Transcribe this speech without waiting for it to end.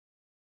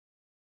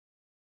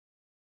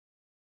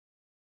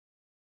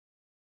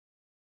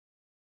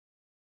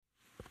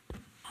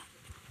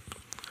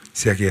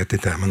Sehr geehrte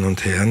Damen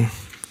und Herren,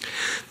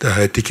 der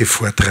heutige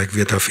Vortrag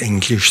wird auf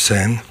Englisch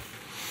sein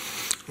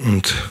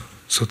und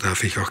so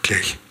darf ich auch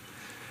gleich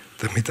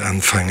damit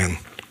anfangen.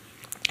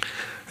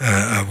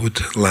 I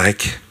would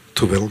like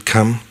to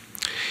welcome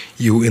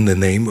you in the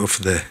name of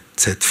the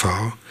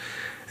ZV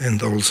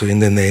and also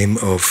in the name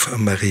of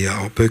Maria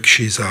Auböck.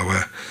 She's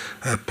our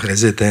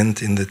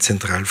president in the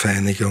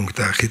Zentralvereinigung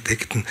der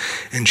Architekten,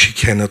 and she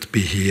cannot be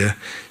here.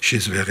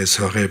 She's very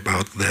sorry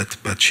about that,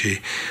 but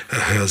she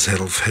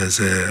herself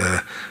has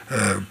a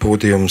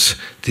podium's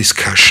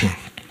discussion.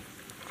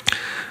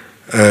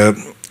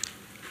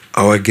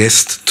 Our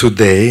guest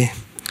today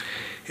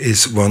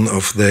is one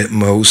of the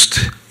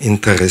most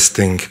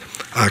interesting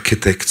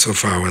architects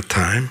of our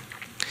time.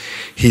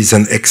 He's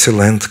an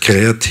excellent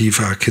creative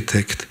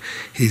architect.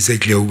 He's a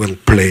global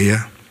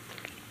player.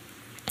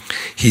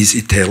 He's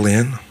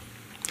Italian,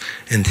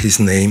 and his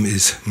name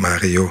is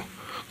Mario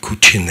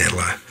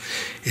Cucinella.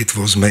 It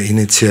was my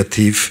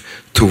initiative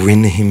to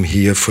win him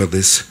here for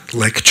this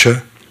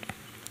lecture,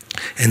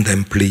 and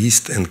I'm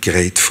pleased and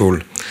grateful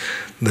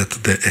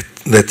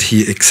that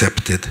he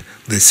accepted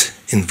this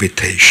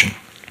invitation.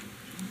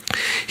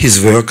 His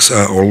works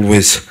are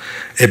always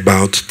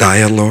about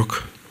dialogue,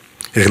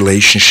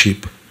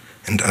 relationship,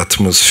 and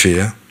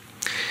atmosphere.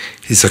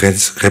 His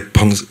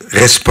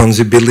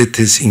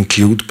responsibilities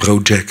include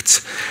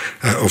projects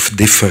of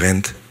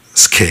different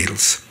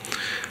scales.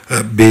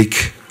 Big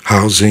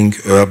housing,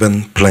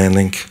 urban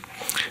planning,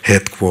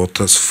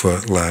 headquarters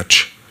for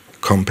large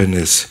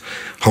companies,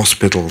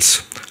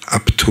 hospitals,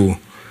 up to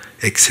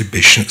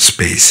exhibition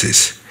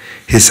spaces.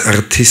 His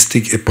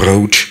artistic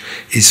approach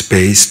is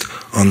based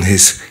on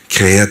his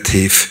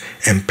creative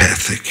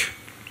empathic.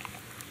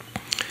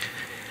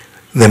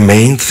 The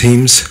main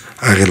themes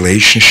are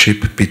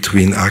relationship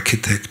between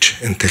architecture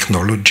and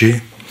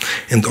technology,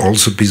 and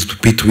also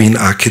between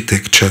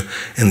architecture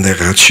and the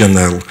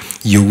rational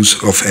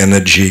use of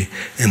energy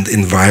and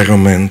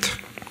environment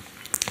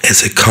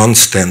as a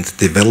constant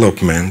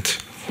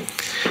development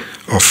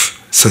of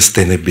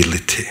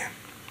sustainability.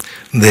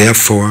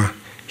 Therefore,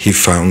 he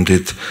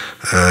founded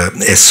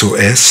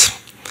SOS.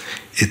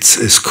 It's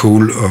a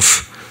school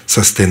of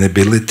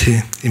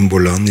sustainability in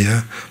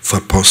Bologna for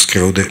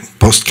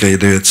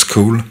postgraduate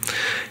school,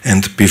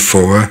 and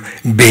before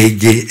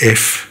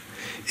BGF,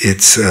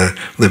 it's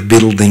the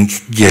Building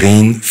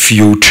Green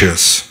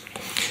Futures.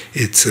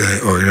 It's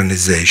an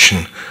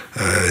organization,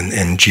 an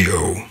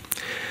NGO.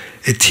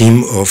 A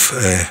team of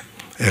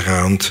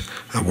around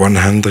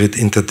 100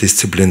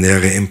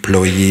 interdisciplinary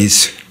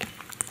employees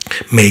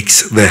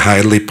makes the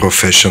highly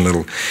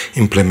professional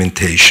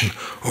implementation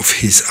of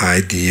his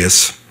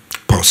ideas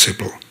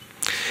possible.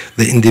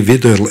 The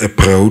individual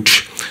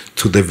approach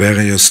to the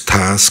various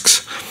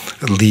tasks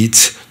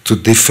leads to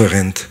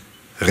different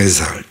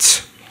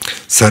results,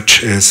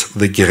 such as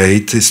the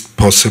greatest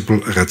possible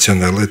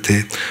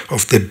rationality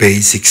of the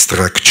basic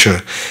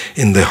structure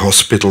in the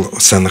hospital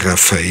San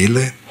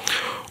Raffaele,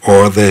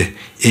 or the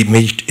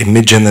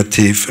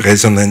imaginative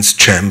resonance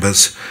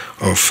chambers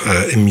of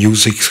a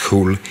music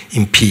school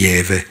in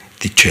Pieve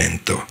di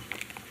Cento.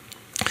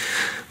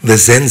 The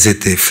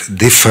sensitive,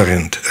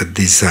 different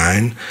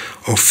design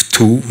of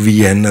two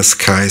Vienna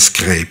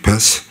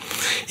skyscrapers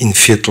in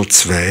Viertel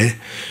 2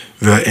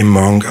 were,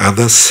 among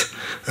others,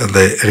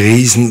 the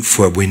reason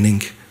for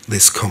winning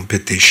this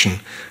competition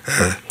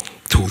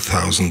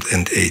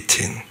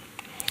 2018.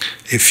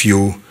 A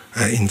few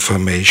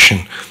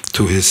information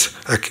to his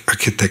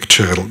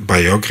architectural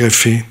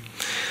biography.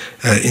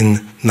 In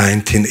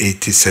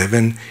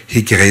 1987,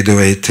 he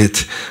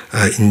graduated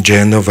in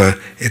Genova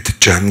at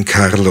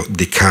Giancarlo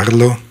Di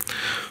Carlo.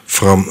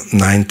 From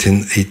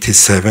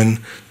 1987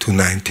 to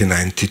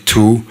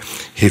 1992,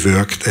 he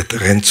worked at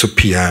Renzo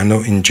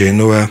Piano in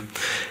Genoa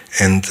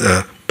and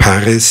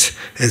Paris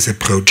as a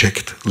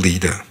project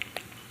leader.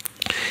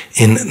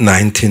 In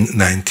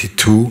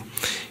 1992,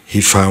 he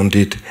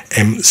founded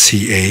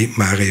MCA,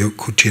 Mario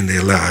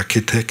Cucinella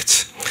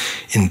Architects,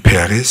 in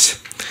Paris.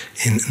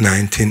 In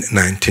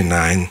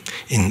 1999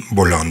 in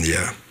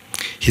Bologna.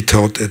 He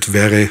taught at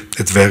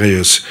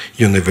various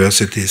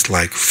universities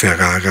like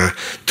Ferrara,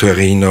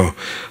 Torino,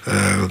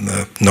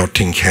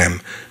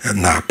 Nottingham,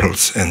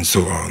 Naples, and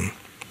so on.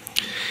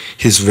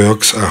 His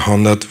works are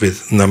honored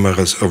with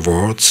numerous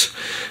awards.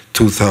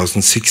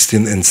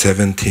 2016 and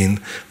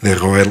 17, the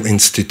Royal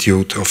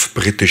Institute of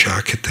British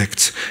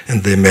Architects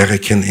and the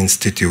American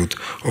Institute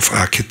of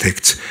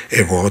Architects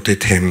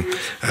awarded him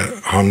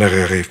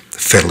honorary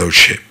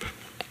fellowship.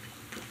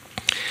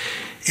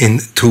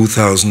 In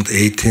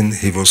 2018,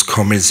 he was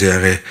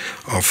commissary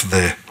of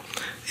the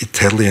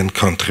Italian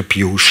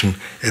contribution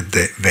at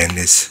the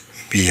Venice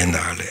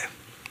Biennale.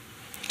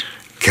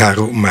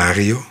 Caro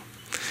Mario,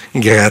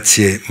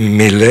 grazie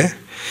mille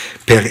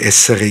per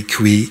essere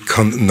qui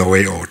con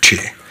noi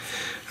oggi.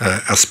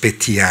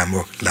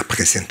 Aspettiamo la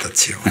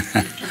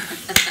presentazione.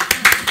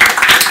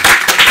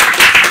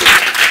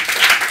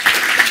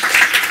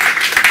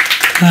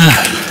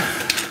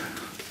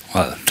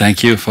 Well,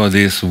 thank you for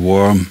this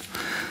warm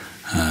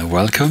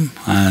welcome,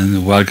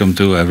 and welcome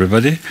to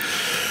everybody.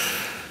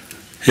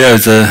 Yeah,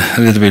 it's a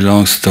little bit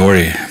long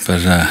story,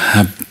 but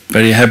I'm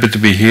very happy to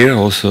be here.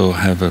 Also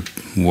have a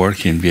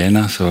work in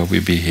Vienna, so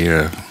we'll be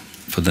here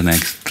for the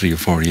next 3 or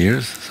 4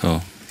 years.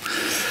 So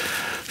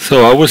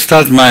I will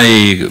start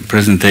my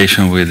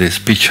presentation with this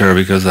picture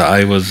because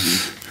I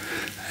was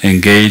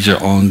engaged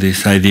on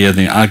this idea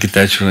that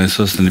architecture and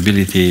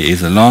sustainability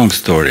is a long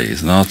story.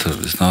 It's not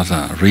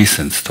a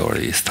recent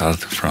story. It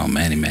started from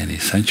many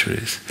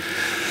centuries.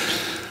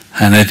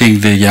 And I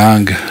think the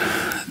young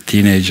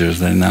teenagers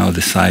that now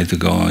decide to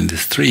go in the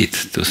street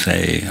to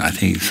say, I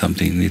think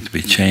something needs to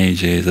be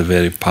changed, is a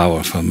very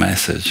powerful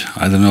message.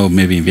 I don't know,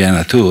 maybe in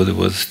Vienna too, there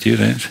was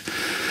students.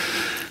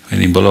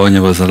 And in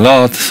Bologna was a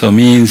lot, so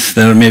means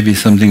there may be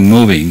something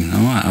moving, no?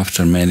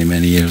 After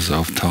many years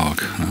of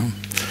talk. No?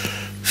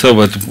 So,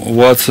 but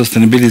what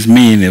sustainability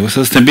mean?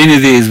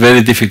 Sustainability is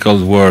very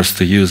difficult words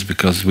to use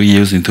because we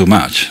use it too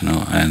much,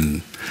 no?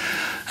 And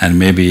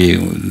maybe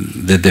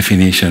the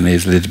definition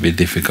is a little bit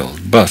difficult.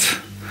 But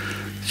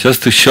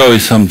just to show you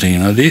something, you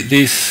know,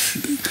 this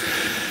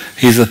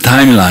is a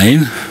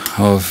timeline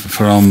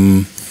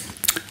from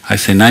I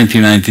say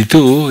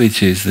 1992,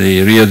 which is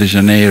the Rio de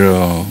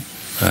Janeiro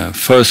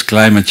first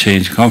climate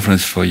change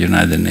conference for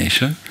United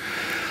Nations.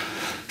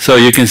 So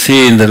you can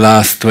see in the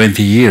last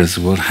 20 years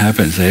what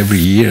happens every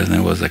year.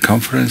 There was a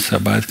conference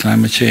about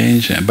climate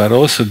change, but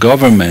also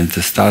government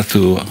start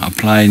to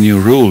apply new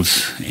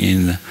rules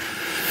in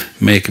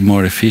make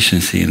more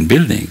efficiency in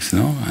buildings,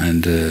 no?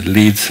 And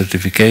LEED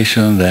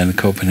certification, then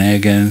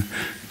Copenhagen,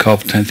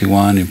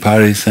 COP21 in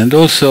Paris, and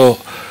also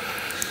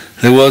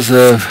there was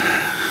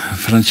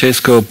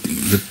Francesco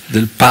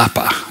del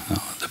Papa, no?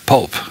 The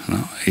Pope,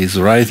 no? He's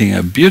writing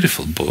a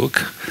beautiful book,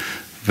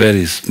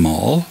 very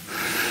small,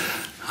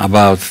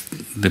 about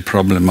the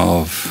problem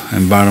of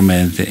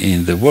environment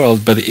in the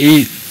world, but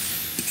in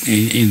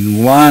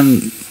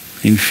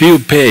few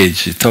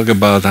pages he talk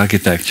about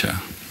architecture.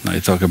 I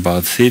talk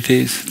about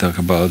cities, talk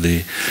about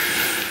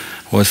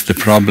what's the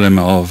problem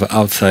of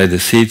outside the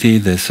city,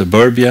 the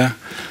suburbia,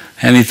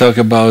 and he talk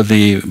about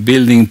the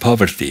building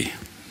poverty.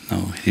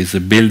 No, is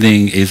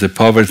a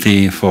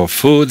poverty for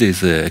food,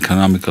 is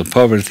economical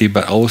poverty,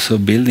 but also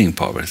building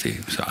poverty.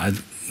 So I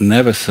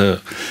never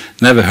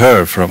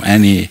heard from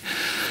any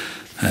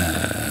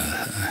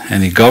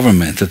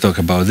government to talk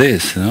about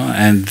this, you know?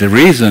 And the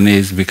reason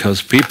is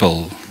because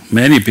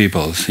many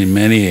people in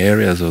many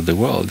areas of the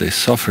world, they're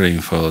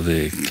suffering for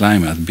the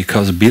climate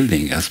because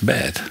building is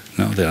bad.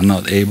 No? They are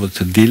not able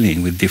to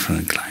dealing with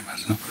different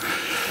climates. No?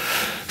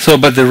 So,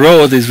 but the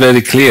road is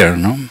very clear,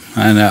 no?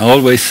 And I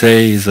always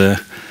say is a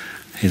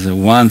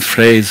one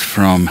phrase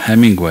from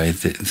Hemingway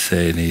that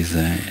said is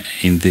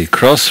in the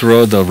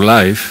crossroad of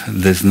life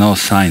there's no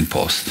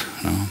signpost.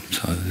 No?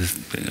 So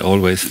we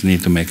always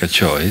need to make a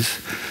choice.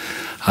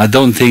 I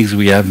don't think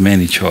we have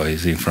many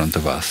choices in front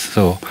of us.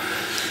 So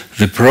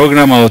the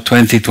program of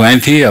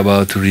 2020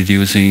 about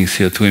reducing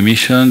CO2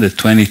 emission, the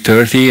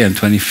 2030 and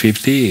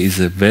 2050 is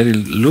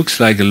looks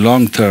like a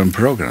long-term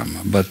program,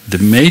 but the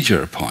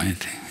major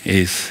point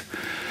is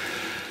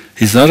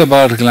it's not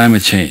about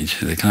climate change.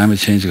 The climate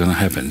change is going to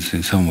happen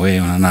in some way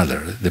or another.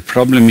 The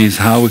problem is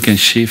how we can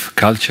shift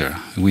culture.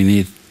 We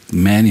need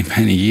many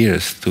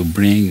years to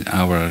bring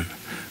our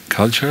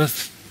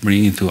cultures,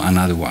 bring it to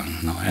another one.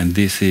 No? And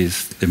this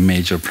is the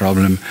major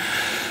problem,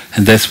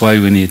 and that's why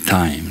we need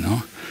time.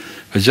 No?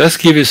 But just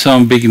give you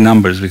some big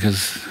numbers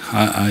because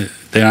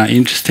they are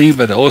interesting,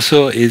 but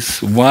also is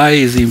why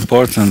is it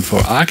important for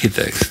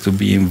architects to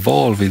be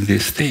involved in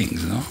these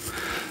things. No?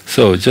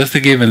 So just to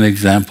give an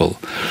example,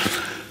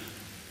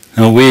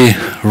 now we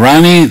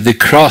running the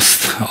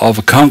crust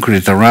of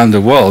concrete around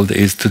the world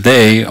is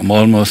today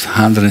almost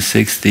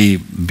 160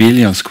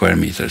 billion square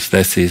meters.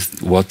 That is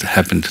what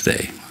happened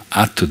today.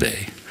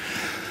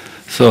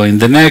 So in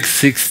the next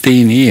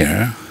 7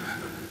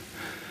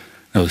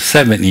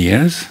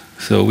 years,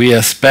 so we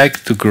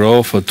expect to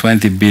grow for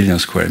 20 billion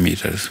square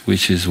meters,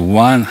 which is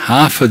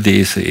half of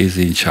this is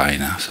in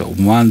China. So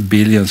 1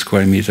 billion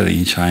square meter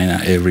in China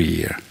every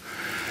year.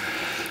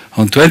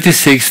 On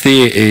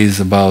 2060 is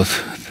about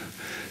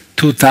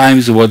 2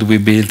 times what we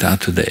built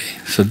out today.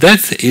 So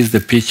that is the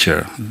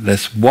picture.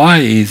 That's why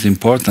it's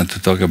important to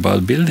talk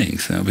about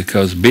buildings,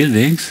 because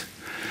buildings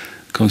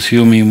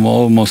consuming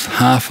almost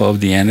half of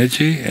the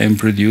energy and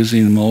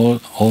producing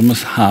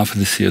almost half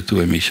the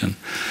CO2 emission.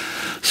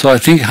 So I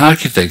think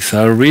architects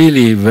are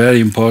really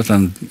very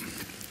important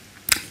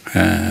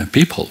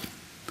people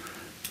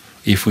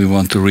if we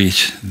want to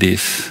reach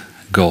this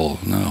goal.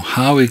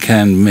 How we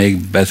can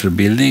make better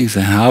buildings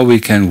and how we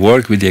can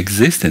work with the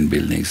existing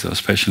buildings,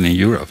 especially in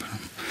Europe.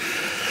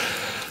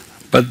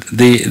 But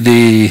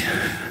the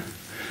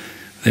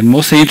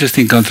most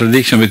interesting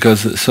contradiction,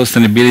 because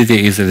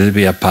sustainability is a little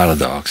bit a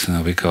paradox,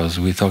 because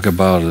we talk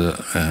about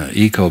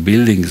eco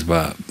buildings,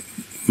 but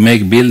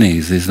make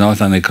buildings is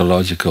not an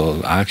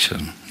ecological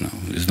action. No,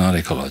 it's not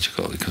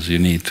ecological because you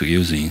need to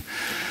using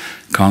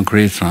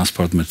concrete,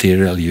 transport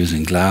material,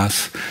 using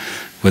glass,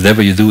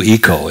 whatever you do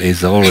eco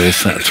is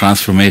always a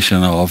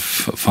transformation of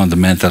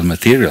fundamental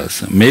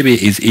materials. Maybe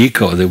is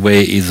eco the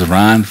way it's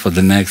run for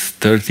the next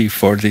 30,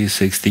 40,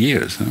 60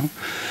 years. You know?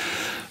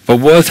 But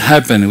what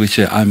happened, which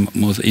I'm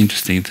most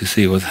interested to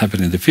see what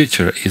happened in the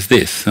future, is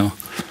this. So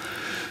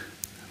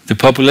the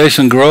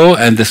population grow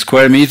and the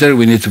square meter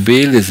we need to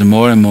build is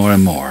more and more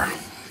and more.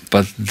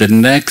 But the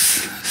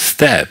next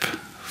step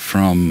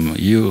from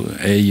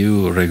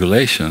AU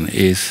regulation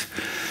is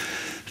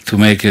to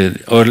make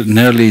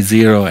nearly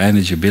zero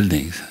energy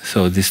buildings.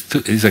 So this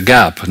is a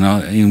gap.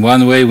 No? In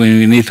one way,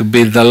 we need to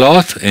build a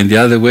lot, and the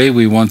other way,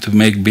 we want to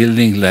make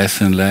building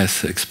less and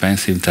less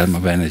expensive in terms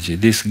of energy.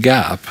 This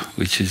gap,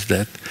 which is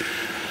that,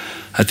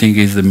 I think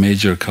is the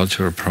major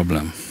cultural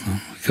problem. No?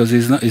 Because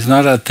it's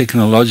not a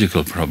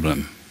technological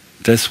problem.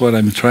 That's what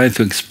I'm trying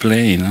to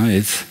explain. No?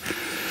 It's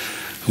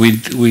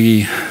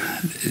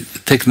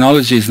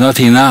technology is not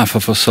enough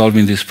for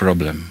solving this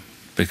problem,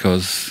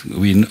 because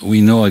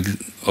we know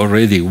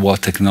already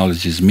what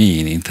technologies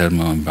mean in terms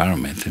of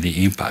environment,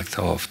 the impact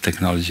of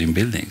technology in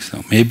buildings.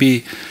 So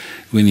maybe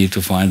we need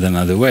to find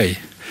another way.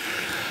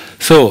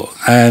 So,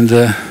 and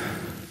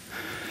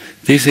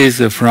this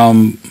is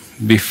from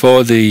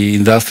before the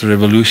Industrial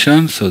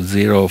Revolution, so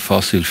zero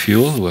fossil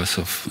fuel was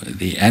of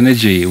the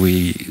energy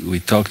we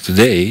talk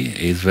today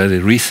is very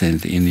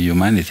recent in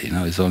humanity.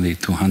 Now it's only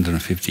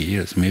 250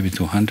 years, maybe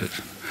 200.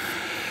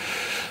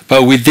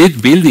 But we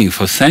did building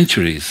for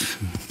centuries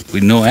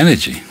with no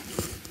energy.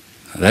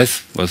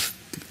 That was,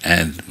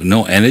 and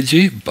no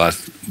energy, but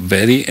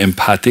very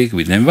empathic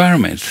with the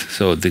environment.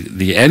 So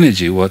the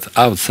energy was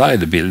outside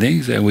the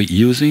buildings, and we're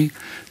using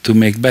to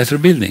make better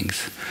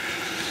buildings.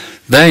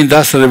 The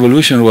Industrial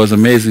Revolution was an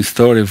amazing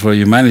story for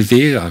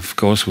humanity. Of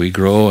course, we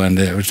grow and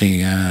everything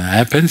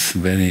happens.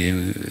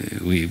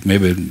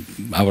 Maybe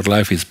our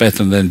life is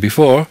better than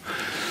before.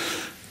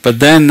 But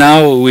then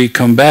now we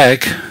come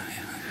back.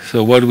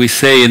 So what we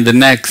say in the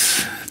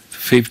next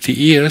 50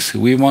 years,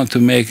 we want to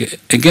make,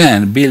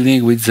 again,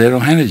 building with zero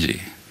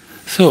energy.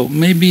 So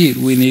maybe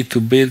we need to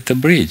build a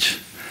bridge,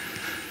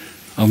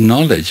 a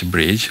knowledge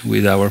bridge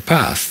with our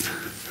past.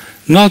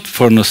 Not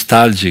for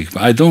nostalgic.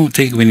 I don't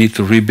think we need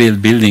to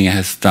rebuild building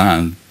as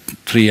done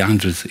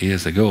 300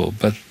 years ago,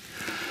 but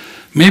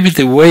maybe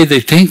the way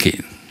they're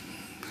thinking,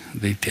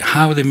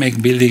 how they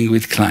make building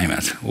with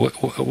climate.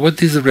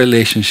 What is the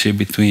relationship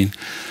between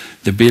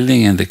the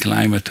building and the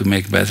climate to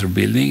make better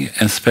building,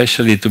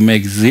 especially to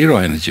make zero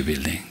energy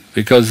building?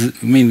 Because,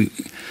 I mean,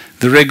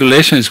 the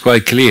regulation is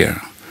quite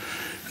clear.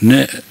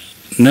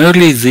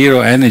 Nearly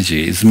zero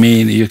energy is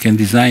mean you can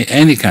design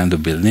any kind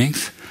of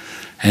buildings,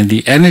 and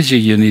the energy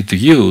you need to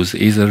use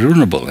is a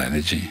renewable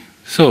energy.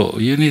 So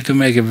you need to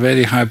make a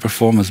very high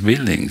performance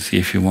buildings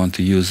if you want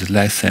to use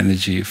less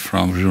energy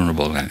from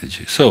renewable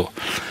energy. So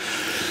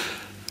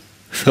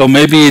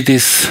maybe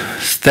this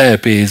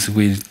step is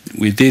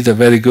we did a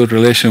very good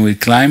relation with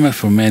climate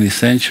for many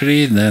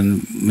centuries,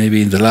 then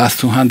maybe in the last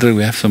 200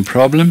 we have some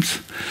problems,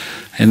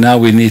 and now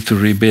we need to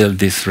rebuild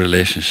this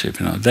relationship.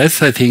 You know,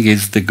 that's, I think,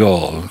 is the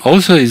goal.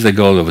 Also is the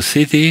goal of a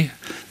city.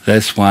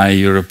 That's why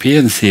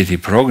European city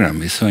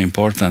program is so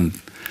important,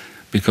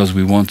 because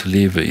we want to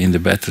live in the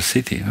better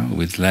city, you know,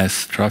 with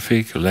less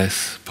traffic,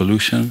 less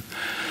pollution,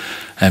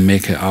 and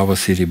make our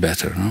city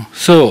better. You know?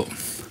 So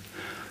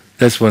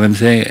that's what I'm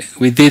saying.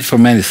 We did for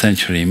many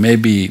centuries.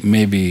 Maybe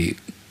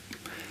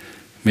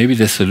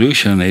the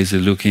solution is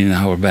looking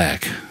our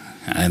back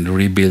and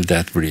rebuild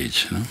that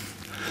bridge. You know?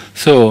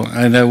 So,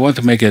 and I want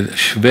to make a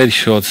very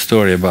short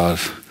story about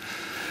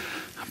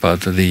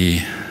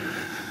the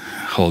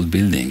whole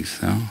buildings.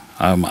 You know?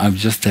 I'm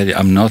just telling you,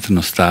 I'm not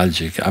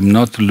nostalgic. I'm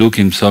not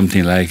looking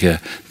something like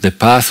the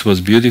past was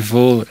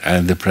beautiful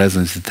and the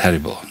present is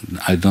terrible.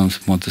 I don't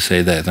want to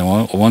say that. I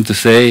want to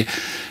say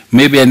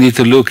maybe I need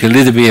to look a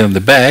little bit on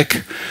the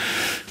back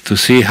to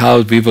see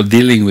how people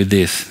dealing with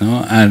this. You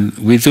know? And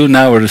we do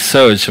now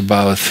research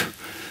about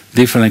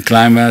different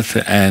climate,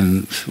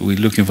 and we're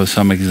looking for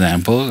some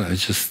example. I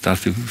just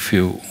started if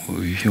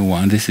you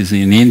want. This is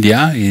in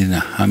India, in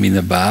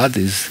Ahmedabad,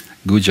 is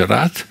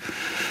Gujarat.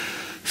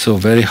 So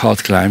very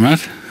hot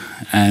climate,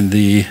 and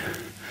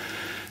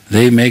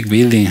they make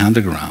building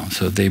underground.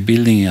 So they're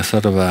building a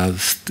sort of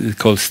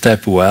called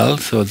step well.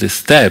 So the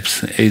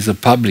steps is a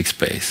public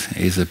space,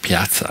 is a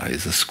piazza,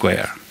 is a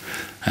square,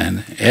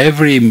 and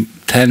every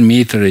 10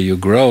 meters you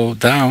grow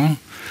down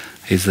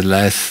is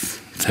less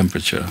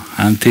temperature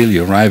until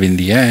you arrive in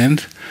the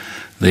end.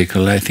 They're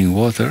collecting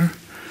water,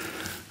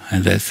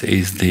 and that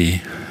is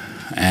the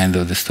end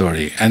of the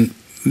story. And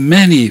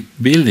many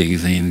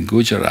buildings in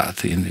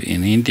Gujarat, in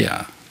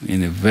India,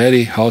 in a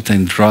very hot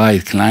and dry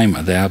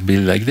climate, they are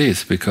built like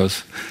this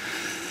because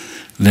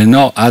there's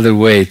no other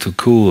way to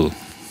cool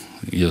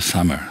your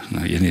summer.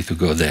 You need to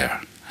go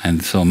there.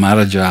 And so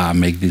Maharaja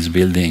make these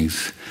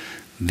buildings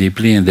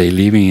deeply, and they're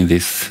living in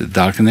this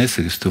darkness.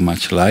 It's too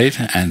much light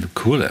and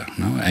cooler,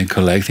 and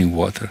collecting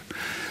water.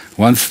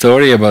 One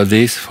story about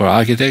this for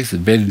architects is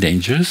very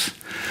dangerous.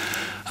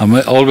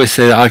 I always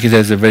say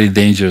architects are a very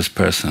dangerous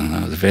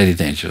person. Very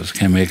dangerous.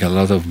 Can make a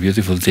lot of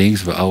beautiful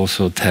things, but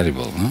also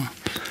terrible.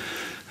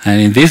 And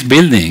in these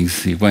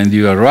buildings, when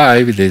you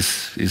arrive, it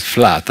is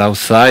flat.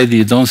 Outside,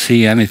 you don't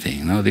see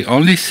anything. No? The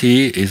only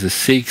see is the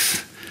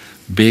 6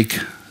 big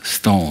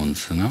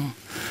stones. No?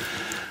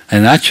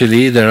 And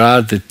actually, there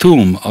are the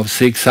tomb of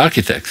 6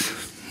 architects.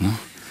 No?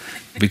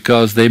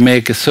 Because they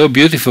make a so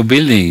beautiful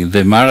building,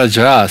 the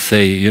Maharaja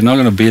say, you're not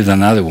going to build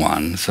another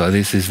one. So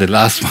this is the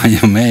last one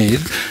you made.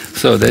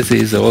 So that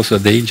is also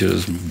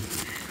dangerous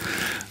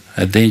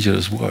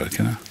work.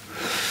 You know?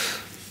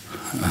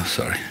 Oh,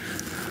 sorry.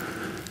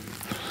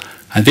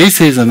 And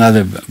this is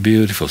another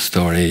beautiful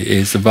story.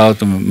 It's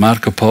about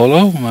Marco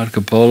Polo.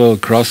 Marco Polo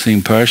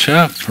crossing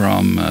Persia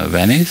from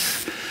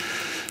Venice.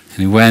 And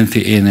he went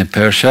in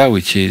Persia,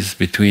 which is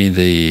between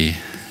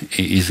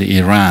is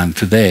Iran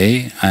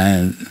today,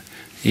 and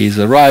he's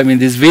arrived in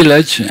this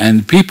village,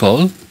 and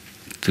people,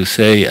 to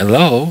say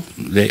hello,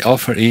 they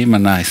offer him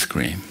an ice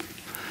cream.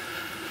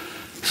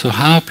 So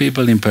how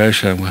people in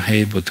Persia were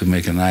able to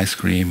make an ice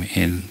cream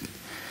in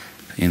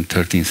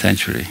 13th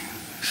century?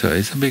 So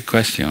it's a big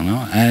question,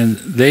 no? And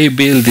they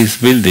build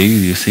this building,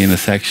 you see in a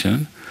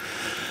section.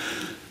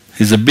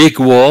 It's a big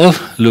wall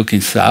looking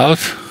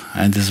south,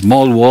 and the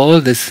small wall,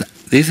 this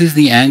is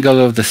the angle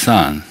of the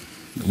sun,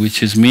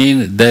 which is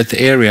mean that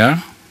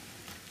area,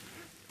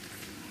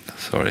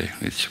 sorry,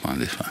 which one,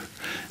 this one?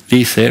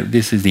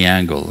 This is the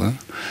angle. Huh?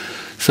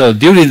 So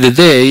during the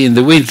day, in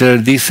the winter,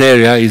 this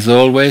area is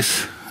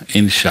always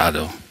in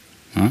shadow.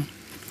 Huh?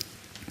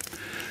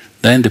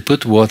 Then they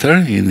put water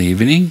in the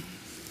evening,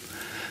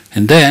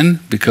 and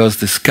then, because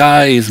the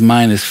sky is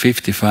minus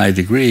 55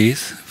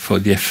 degrees, for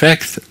the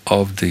effect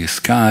of the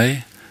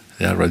sky,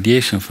 the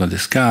radiation from the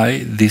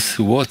sky, this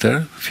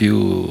water,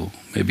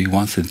 maybe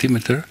 1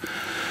 centimeter,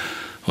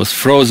 was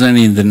frozen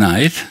in the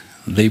night.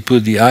 They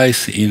put the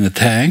ice in a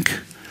tank,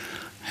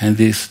 and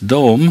this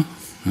dome,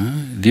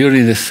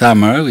 during the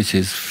summer, which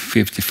is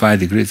 55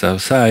 degrees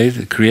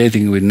outside,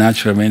 creating with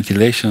natural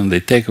ventilation, they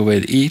take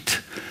away the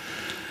heat,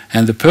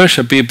 and the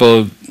Persian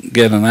people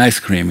get an ice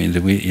cream in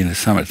the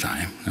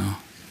summertime, you know,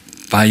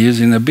 by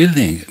using a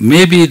building.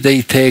 Maybe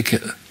they take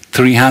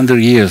 300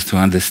 years to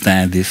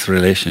understand this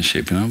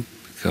relationship, you know,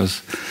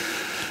 because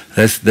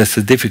that's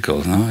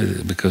difficult, no?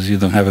 Because you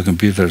don't have a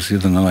computer, so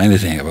you don't know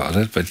anything about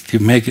it. But you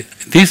make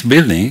this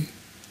building.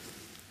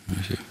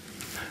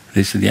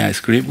 This is the ice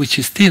cream, which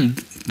you still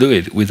do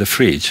it with a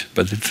fridge,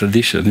 but the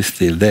tradition is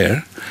still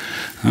there.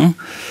 No?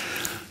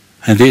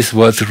 And this is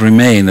what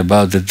remains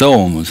about the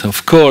domes.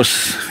 Of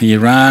course,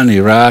 Iran,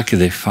 Iraq,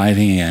 they're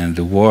fighting, and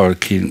the war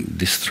can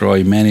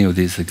destroy many of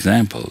these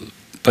examples.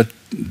 But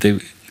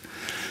the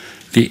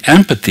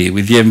empathy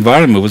with the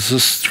environment was so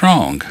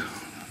strong.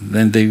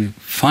 Then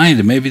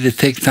maybe they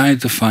take time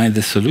to find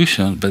the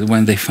solution, but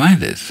when they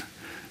find it,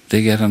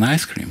 they get an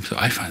ice cream. So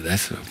I find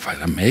that's quite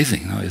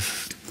amazing. You know?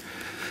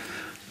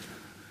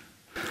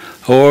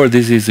 Or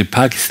this is in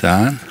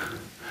Pakistan.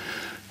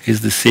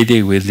 Is the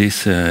city with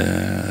this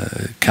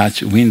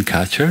wind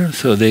catcher.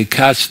 So they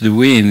catch the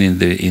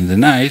wind in the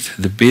night.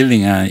 The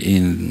building are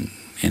in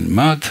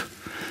mud.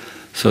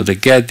 So they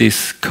get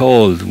this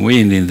cold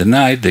wind in the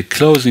night. They're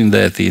closing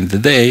that in the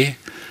day,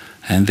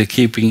 and they're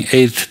keeping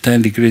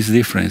 8-10 degrees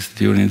difference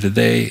during the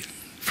day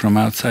from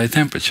outside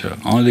temperature,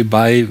 only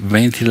by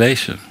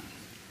ventilation.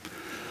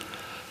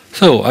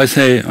 So I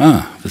say,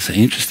 that's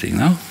interesting,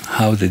 no?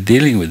 How they're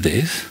dealing with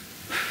this.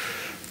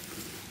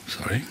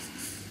 Sorry.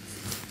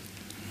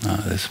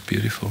 That's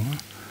beautiful. No?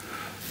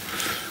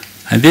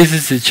 And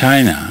this is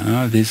China.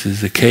 No? This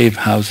is the cave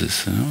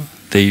houses. You know?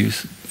 They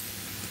use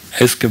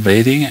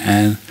excavating,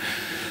 and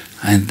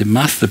the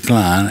master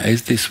plan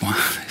is this one.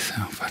 It's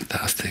so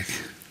fantastic.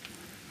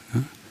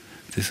 No?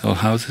 These all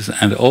houses,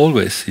 and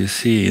always you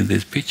see in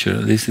this picture,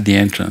 this is the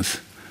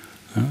entrance.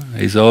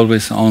 It's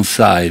always on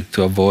side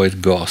to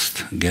avoid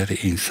ghosts getting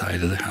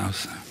inside of the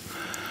house.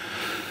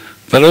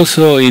 But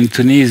also in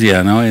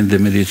Tunisia, no, in the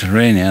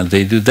Mediterranean,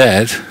 they do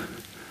that.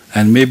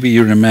 And maybe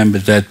you remember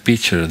that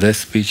picture.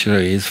 This picture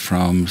is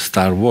from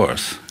Star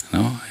Wars,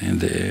 no, in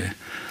the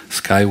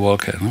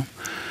Skywalker, no?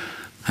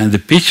 And the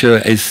picture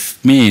is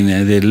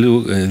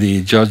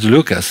the George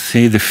Lucas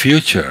see the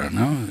future,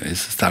 no?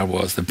 It's Star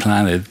Wars, the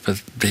planet,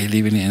 but they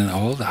live in an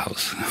old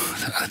house.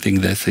 I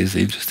think that is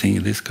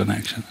interesting, this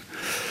connection.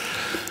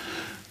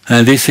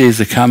 And this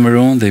is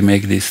Cameroon. They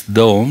make this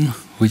dome,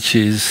 which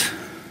is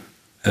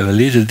a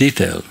little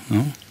detail,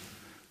 no?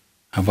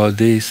 About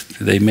this,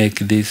 they make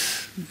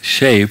this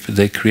shape,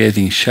 they're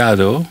creating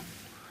shadow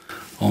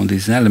on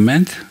this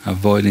element,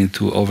 avoiding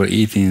to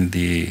overeating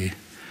the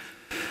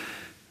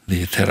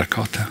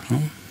terracotta.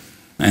 No?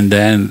 And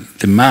then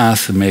the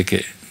mass make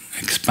it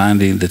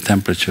expanding the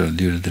temperature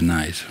during the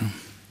night. No?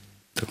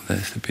 So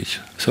that's the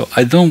picture. So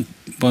I don't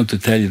want to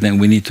tell you that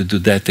we need to do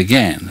that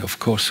again. Of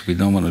course, we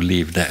don't want to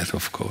leave that,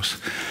 of course.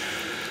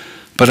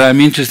 But I'm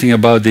interested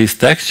about this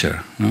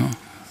texture. No?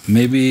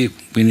 Maybe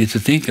we need to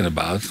think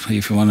about,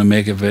 if you want to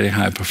make a very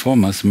high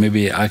performance,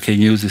 maybe I can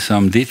use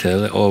some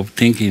detail of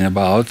thinking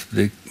about,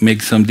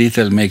 make some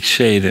detail, make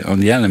shade on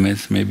the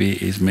elements, maybe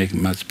it's make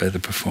much better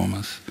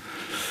performance.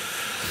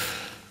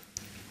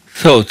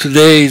 So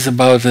today is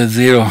about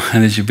zero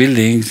energy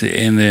buildings,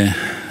 and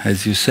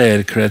as you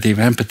said, creative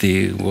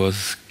empathy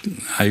was,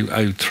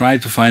 I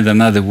tried to find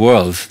another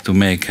world to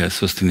make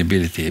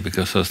sustainability,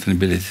 because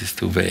sustainability is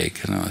too vague.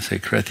 I say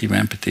creative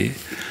empathy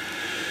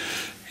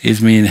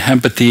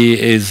empathy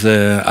is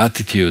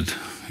attitude.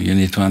 You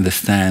need to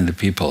understand the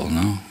people.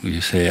 No?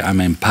 You say,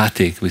 I'm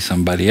empathic with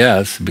somebody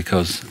else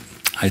because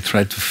I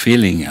try to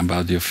feeling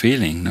about your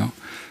feeling. No,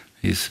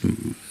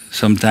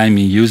 sometimes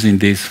using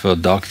this for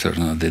doctor.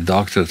 No? The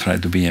doctor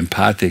tried to be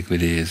empathic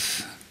with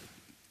his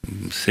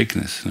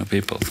sickness,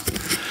 people.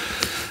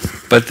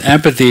 But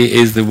empathy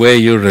is the way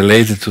you're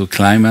related to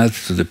climate,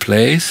 to the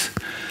place.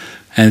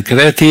 And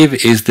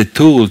creative is the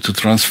tool to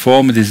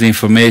transform this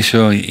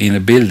information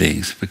in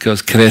buildings,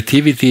 because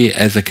creativity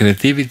as a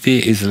creativity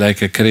is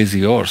like a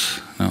crazy horse.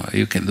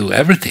 You can do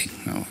everything,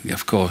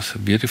 of course,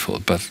 beautiful,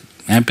 but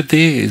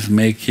empathy is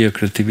make your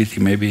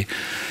creativity maybe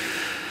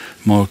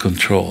more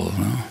control.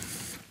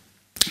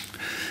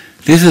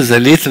 This is a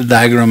little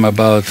diagram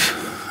about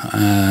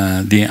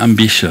the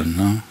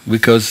ambition,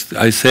 because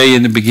I say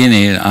in the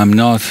beginning,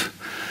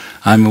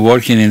 I'm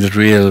working in the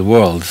real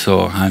world,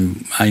 so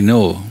I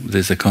know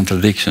there's a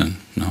contradiction,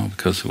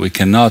 because we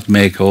cannot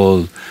make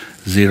all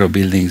zero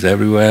buildings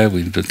everywhere.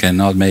 We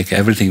cannot make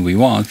everything we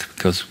want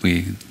because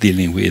we're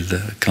dealing with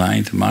the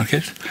client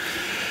market.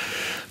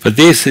 But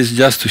this is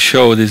just to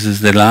show this is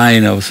the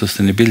line of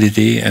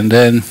sustainability, and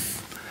then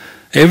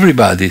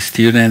everybody,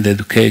 student,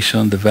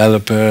 education,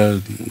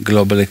 developer,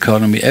 global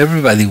economy,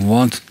 everybody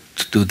wants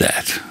to do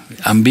that.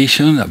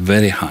 Ambition are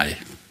very high.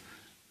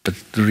 But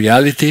the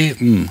reality,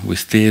 we're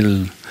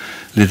still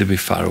a little bit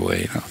far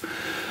away.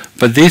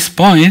 But this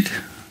point,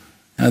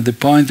 at the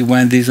point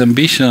when these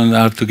ambitions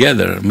are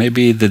together,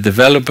 maybe the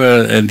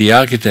developer and the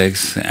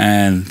architects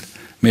and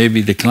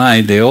maybe the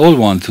client, they all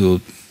want to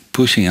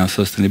pushing on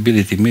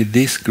sustainability.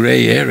 This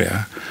gray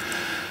area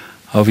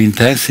of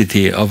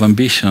intensity, of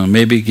ambition,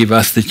 maybe give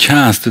us the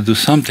chance to do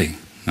something.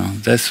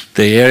 That's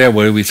the area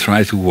where we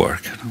try to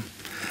work.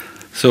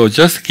 So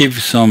just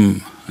give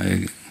some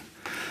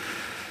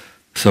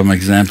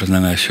examples,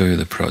 and I'll show you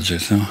the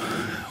project.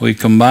 We're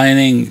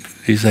combining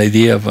this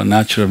idea of a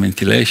natural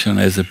ventilation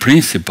as a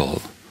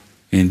principle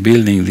in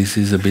building. This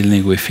is a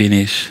building we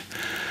finish.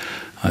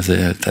 As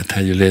I'll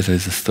tell you later,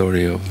 is a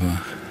story of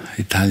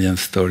Italian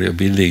story of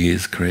building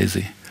is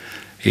crazy.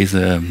 Is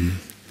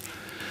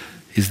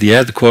the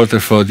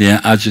headquarters for the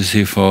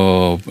Agency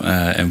for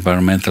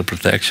Environmental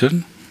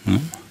Protection.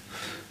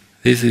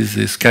 This is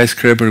the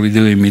skyscraper we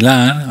do in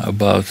Milan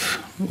about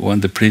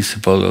the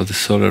principle of the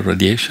solar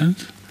radiation.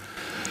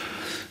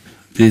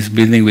 This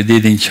building we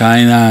did in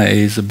China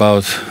is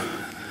about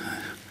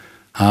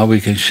how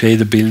we can shade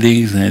the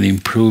buildings and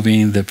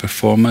improving the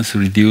performance,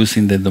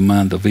 reducing the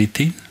demand of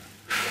heating.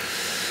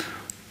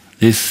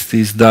 This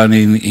is done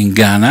in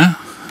Ghana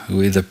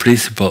with the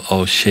principle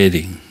of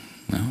shading.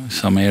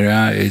 Some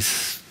area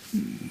is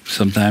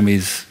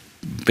sometimes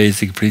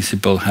basic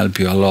principle help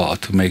you a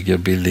lot to make your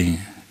building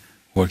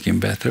working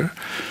better.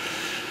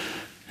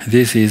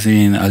 This is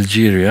in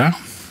Algeria.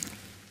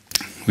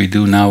 We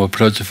do now a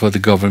project for the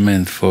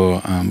government,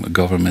 for a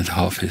government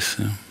office.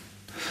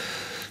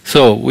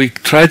 So we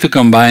try to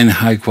combine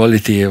high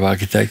quality of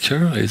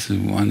architecture, is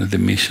one of the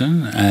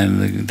mission,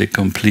 and the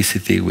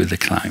complicity with the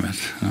climate.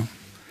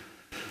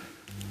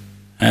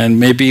 And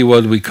maybe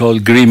what we call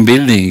green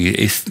building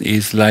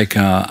is like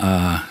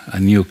a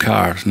new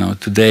car.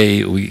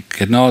 Today we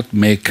cannot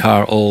make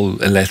car all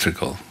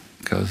electrical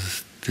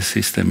because the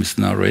system is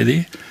not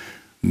ready,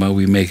 but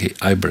we make it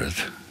hybrid,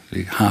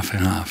 like half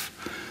and half.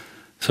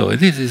 So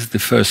this is the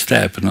first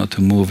step,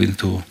 to move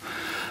into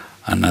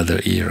another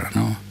era.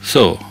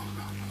 So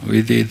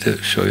we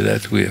did show you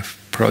that we have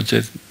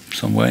project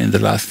somewhere in the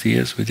last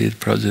years. We did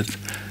project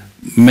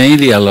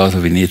mainly a lot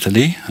of in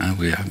Italy.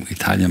 We are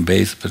Italian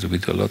based, but we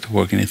do a lot of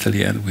work in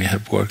Italy, and we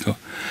have work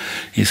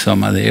in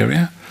some other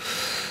area.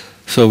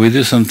 So we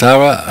do some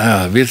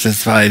tower. We're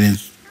satisfied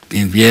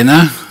in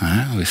Vienna.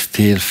 We're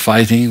still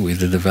fighting with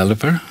the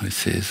developer,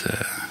 which is,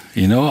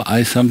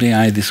 something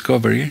I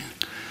discovered.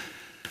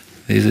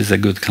 This is a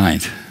good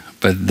client.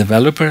 But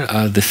developers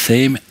are the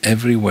same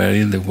everywhere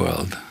in the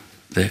world.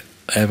 They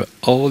have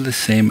all the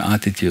same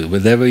attitude.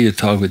 Whenever you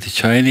talk with the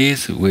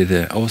Chinese, with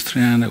the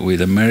Austrian,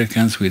 with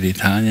Americans, with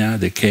Italian,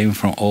 they came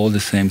from all the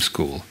same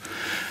school,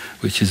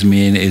 which is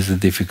the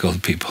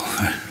difficult people.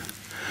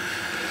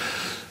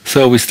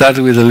 So we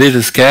started with a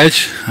little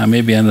sketch.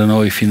 Maybe, I don't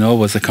know if you know,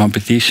 was a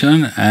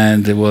competition,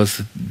 and it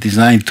was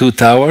designed 2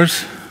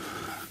 towers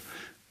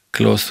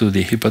close to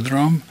the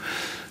hippodrome.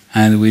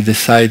 And we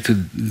decided to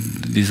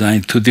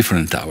design 2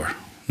 different towers,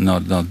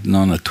 not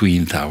a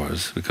twin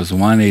towers, because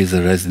one is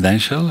a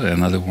residential,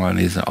 another one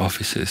is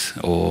offices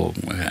or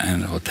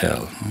an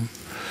hotel.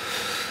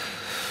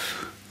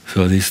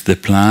 So this is the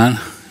plan.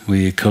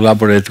 We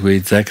collaborate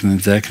with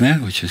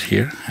Zechner, which is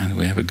here, and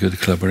we have a good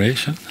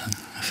collaboration.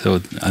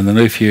 So I don't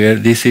know if you hear,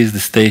 this is the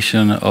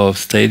station of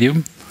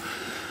Stadium.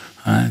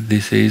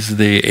 This is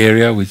the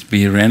area which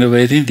be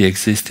renovating the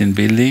existing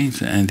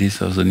buildings, and this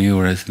was a new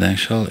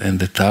residential, and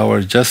the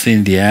tower just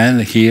in the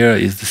end here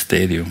is the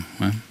stadium.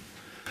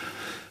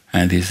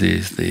 And this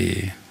is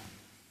the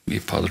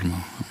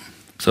Hippodrome.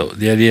 So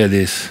the idea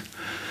is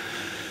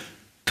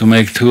to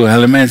make two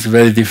elements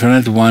very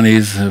different. One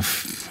is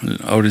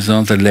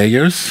horizontal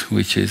layers,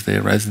 which is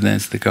the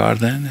residence, the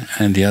garden,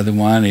 and the other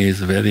one is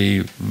very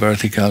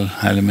vertical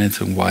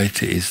elements, and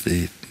white is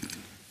the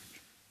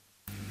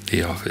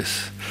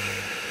office.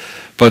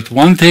 But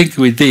one thing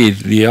we did,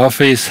 the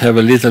office have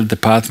a little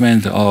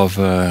department of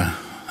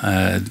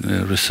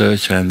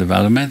research and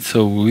development,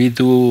 so we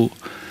do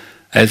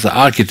as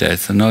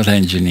architects and not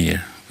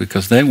engineer,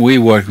 because then we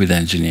work with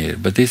engineer,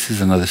 but this is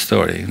another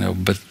story,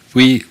 but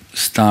we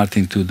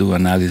starting to do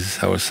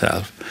analysis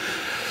ourselves.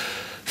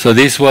 So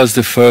this was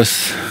the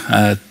first,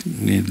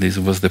 this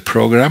was the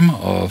program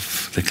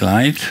of the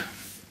client.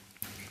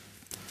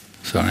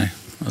 Sorry,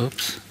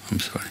 oops, I'm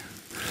sorry.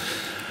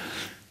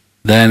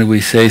 Then we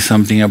say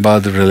something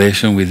about the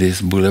relation with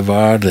this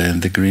boulevard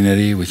and the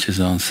greenery which is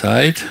on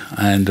site,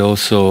 and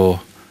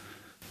also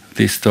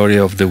the story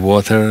of the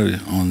water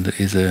on the,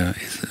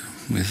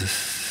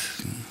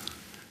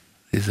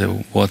 is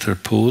a water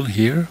pool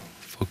here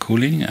for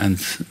cooling, and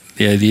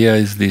the idea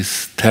is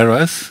this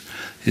terrace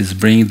is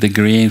bring the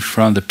green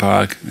from the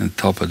park and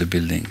top of the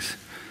buildings.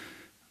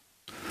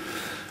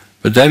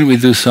 But then we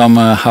do some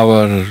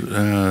our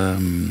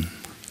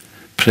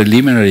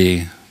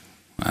preliminary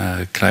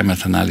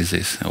climate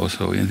analysis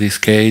also. In this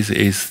case,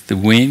 is the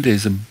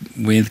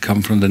wind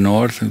come from the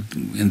north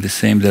in the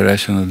same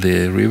direction of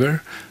the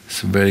river.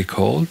 It's very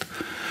cold.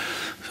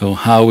 So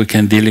how we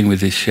can dealing with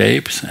these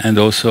shapes, and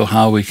also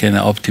how we can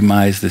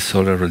optimize the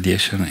solar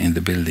radiation in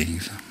the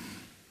buildings.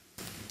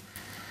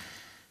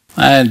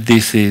 And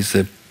this is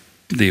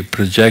the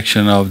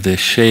projection of the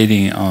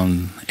shading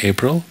on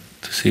April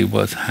to see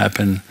what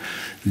happened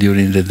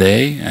during the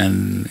day,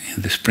 and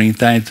in the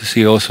springtime to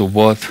see also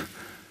what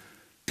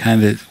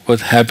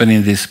happened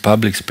in this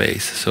public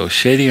space. So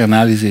shading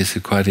analysis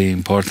is quite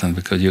important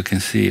because you can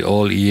see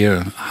all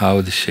year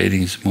how the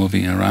shading is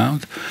moving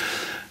around.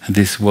 And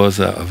this was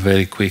a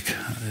very quick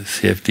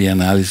CFD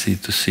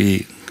analysis to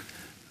see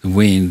the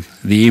wind,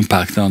 the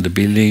impact on the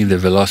building, the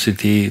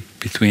velocity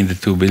between the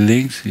two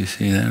buildings. You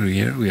see that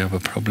here, we have a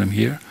problem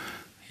here,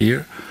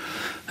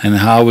 and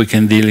how we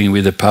can dealing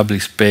with the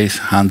public space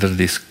under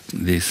this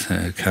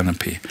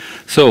canopy.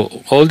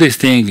 So all these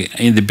things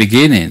in the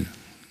beginning,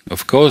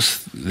 of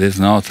course, there's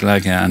not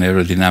like an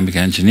aerodynamic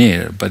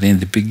engineer, but in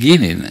the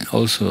beginning,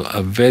 also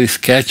a very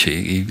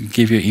sketchy, it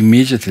gives you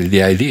immediately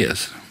the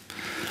ideas.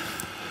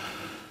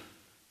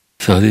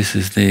 So this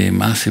is the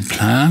massive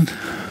plan,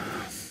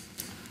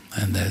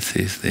 and that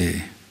is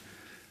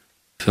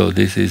so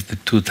this is the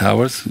two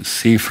towers.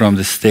 See from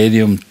the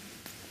stadium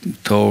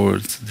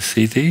towards the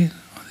city,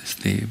 this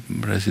is the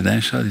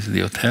residential, this is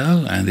the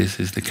hotel, and this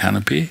is the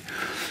canopy,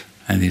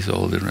 and these are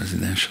all the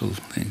residential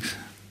things.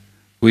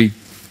 We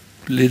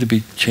little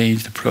bit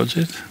changed the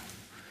project.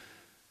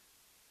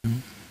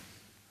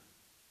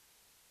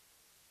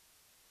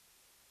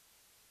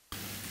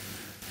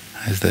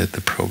 Is that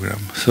the program?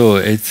 So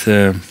it's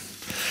an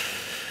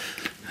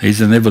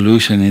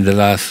evolution in the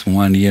last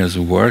 1 year's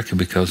work,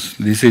 because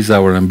this is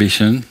our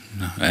ambition,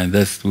 and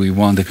that's we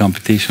won the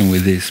competition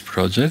with this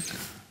project.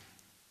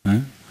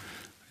 We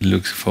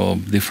looked for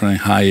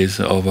different heights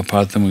of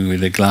apartment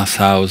with a glass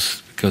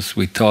house because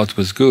we thought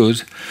was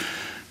good.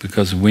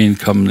 Because wind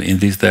comes in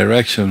this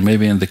direction,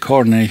 maybe in the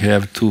corner you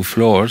have 2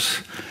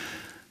 floors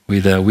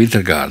with a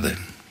winter garden.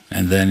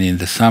 And then in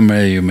the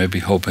summer you maybe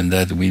open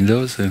that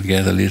windows and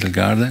get a little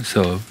garden.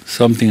 So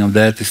something of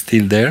that is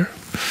still there.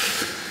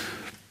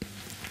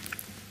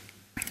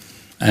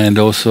 And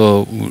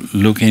also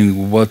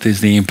looking what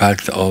is the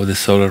impact of the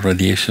solar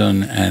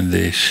radiation and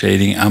the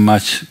shading, how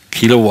much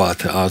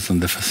kilowatt hours on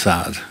the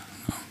facade.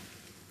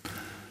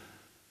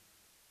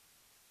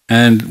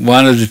 And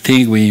one of the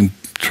things we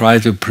try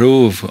to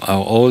prove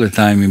all the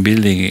time in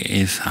building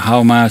is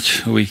how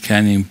much we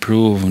can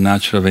improve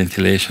natural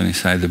ventilation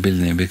inside the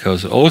building,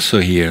 because also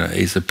here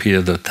is a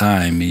period of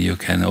time you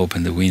can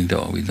open the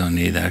window, we don't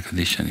need air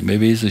conditioning.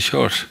 Maybe it's a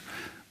short,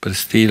 but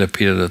still a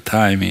period of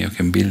time you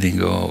can building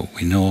go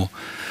with no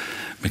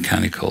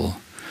mechanical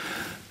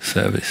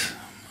service.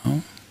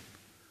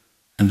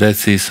 And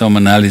that's some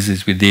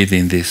analysis we did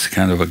in this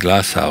kind of a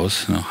glass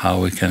house, how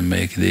we can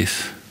make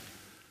this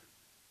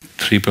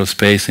triple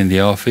space in the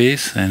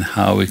office, and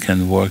how we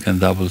can work on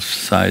double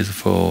size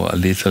for a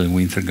little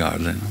winter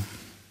garden.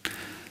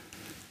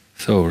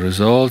 So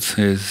results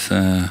is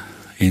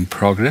in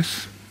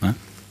progress.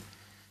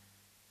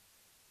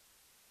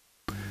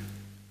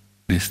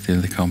 It's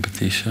still the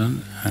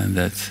competition, and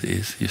that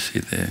is, you see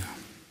there.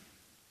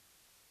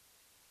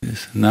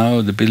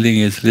 Now the building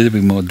is a little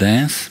bit more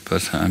dense,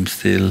 but I'm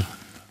still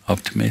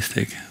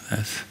optimistic.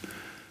 That's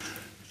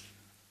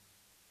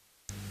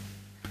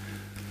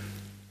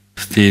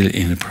still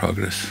in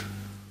progress.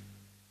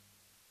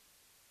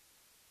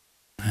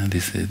 And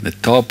this is the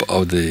top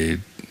of the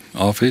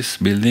office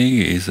building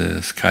is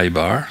a sky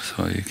bar,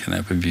 so you can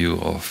have a view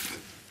of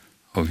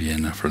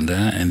Vienna from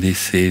there. And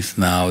this is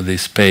now the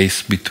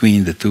space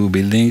between the two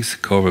buildings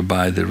covered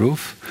by the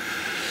roof.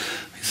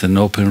 It's an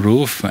open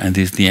roof, and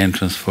this is the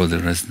entrance for the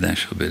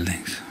residential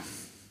buildings.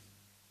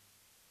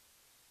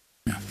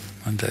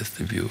 And that's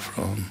the view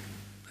from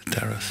the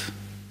terrace.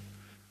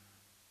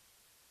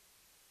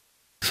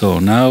 So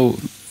now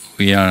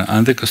we are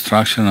under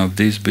construction of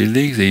these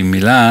buildings in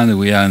Milan.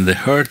 We are in the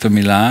heart of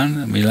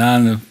Milan.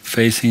 Milan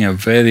facing a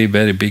very,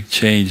 very big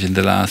change in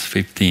the last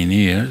 15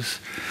 years.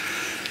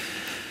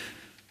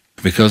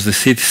 Because the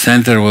city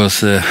center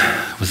was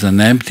an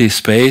empty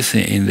space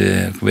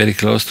very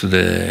close to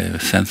the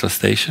central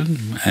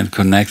station and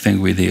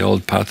connecting with the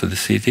old part of the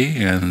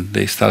city. And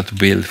they start to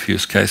build a few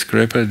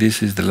skyscrapers.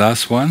 This is the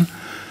last one.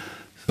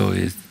 So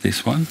it's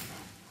this one.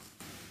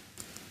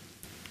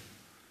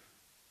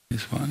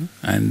 This one.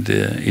 And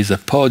is a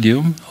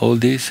podium. All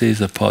this is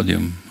a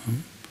podium.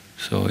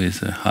 So it's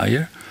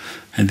higher.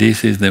 And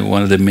this is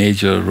one of the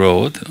major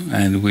road.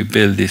 And we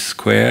built this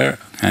square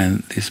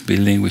and this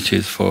building, which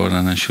is for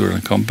an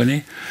insurance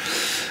company.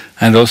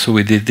 And also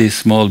we did this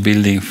small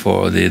building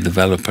for the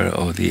developer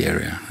of the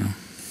area.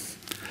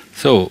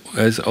 So,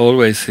 as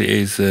always,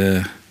 is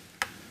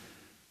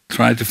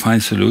try to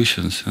find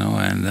solutions,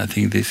 and I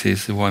think this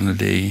is one of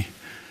the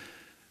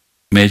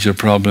major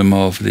problem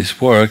of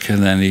this work,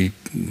 and then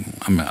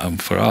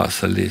for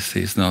us, at least,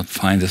 is not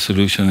find a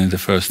solution in the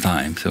first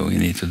time. So we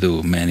need to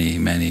do many,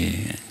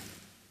 many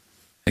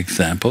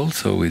examples.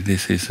 So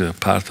this is a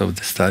part of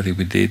the study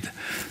we did.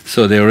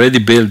 So they already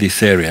built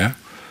this area.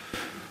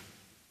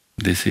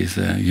 This is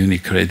a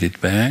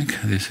UniCredit Bank.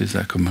 This is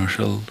a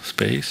commercial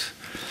space.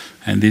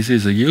 And this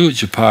is a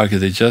huge park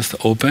that just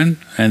opened,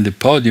 and the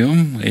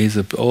podium is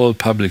all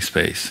public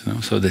space.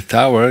 So the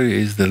tower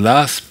is the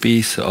last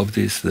piece of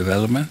this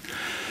development,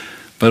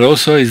 but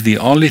also is the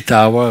only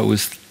tower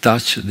which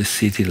touch the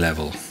city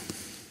level.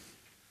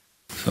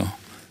 So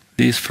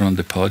this from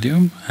the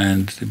podium,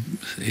 and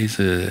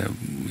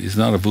is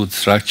not a wood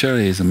structure,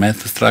 it's a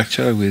metal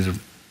structure with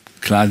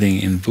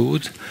cladding in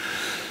wood.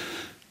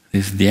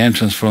 This is the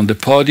entrance from the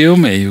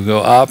podium, and you go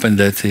up, and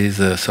that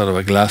is a sort of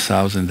a glass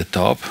house in the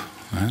top.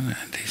 And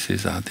this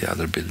is the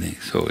other building,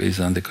 so it's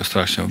under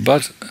construction.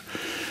 But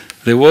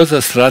there was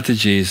a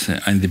strategy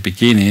in the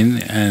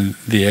beginning, and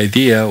the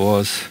idea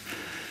was,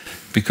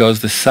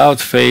 because the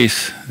south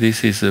face,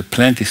 this is a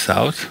plenty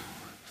south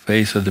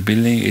face of the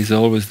building, is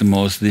always the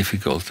most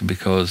difficult,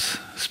 because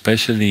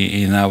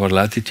especially in our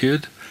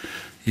latitude,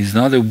 it's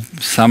not a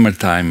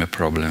summertime a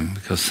problem,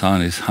 because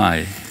sun is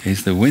high.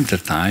 It's the winter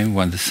time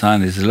when the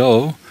sun is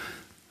low,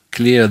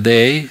 clear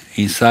day,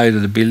 inside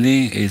of the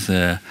building is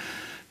a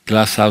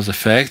glass house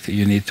effect.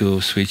 You need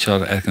to switch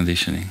on air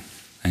conditioning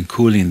and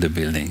cooling the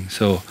building.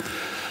 So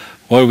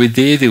what we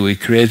did, we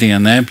creating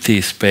an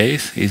empty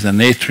space. It's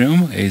an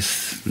atrium,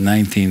 it's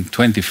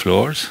 20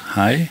 floors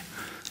high,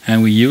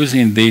 and we're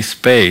using this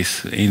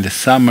space in the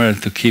summer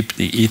to keep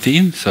the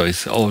heating, so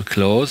it's all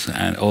closed,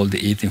 and all the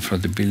heating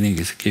from the building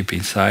is kept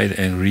inside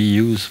and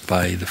reused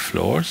by the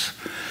floors.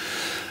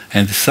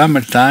 And the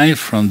summertime,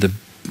 from the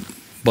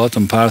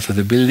bottom part of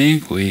the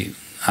building, we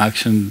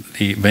action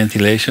the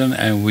ventilation,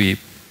 and we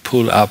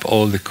pull up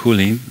all the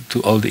cooling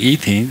to all the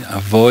heating,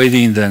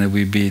 avoiding that it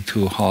will be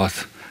too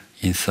hot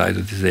inside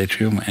of this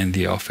atrium, and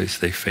the office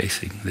they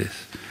facing this.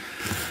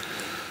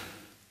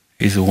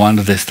 Is one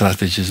of the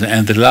strategies.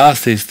 And the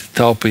last is the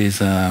top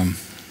is a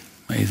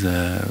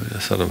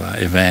sort of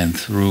an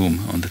event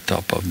room on the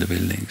top of the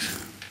buildings.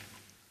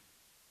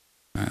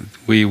 And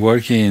we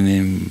working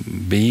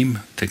in beam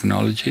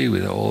technology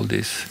with all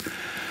this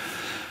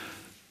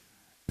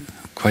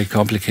quite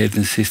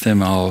complicated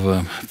system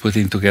of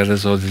putting together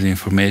all this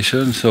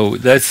information. So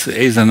that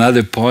is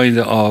another point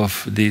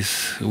of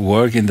this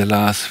work in the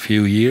last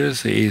few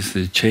years, is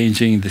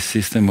changing the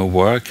system of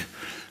work.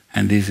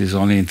 And this is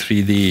only in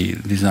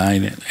 3D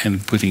design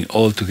and putting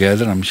all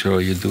together. I'm sure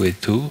you do it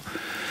too.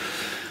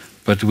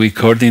 But we're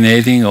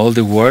coordinating all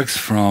the works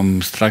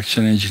from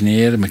structural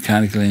engineer,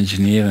 mechanical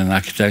engineer, and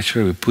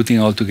architecture. We're putting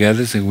all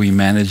together, so we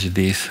manage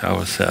this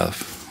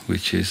ourselves,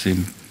 which is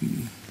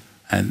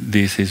and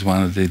this is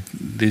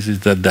this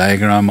is the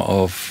diagram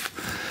of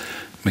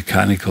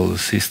mechanical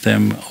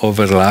system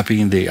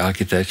overlapping the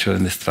architecture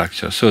and the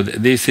structure. So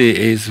this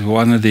is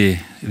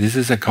this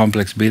is a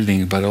complex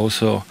building, but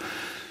also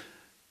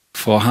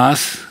for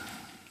us,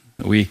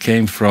 we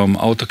came from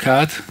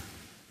AutoCAD,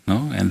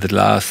 and the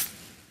last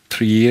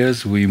 3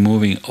 years we're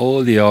moving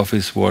all the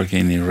office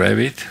working in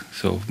Revit,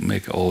 so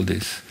make all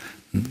these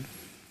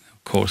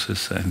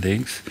courses and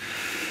things.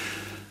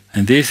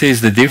 And this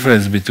is the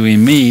difference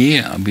between me,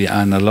 the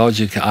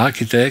analogic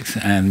architects,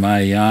 and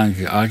my young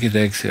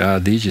architects are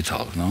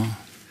digital.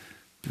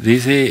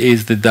 This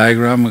is the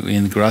diagram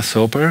in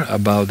Grasshopper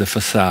about the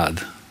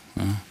facade.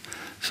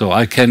 So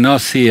I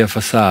cannot see a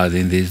facade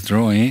in this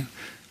drawing.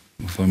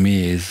 For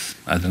me,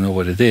 I don't know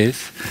what it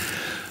is,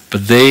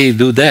 but they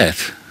do that.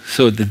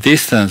 So the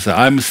distance,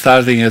 I'm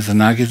starting as an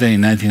architect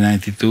in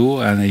 1992,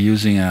 and I'm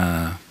using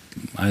I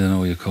don't know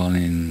what you call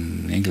it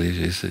in English,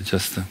 it's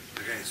just a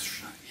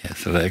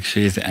rag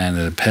sheet and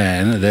a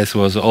pen. That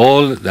was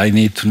all I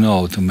need to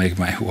know to make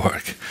my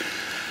work.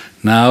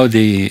 Now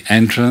the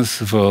entrance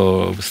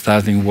for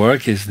starting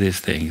work is this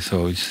thing.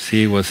 So you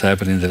see what's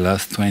happened in the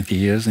last 20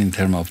 years in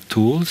terms of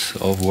tools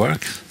of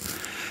works.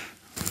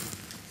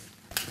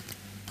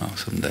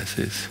 Awesome,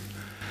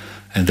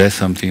 and that's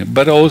something.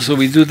 But also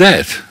we do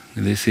that.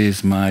 This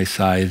is my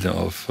side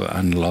of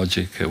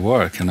analogic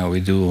work. We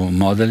do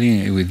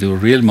modeling, we do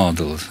real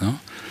models, no?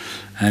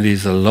 And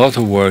there's a lot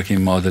of work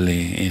in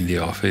modeling in the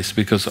office,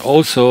 because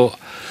also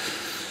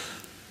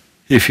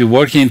if you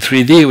work in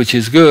 3D, which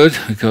is good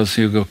because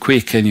you go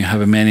quick and you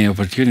have many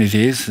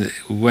opportunities,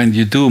 when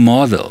you do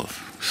model,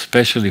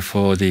 especially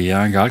for the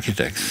young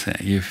architects,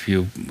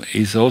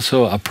 it's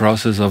also a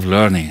process of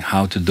learning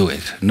how to do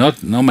it.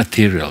 No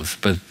materials,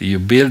 but you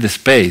build a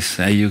space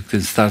and you can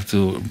start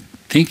to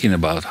thinking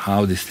about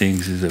how these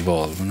things is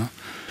evolve.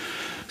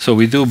 So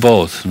we do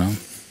both.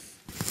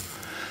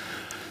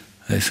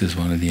 This is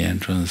one of the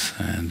entrance,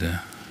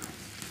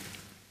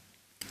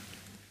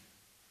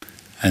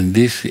 and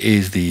this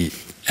is the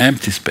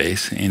empty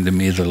space in the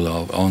middle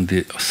on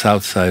the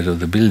south side of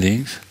the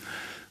buildings,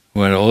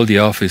 where all the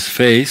office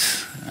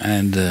face,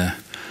 and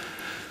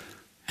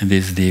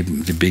this is the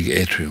big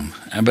atrium.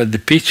 But the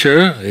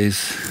picture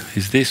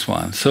is this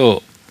one.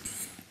 So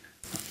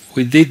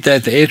we did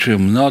that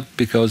atrium not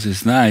because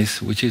it's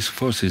nice, which is, of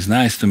course, is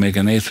nice to make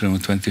an atrium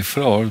with 20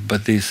 floors,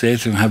 but this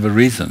atrium have a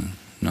reason.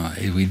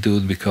 We do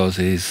it because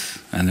it is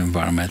an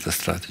environmental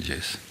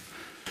strategist.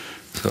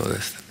 So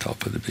that's the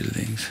top of the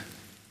buildings.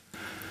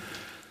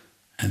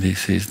 And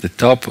this is the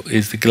top,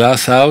 is the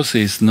glass house,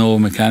 is no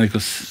mechanical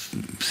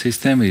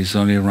system, it's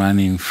only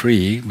running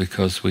free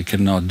because we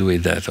cannot do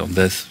it that on.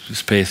 That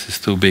space is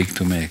too big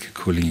to make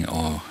cooling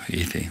or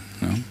heating.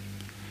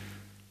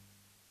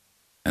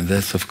 And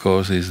that's, of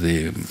course, is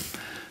the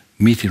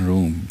meeting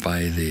room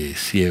by the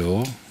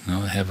CEO.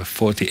 I have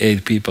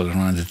 48 people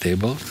around the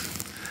table,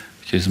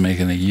 which is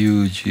making a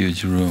huge,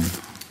 huge room.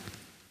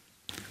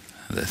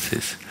 That's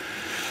it.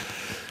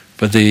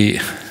 But the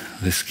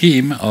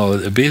scheme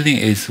of the building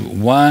is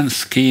one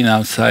skin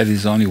outside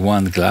is only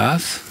one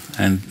glass,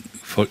 and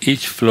for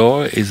each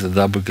floor is a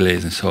double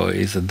glazing. So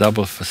it's a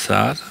double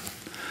facade,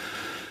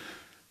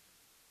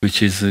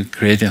 which is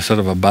creating a sort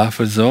of a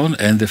buffer zone.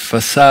 And the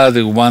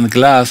facade, one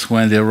glass,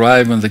 when they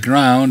arrive on the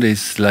ground,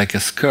 is like a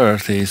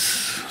skirt, is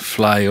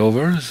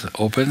flyovers,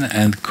 open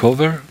and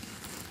cover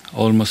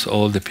almost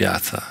all the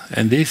piazza.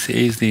 And this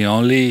is the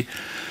only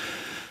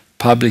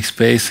public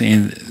space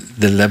in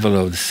the level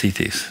of the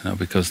cities,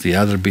 because the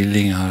other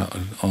buildings are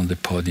on the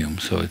podium.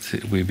 So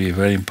it will be a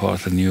very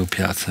important new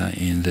piazza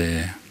in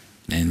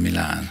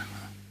Milan.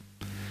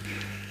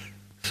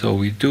 So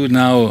we do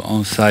now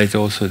on site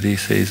also.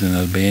 This is in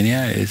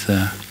Albania. Is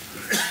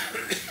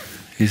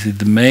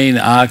the main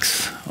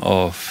axe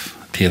of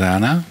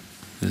Tirana.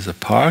 There's a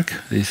park.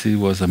 This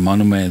was a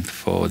monument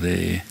for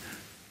the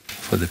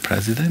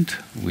president,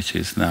 which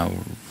is now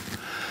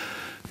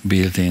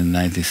built in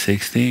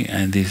 1960,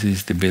 and this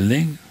is the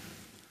building.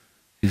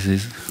 This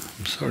is,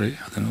 I'm sorry,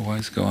 I don't know why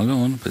it's going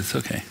on, but it's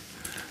okay.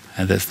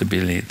 And that's the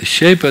building. The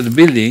shape of the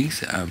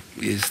buildings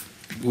is,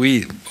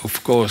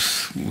 of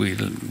course, we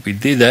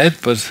did that,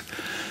 but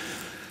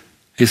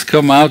it's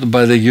come out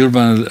by the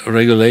urban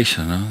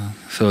regulation.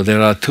 So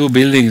there are two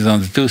buildings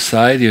on the two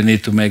sides. You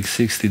need to make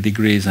 60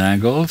 degrees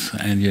angles,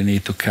 and you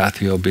need to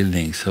cut your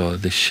building. So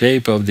the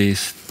shape of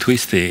this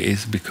twisty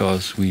is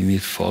because we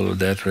need to follow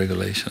that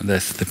regulation.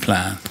 That's the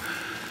plan.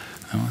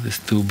 There's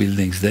two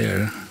buildings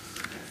there.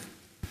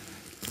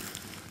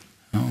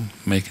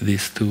 Make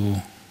these two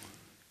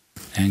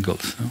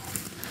angles.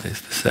 This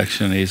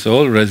section is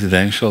all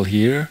residential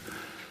here,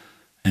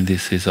 and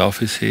this is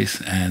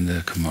offices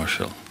and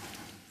commercial.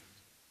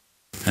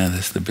 And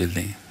that's the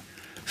building.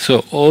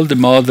 So all the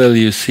model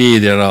you see,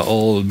 they are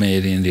all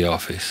made in the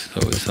office. So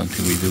it's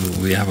something we do.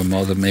 We have a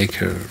model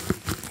maker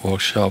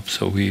workshop,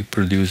 so we're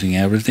producing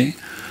everything.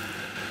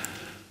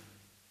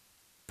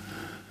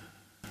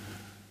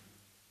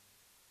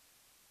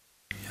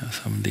 Yeah,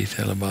 some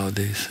detail about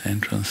this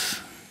entrance.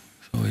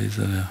 So it's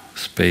a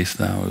space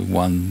now.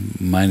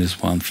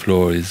 -1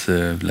 floor is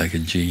like a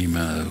gym,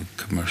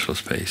 commercial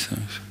space.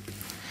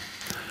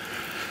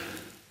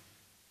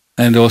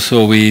 And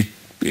also we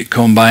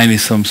combine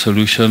some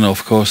solution,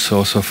 of course,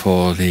 also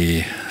for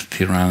the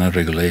Tirana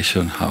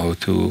regulation, how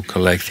to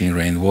collecting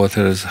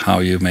rainwaters,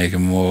 how you make a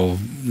more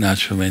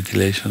natural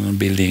ventilation on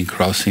building,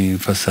 crossing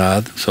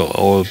facade. So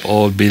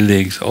all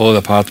buildings, all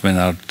apartments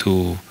are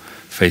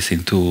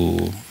facing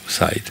two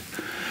sides.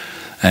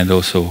 And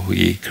also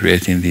we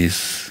creating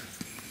this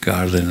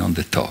garden on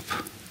the top.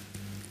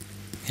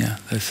 Yeah,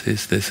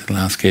 this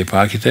landscape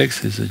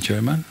architect is a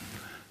German.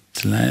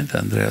 It's land,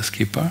 Andreas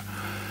Kipper.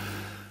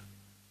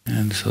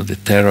 And so the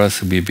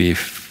terrace will be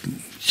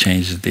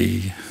changed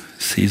the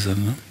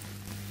season.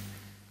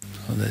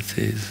 So that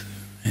is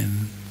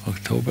in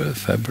October,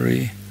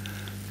 February,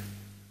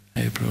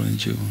 April and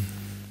June.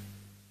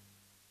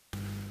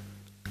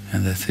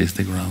 And that is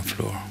the ground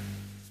floor.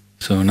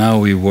 So now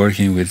we're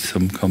working with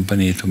some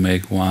company to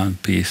make one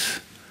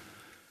piece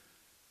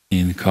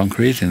in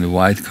concrete, in the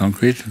white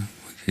concrete,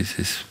 which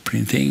is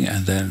printing,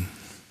 and then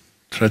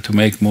try to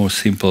make more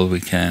simple we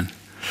can.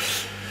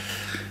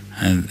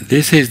 And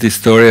this is the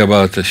story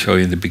about the show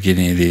in the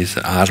beginning. This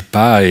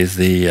ARPA is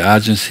the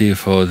Agency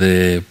for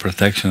the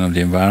Protection of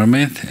the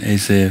Environment.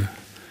 Is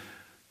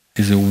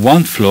It's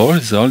one floor,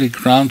 it's only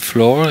ground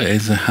floor,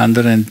 it's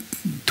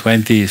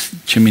 120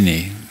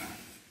 chimney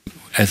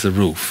as a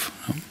roof.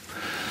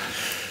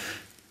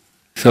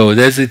 So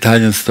that's the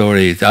Italian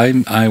story.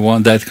 I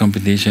won that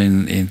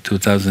competition in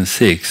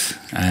 2006,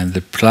 and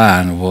the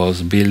plan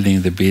was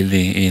building the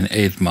building in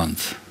 8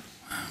 months.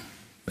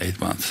 8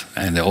 months.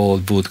 And the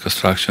old wood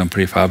construction,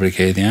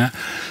 prefabricating.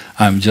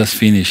 I'm just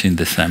finished in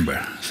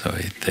December, so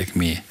it took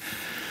me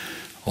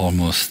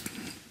almost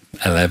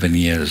 11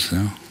 years.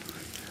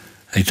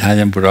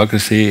 Italian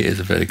bureaucracy is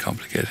very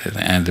complicated,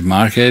 and the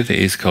market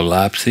is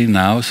collapsing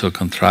now, so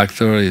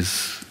contractor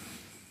is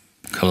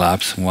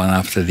collapse one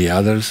after the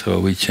other, so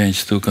we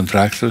changed 2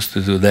 contractors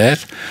to do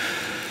that.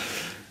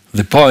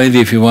 The point,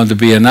 if you want to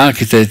be an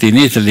architect in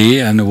Italy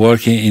and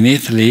working in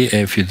Italy,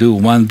 if you do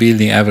 1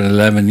 building every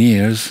 11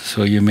 years,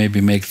 so you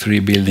maybe make 3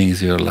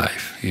 buildings your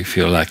life, if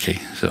you're lucky.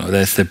 So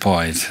that's the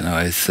point.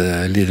 It's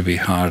a little bit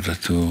harder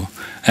to...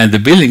 And the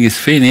building is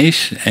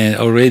finished and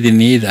already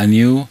need a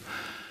new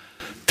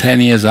 10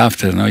 years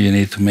after, you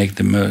need to make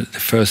the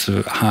first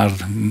hard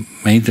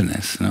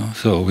maintenance.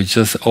 So we're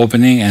just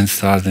opening and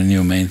start a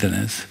new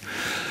maintenance.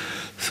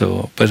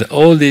 So, but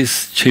all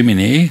this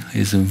chimney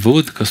is in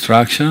wood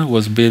construction,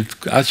 was built,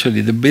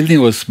 actually the building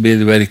was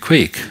built very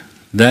quick.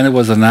 Then it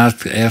was an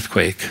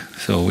earthquake.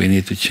 So we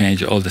need to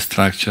change all the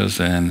structures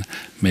and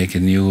make a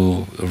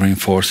new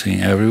reinforcing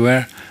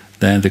everywhere.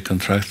 Then the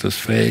contractors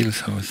failed,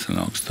 so it's a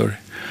long story.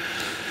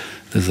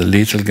 There's a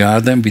little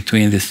garden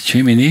between this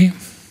chimney.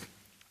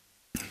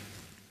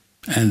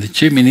 And the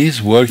chimneys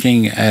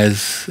working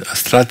as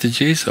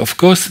strategies, of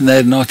course,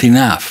 they're not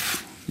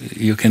enough.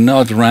 You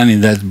cannot run in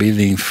that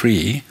building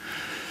free.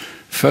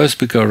 First,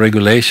 because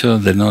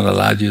regulation, they not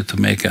allow you to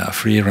make a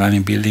free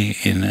running building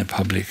in a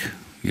public.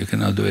 You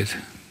cannot do it.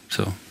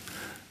 So,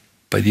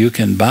 but you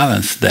can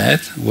balance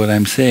that. What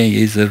I'm saying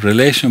is the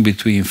relation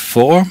between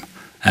form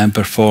and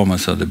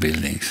performance of the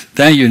buildings.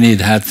 Then you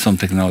need had some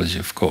technology,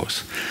 of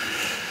course.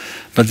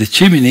 But the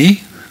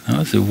chimney,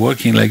 is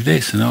working like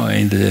this.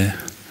 In the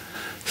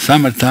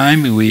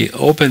summertime, we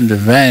open the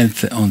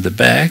vent on the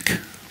back,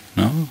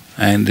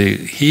 and the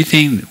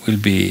heating will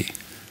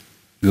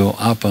go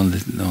up on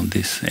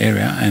this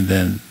area, and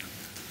then,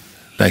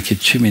 like a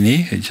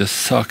chimney, it just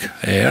suck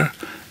air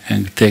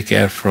and take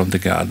air from the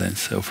garden,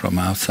 so from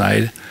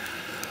outside.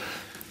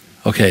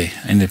 Okay,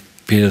 in a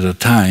period of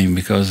time,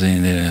 because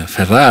in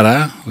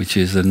Ferrara, which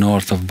is the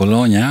north of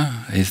Bologna,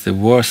 is the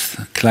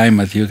worst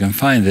climate you can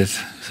find it.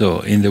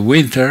 So in the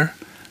winter,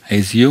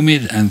 it's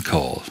humid and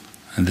cold.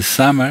 And the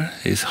summer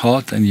is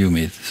hot and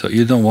humid, so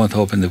you don't want to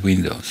open the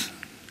windows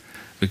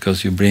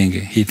because you bring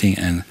heating.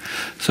 And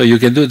so you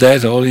can do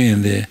that only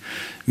in the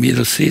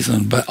middle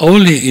season, but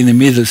only in the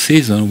middle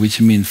season, which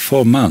means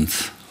 4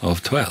 months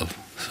of 12.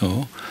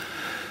 So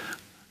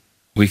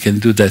we can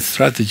do that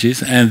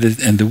strategies, and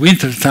the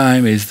winter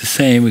time is the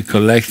same. We're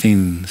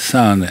collecting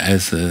sun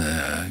as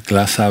a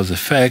glasshouse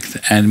effect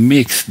and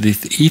mix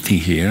this heating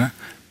here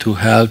to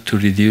help to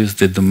reduce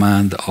the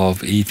demand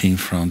of heating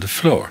from the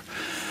floor.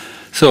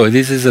 So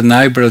this is an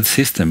hybrid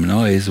system,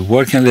 It's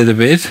working a little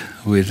bit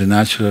with the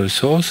natural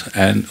resource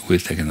and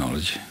with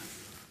technology.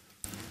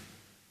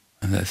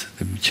 And that's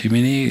the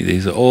chimney. It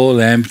is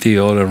all empty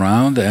all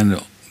around, and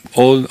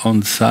all on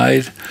the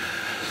side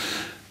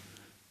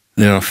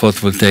there are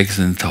photovoltaics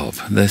on top.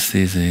 This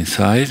is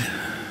inside.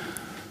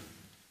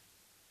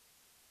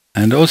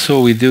 And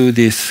also we do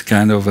this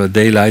kind of a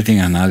daylighting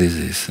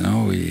analysis.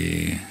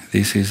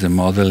 This is a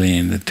model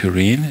in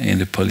Turin, in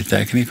the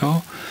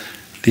Politecnico.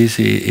 This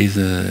is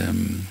a,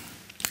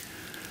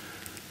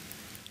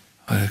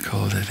 what do I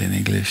call that in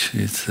English?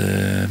 It's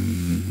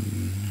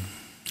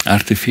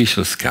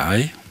artificial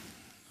sky.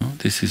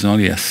 This is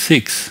only a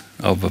sixth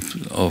of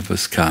a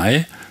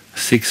sky.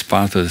 6th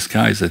part of the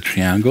sky is a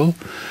triangle.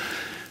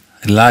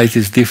 Light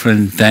is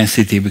different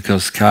intensity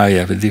because sky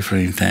have a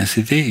different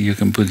intensity. You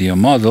can put your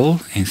model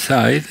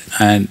inside,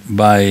 and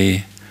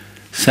by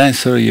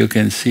sensor you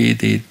can see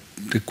the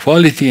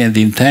quality and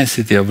the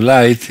intensity of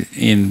light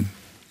in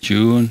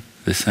June,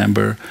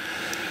 December.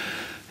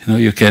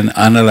 You can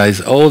analyze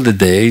all the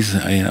days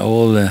in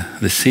all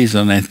the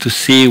season and to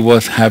see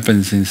what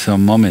happens in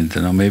some moment.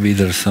 Maybe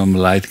there's some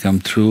light come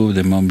through.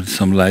 The moment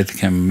some light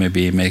can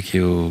maybe make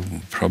you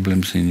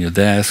problems in your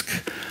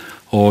desk,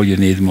 or you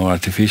need more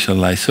artificial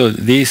light. So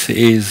this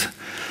is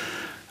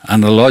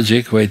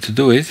analogic way to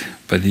do it,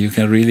 but you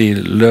can really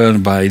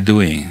learn by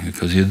doing,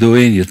 because you're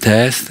doing, you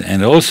test,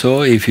 and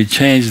also if you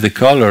change the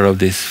color of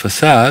this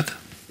facade,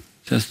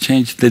 just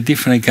change the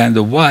different kind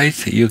of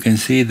white, you can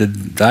see the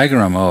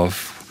diagram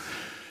of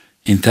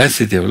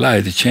intensity of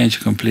light change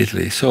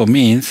completely. So it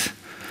means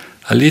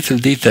a little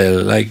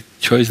detail, like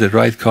choose the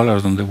right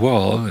colors on the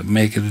wall,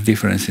 make a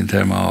difference in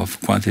terms of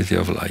quantity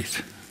of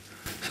light.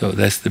 So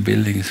that's the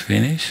building is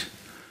finished.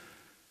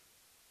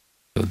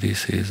 So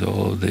this is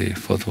all the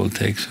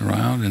photovoltaics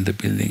around, and the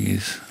building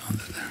is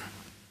under there.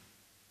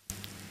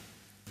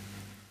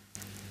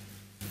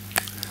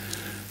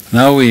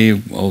 Now we're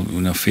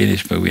not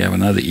finished, but we have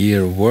another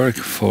year of work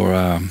for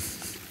a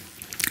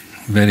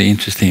very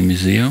interesting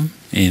museum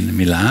in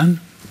Milan.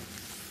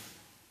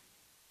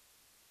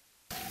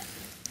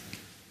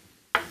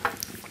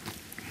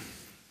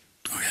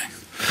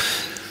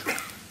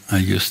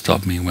 And you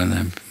stop me when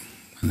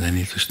I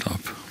need to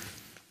stop.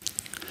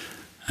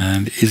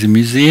 And it's a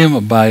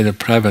museum by the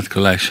private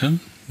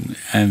collection,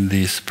 and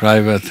this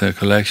private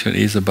collection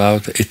is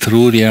about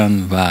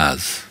Etrurian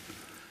vase.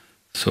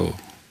 So,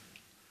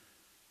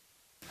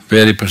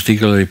 very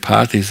particularly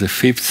part is the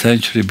 5th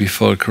century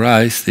before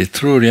Christ.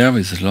 Etrurian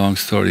is a long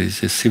story.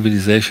 It's a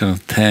civilization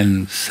of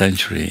 10th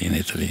century in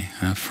Italy,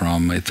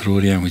 from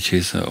Etrurian, which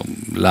is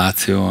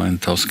Lazio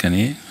and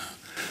Tuscany.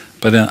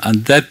 But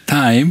at that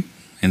time,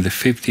 in the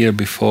 5th year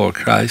before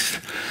Christ,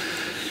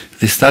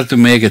 they start to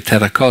make a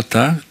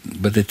terracotta,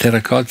 but the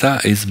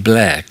terracotta is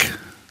black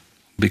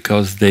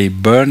because they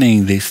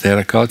burning this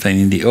terracotta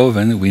in the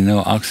oven with no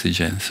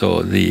oxygen.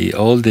 So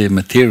all the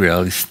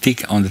material is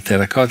stick on the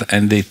terracotta,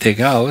 and they take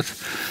out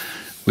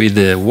with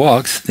the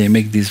wax. They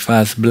make this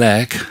vase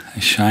black,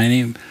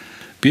 shiny,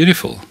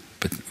 beautiful,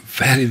 but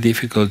very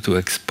difficult to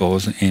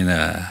expose in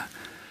a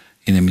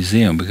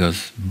museum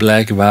because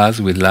black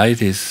vase with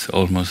light is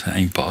almost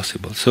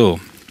impossible. So.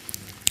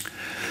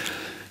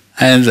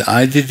 And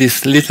I did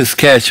this little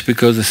sketch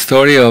because the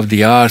story of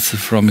the arts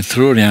from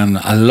Etrurian,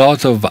 a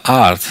lot of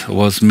art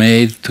was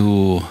made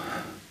to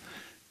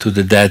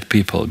the dead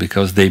people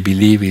because they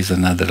believe it's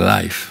another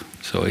life.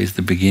 So it's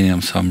the beginning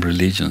of some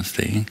religions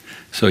thing.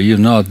 So you're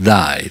not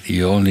died,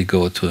 you only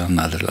go to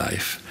another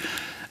life.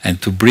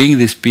 And to bring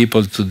these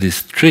people to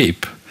this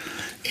trip,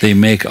 they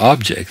make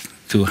objects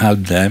to help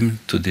them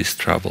to this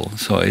trouble.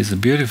 So it's a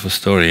beautiful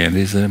story and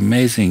it's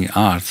amazing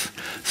art.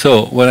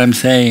 So what I'm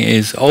saying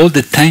is all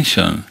the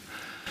tension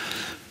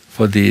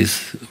for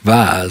this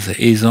vase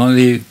is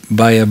only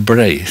by a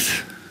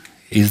breath.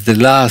 Is the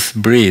last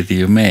breath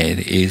you made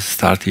is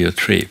start your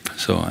trip.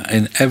 So,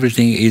 and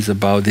everything is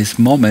about this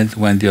moment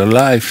when your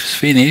life is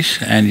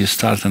finished and you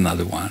start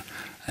another one.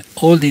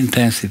 All the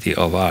intensity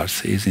of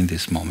art is in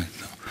this moment.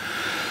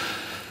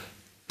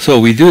 So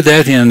we do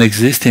that in an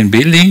existing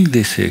building.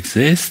 This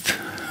exists,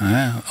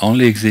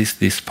 only exists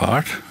this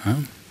part.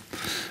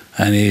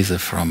 And is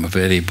from a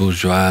very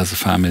bourgeois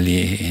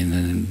family in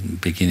the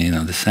beginning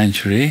of the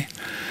century.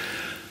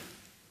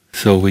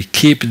 So we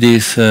keep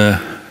this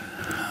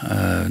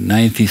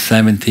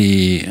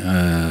 1970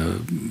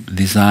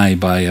 design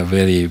by a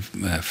very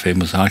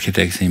famous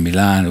architect in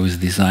Milan who's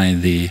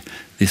designed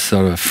this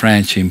sort of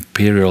French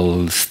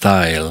imperial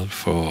style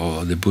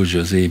for the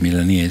bourgeoisie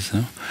Milanese.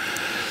 No?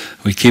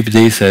 We keep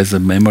this as a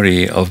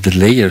memory of the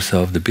layers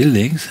of the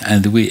buildings,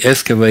 and we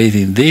excavate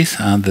in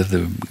this under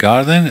the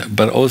garden,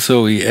 but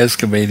also we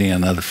excavate in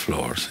another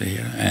floors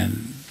here.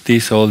 And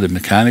this all the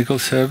mechanical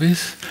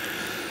service.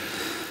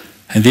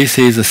 And this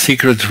is a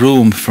secret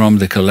room from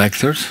the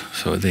collectors,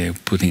 so they're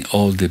putting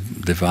all the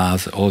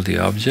vase, all the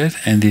objects,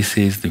 and this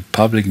is the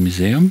public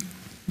museum,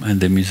 and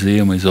the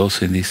museum is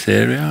also in this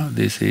area.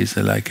 This is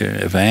like an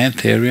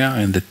event area,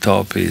 and the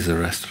top is a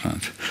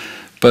restaurant.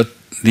 But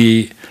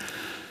the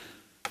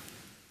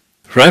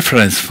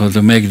reference for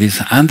to make this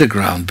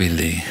underground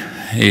building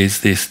is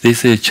this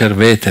is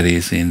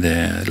Cerveteris in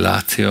the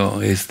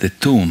Lazio, is the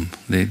tomb.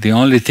 The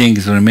only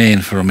things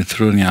remain from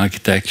Etrurian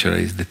architecture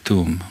is the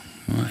tomb.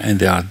 And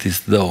there are this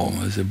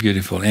dome, it's a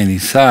beautiful, and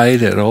inside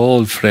they're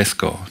all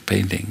fresco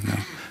painting.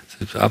 So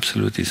it's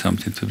absolutely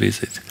something to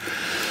visit.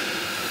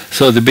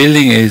 So the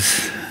building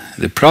is,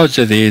 the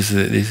project is,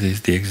 this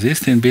is the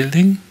existing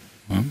building.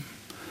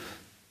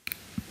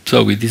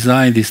 So we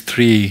designed these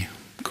 3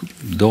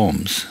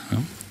 domes.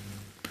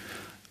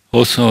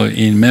 Also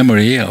in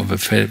memory of a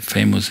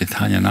famous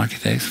Italian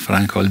architect,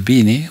 Franco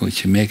Albini,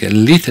 which make a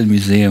little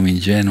museum in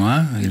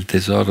Genoa, Il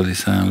Tesoro di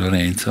San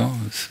Lorenzo.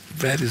 It's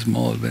very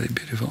small, very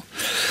beautiful.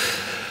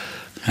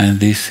 And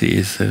this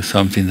is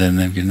something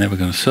that you're never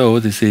going to show.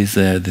 This is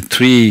the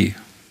 3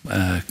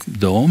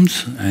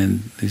 domes,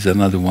 and there's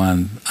another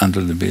one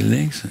under the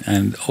buildings.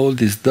 And all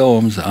these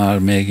domes are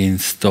made in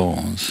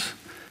stones,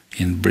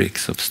 in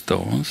bricks of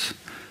stones,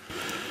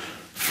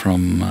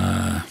 from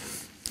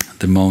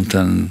the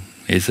mountain.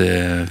 Is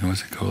a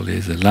what's it called?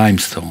 Is a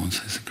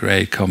limestones. It's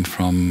great. Come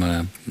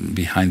from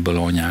behind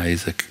Bologna.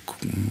 Is a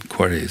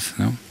quarries.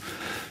 No,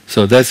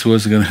 so that's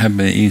what's going to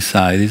happen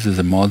inside. This is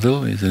a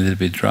model. It's a little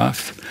bit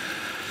draft,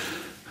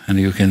 and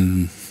you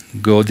can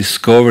go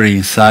discover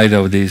inside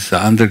of this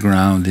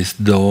underground, these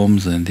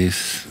domes and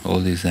all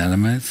these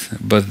elements.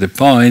 But the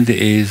point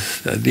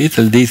is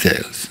little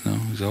details. No,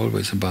 it's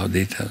always about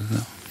details.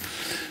 No,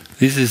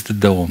 this is the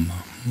dome.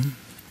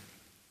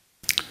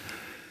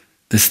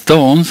 The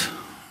stones.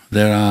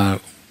 There are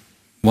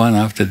one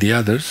after the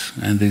others,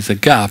 and there's a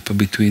gap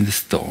between the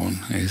stone.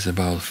 It's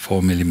about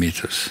 4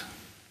 millimeters.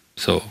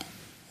 So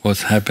what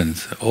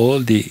happens? All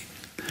the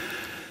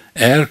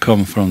air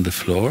comes from the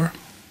floor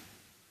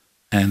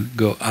and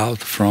go out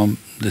from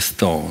the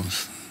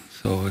stones.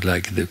 So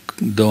like the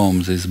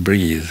domes is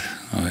breathe,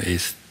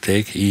 is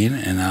take in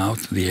and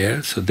out the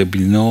air. So there'll be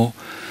no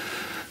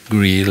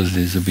grills,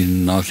 there'll be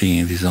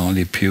nothing. There's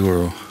only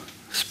pure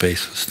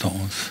space of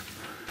stones.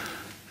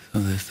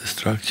 So there's the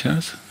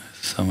structures.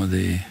 Some of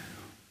the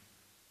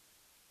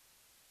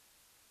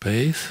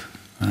base,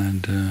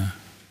 and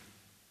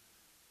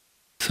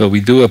so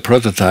we do a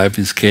prototype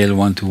in scale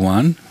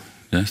 1:1.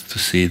 just to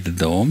see the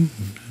dome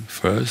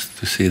first,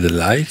 to see the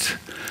light.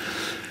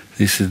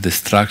 This is the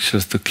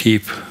structures to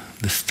keep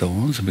the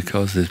stones,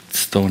 because the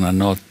stones are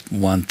not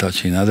one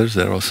touching others,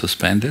 they're all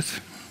suspended.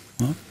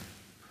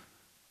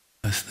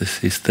 That's the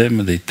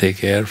system. They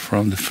take air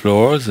from the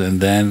floors,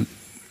 and then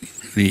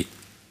the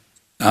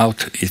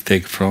out is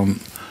taken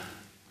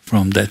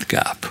from that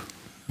gap.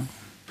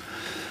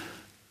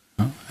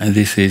 And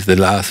this is the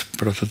last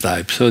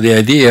prototype. So the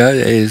idea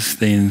is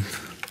the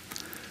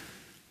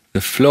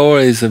floor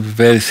is a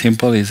very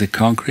simple, is a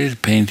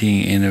concrete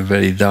painting in a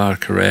very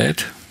dark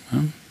red.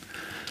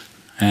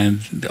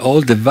 And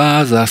all the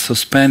vases are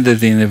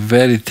suspended in a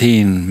very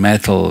thin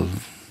metal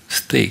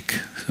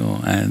stick.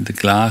 So, and the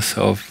glass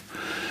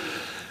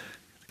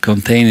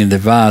containing the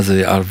vase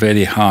are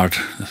very hard,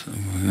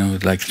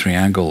 like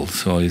triangles.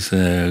 So it's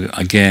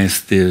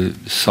against the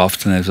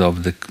softness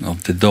of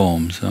the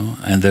dome. So,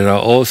 and they are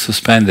all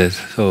suspended.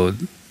 So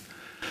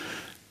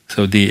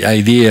the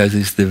idea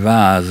is the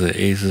vase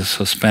is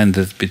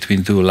suspended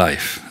between two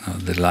life,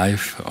 the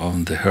life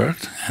on the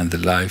earth and the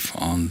life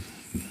on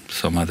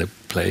some other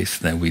place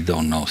that we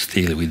don't know.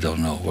 Still, we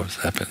don't know what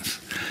happens.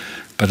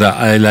 But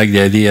I like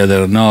the idea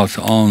they're not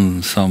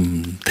on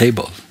some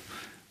table,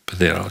 but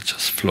they are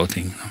just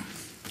floating.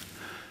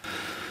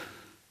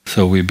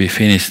 So we'll be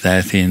finished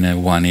that in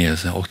 1 year,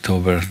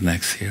 October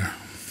next year.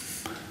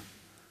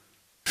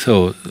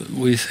 So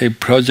we say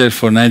project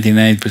for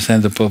 99%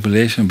 of the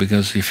population,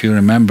 because if you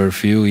remember a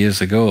few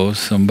years ago,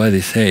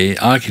 somebody say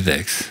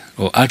architects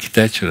or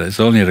architecture is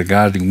only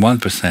regarding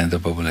 1% of the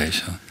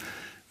population.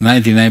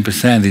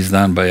 99% is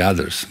done by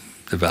others,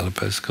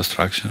 developers,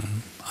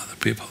 construction, other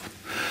people.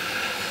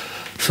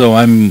 So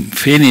I'm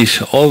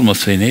finished,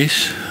 almost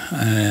finished.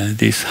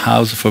 This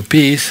House for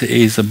Peace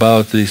is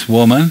about this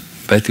woman,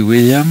 Betty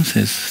Williams,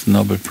 is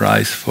Nobel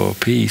Prize for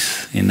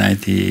Peace in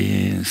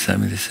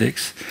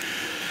 1976.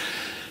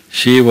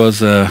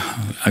 She's an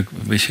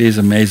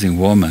amazing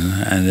woman,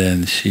 and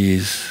then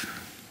she's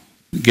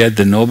get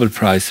the Nobel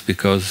Prize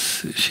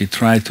because she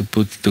tried to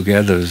put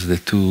together the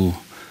two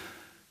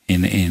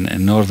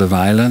in north of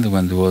Ireland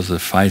when there was a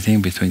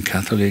fighting between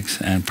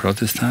Catholics and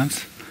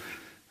Protestants.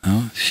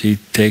 She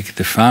take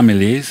the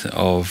families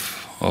of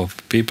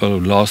people who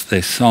lost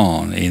their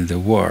son in the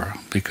war,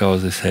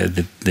 because they said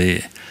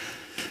that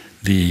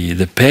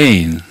the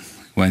pain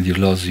when you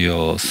lose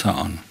your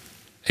son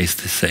is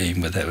the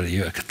same whether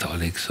you are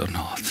Catholics or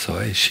not.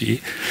 So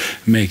she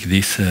make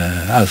this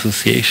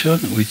association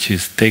which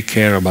is take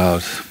care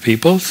about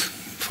peoples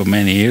for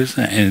many years,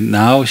 and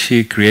now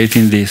she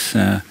creating this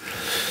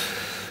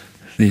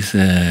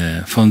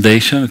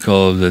foundation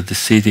called the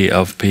City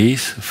of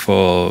Peace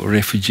for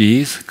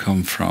refugees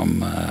come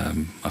from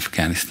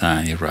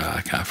Afghanistan,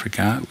 Iraq,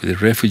 Africa,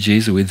 with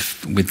refugees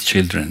with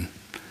children,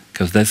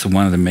 because that's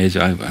one of the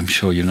major. I'm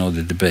sure you know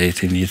the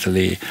debate in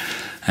Italy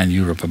and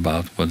Europe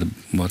about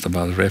what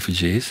about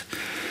refugees,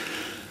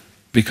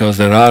 because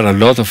there are a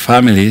lot of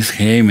families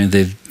came and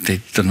they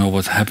don't know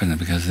what's happening,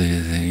 because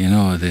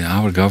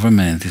our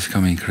government is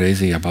coming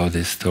crazy about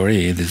this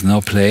story. There's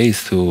no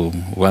place to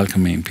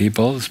welcoming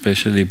people,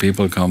 especially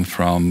people come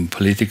from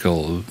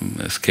political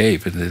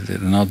escape. They're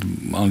not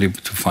only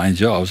to find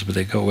jobs, but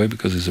they go away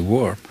because it's a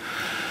war.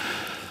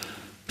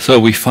 So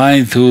we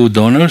find two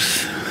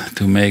donors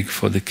to make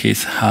for the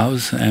kids'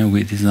 house, and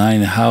we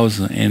design a house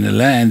in the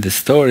land. The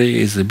story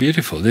is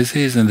beautiful. This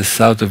is in the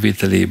south of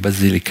Italy,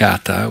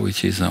 Basilicata,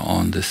 which is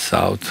on the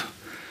south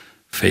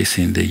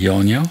facing the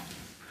Ionio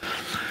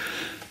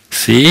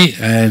Sea.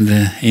 And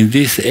in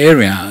this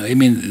area, I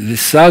mean, the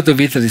south of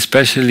Italy,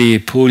 especially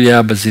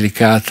Puglia,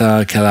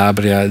 Basilicata,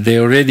 Calabria, they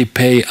already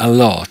pay a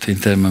lot in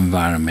terms of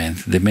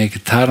environment. They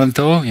make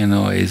Taranto,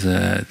 is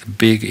a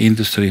big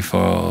industry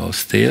for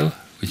steel,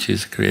 which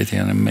is creating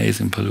an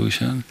amazing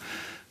pollution.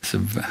 It's a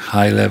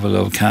high level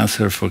of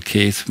cancer for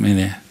kids.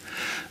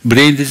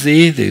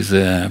 Brindisi, there's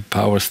a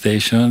power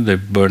station. They're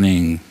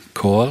burning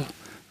coal,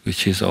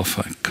 which is of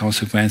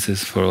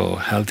consequences for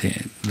health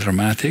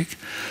dramatic.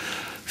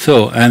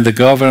 So, and the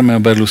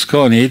government of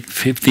Berlusconi,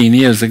 15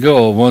 years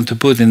ago, want to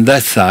put in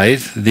that side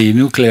the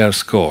nuclear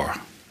score.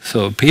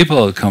 So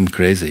people come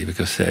crazy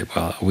because they say,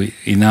 well, we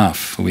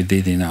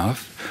did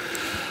enough.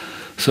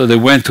 So they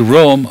went to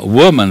Rome, a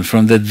woman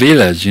from that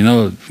village,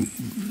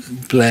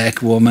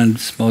 black woman,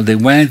 small, they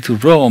went to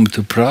Rome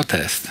to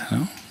protest.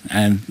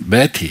 And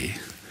Betty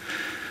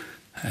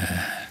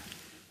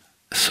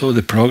saw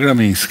the program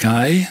in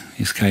Sky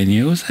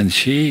News, and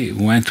she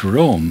went to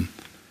Rome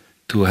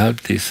to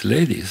help these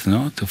ladies,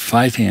 to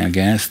fighting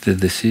against the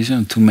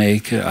decision to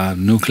make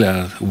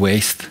nuclear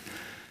waste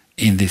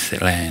in this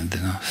land.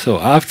 So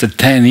after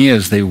 10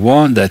 years, they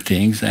won that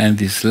things, and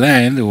this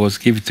land was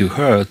given to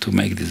her to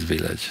make this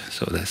village.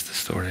 So that's the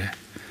story.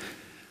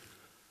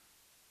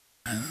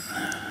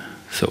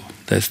 So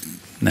that's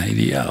an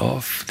idea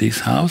of this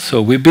house.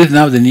 So we built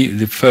now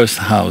the first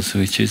house,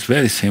 which is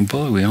very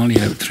simple. We only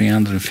have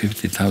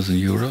 350,000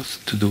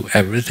 euros to do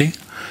everything.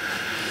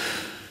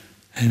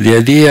 The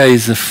idea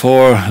is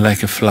four like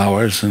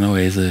flowers,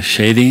 is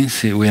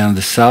shadings. We are in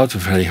the south,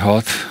 very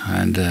hot,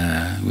 and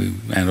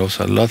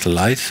also a lot of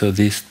light. So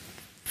these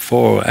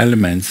four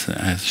elements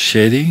as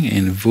shading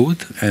in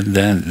wood, and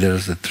then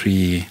there's the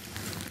three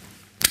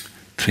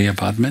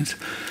apartments.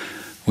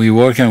 We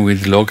working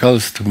with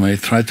locals to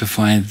try to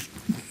find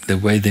the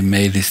way they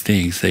made these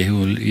things. They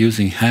were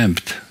using hemp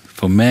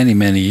for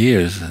many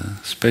years,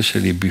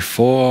 especially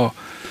before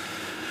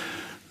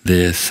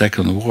the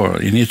Second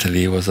War. In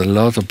Italy, was a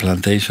lot of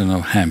plantation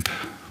of hemp,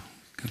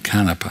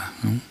 canapa.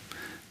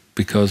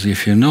 Because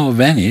if you know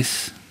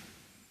Venice,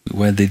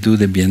 where they do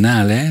the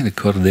Biennale, the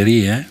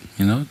Corderie,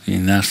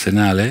 in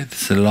Arsenale,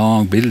 it's the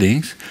long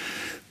buildings.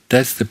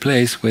 That's the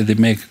place where they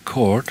make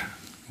cord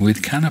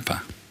with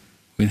canapa,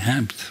 with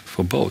hemp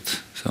for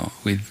boats. So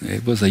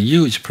it was a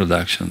huge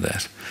production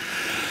there.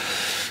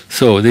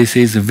 So this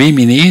is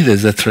Vimini.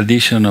 There's a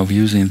tradition of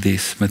using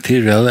this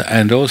material,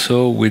 and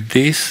also with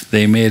this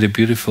they made a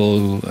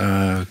beautiful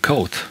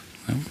coat.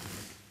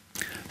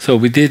 So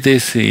we did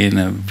this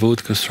in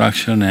wood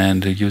construction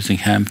and using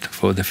hemp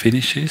for the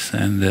finishes,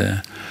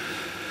 and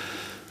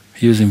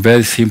using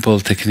very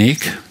simple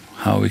technique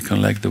how we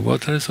collect the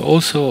waters.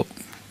 Also,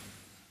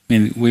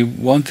 we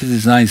want to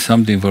design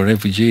something for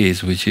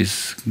refugees which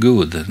is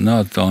good,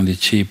 not only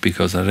cheap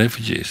because of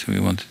refugees.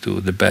 We want to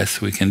do the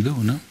best we can do,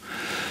 no?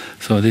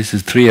 So this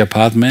is 3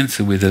 apartments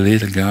with a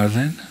little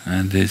garden,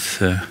 and this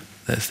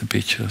that's the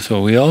picture. So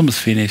we almost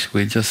finished.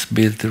 We just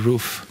built the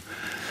roof.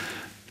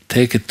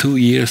 Take 2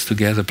 years to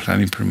get a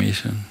planning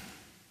permission,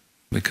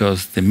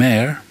 because the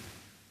mayor,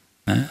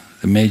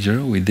 the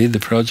major, we did the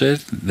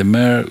project. The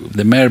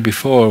mayor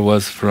before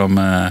was from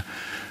a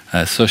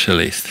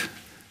socialist.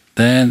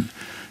 Then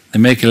they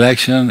make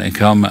election and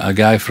come a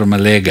guy from a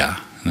Lega,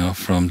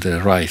 from the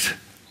right,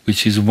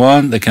 which is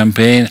won the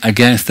campaign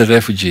against the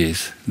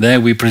refugees.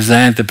 Then we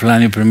present the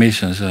planning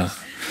permission. So,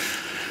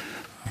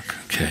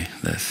 okay,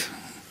 that's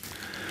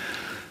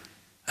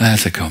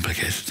a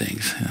complicated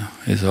thing.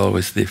 It's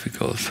always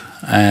difficult.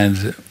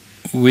 And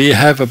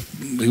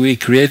we're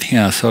creating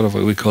a sort of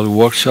what we call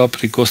workshop.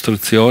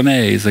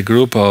 Ricostruzione is a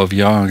group of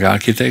young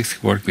architects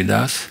who work with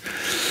us.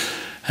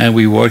 And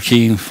we're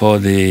working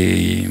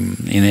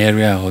in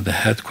area of the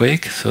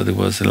earthquake. So there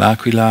was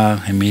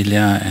L'Aquila,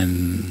 Emilia,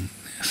 and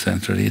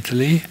Central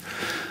Italy,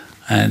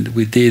 and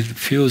we did a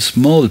few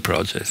small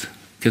projects,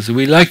 because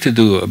we like to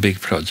do a big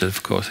project,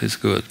 of course, it's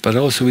good, but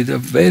also with a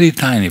very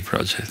tiny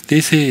project.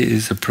 This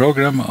is a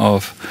program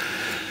of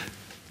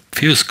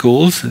few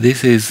schools.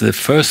 This is the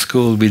first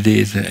school we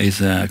did, is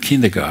a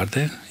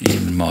kindergarten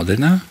in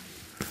Modena,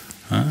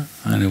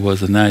 and it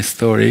was a nice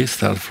story,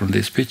 start from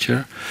this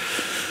picture.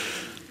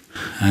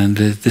 And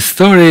the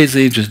story is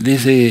interesting.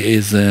 This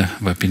is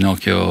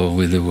Pinocchio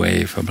with the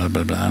wave, blah,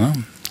 blah, blah, no?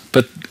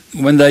 But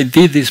when I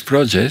did this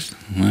project,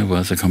 it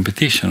was a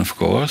competition, of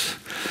course,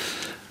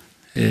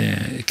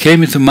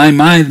 came into my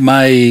mind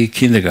my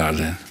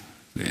kindergarten.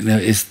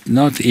 It's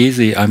not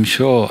easy, I'm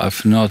sure,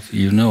 if not,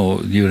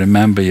 you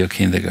remember your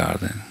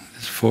kindergarten.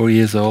 It's 4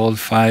 years old,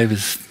 5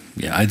 is,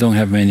 I don't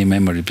have many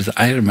memories, but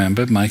I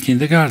remember my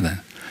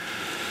kindergarten.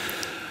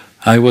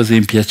 I was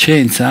in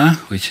Piacenza,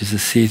 which is a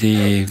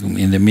city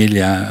in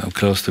Emilia,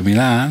 close to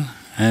Milan,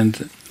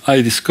 and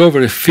I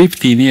discovered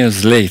 15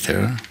 years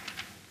later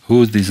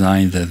who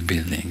designed that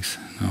buildings.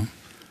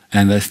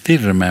 And I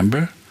still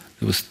remember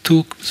there was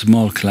 2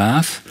 small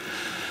class.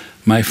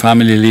 My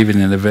family living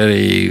in a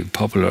very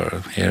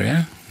popular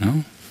area,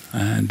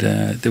 and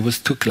there was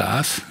 2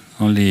 class,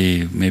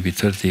 only maybe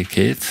 30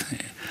 kids.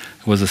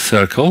 It was a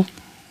circle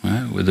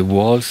with the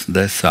walls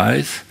that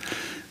size.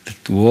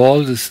 The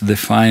walls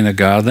define a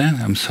garden.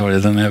 I'm sorry,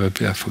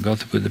 I forgot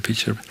to put the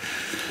picture.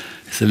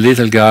 It's a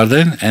little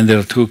garden, and there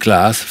are 2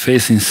 class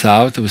facing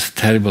south. It was a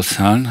terrible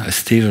sun. I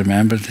still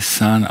remember the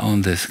sun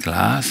on this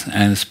glass,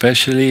 and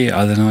especially,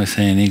 I don't know I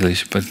say in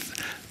English, but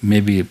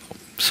maybe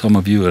some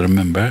of you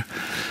remember,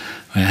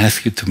 I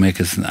asked you to make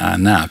a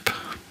nap,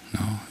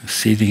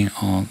 sitting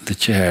on the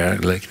chair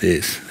like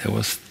this. There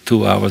was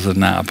 2 hours of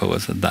nap. It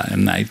was a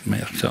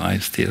nightmare, so I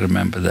still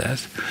remember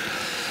that.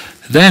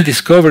 Then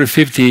discovered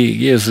 50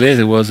 years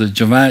later was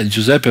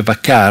Giuseppe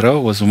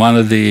Vaccaro was one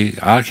of the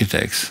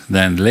architects.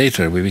 Then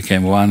later we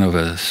became one of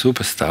a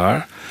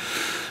superstar,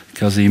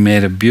 because he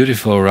made a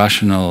beautiful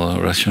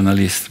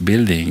rationalist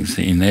buildings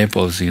in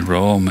Naples, in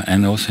Rome,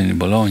 and also in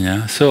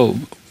Bologna. So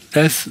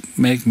that's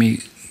make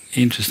me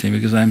interesting,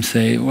 because I'm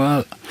saying,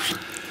 well,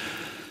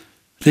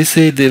 they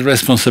say the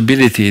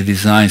responsibility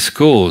design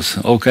schools.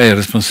 Okay,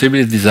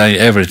 responsibility design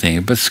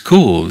everything, but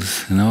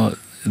schools,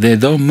 they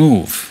don't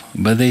move,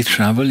 but they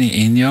travel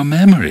in your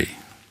memory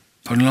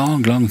for a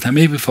long, long time,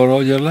 maybe for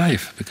all your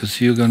life,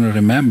 because you're going to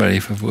remember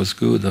if it was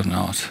good or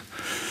not.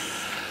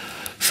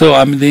 So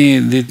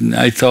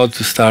I thought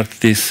to start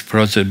this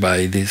project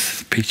by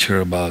this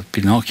picture about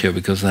Pinocchio,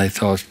 because I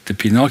thought the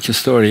Pinocchio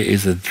story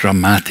is a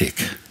dramatic.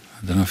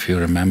 I don't know if you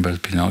remember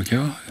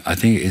Pinocchio. I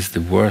think it's the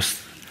worst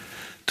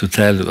to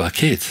tell our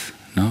kids.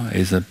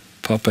 It's a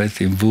puppet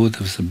in wood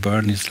with a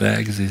burn his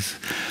legs.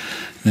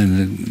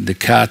 then the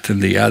cat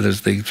and the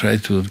others, they try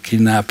to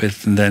kidnap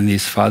it, and then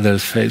his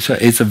father's face. So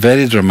it's a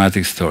very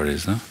dramatic story,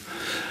 no?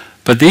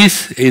 But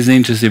this is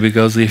interesting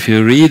because if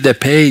you read the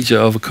page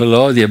of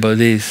Collodi about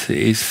this,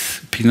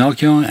 is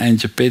Pinocchio and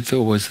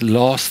Geppetto was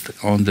lost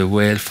on the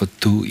well for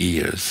 2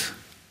 years.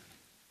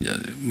 I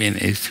mean,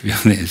 to be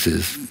honest,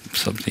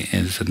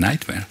 it's a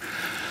nightmare.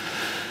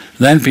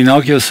 Then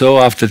Pinocchio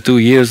saw after 2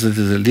 years that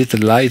there's a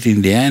little light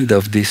in the end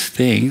of these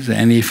things,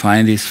 and he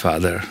finds his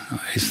father.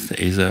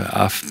 It's a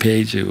half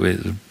page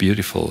with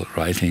beautiful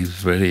writings,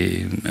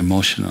 very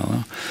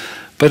emotional.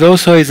 But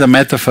also it's a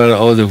metaphor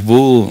of the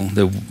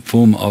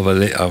womb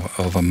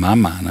of a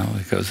mama, no?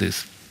 Because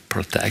it's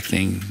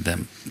protecting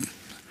them.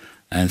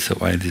 And so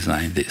I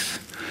designed this.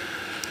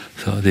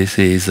 So this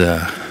is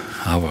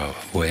our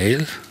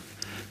whale.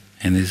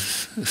 And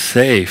it's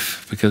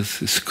safe, because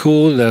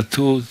school, there are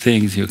 2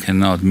 things you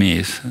cannot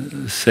miss.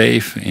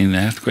 Safe in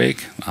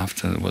earthquake,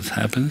 after what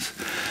happens,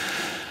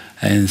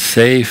 and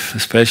safe,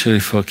 especially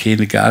for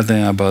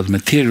kindergarten, about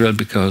material,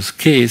 because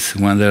kids,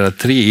 when they are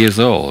 3 years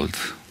old,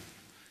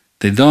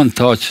 they don't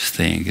touch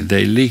things,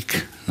 they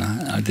leak.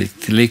 They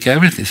leak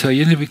everything, so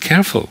you need to be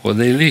careful what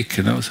they leak,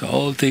 you know, so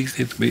all things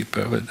need to be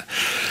perfect.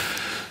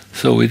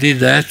 So we did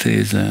that,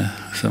 is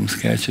some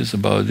sketches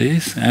about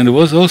this. And it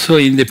was also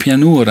in the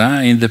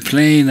Pianura, in the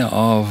plain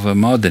of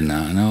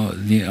Modena.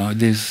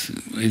 This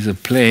is a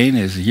plain,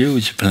 it's a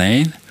huge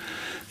plain.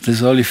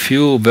 There's only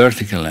few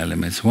vertical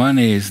elements. One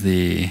is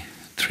the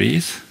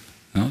trees,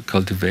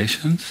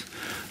 cultivations,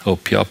 or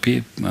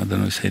pioppi, I don't know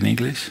how to say in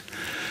English.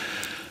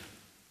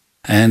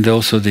 And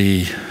also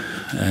the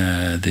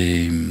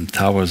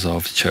towers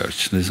of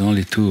church. There's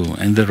only 2,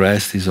 and the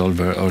rest is all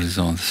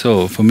horizontal.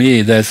 So for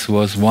me, that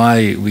was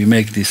why we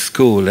make this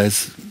school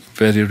as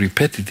very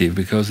repetitive,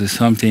 because there's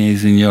something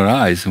is in your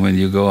eyes when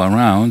you go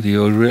around.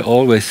 You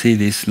always see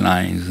these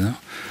lines. No?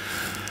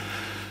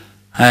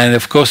 And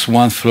of course,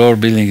 1-floor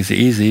building is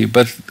easy,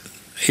 but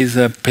it's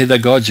a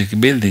pedagogic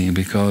building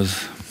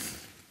because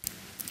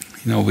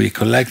we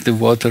collect the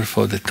water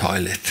for the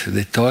toilet.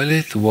 The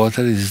toilet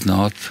water is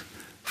not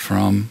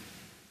from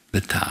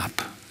the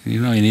tap.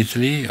 In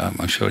Italy,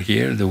 I'm sure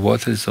here, the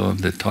water is on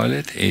the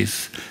toilet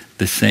is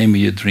the same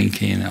you're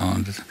drinking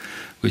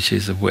which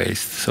is a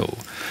waste. So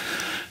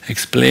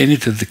explain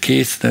it to the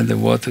kids that the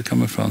water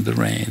coming from the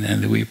rain,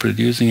 and we're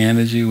producing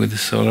energy with the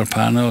solar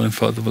panel and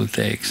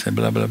photovoltaics, and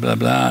blah, blah, blah,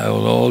 blah,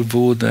 all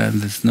wood,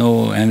 and there's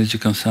no energy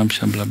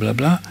consumption, blah, blah,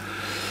 blah.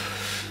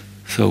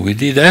 So we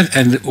did that,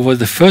 and it was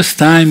the first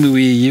time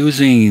we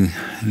using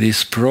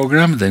this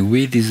program that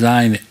we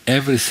designed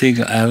every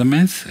single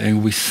element,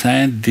 and we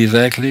sent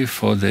directly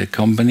for the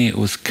company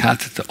who's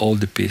cut all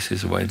the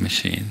pieces by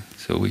machine.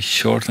 So we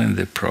shortened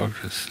the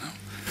progress.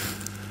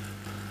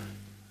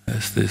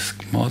 That's this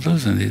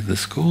models, and it's the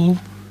school.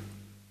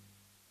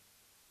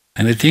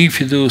 And I think if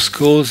you do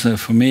schools,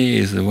 for me,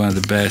 is one of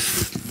the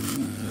best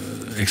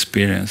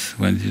experience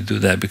when you do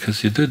that,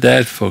 because you do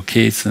that for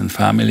kids and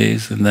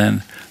families, and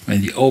then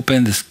when you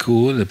open the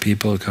school, the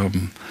people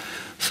come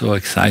so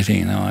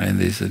exciting, and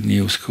there's a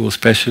new school,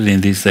 especially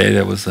in this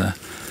area, was a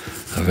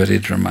very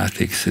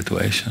dramatic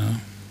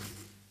situation.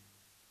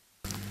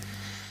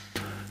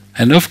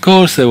 And of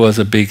course, there was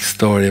a big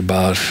story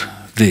about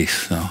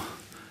this.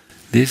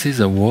 This is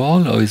a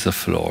wall or is a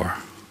floor?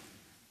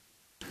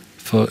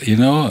 It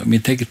may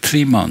take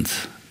 3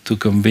 months to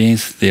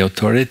convince the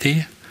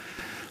authority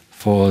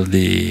for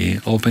the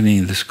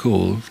opening the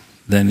school.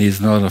 Then it's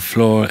not a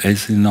floor,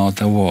 it's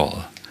not a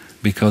wall.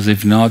 Because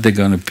if not, they're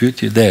going to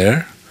put you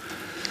there,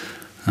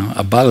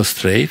 a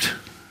balustrade,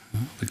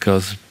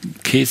 because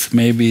kids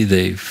maybe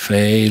they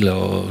fail,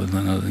 or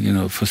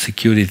for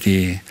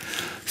security.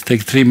 It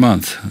takes 3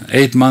 months,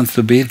 8 months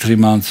to build, 3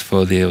 months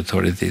for the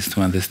authorities to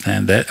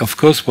understand that. Of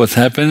course, what's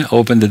happened?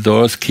 Open the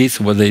doors,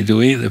 kids, what they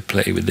doing? They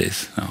play with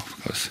this,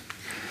 of course,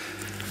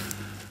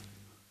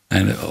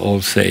 and all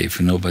safe.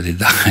 Nobody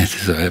died,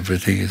 so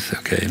everything is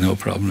okay, no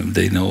problem.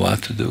 They know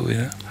what to do,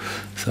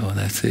 So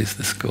that is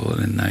the school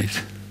at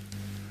night.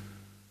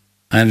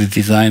 And we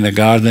designed a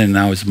garden.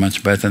 Now it's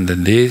much better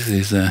than this.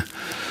 Is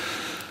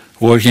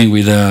working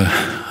with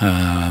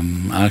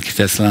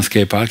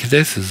landscape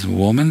architects. Is a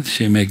woman.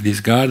 She make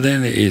this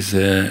garden. Is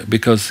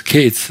because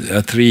kids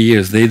at 3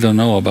 years they don't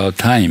know about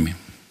time.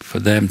 For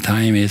them,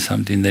 time is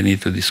something they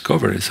need to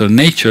discover. So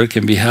nature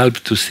can be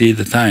helped to see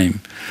the time.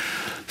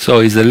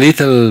 So it's the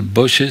little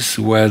bushes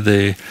where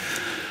the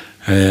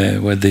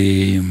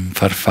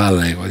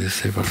farfalle, what do you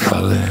say,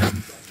 farfalle,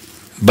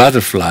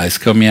 butterflies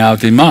coming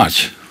out in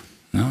March.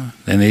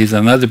 Then there's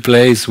another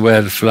place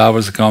where the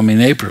flowers come in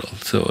April.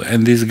 So,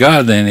 and this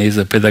garden is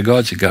a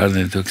pedagogic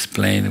garden to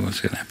explain what's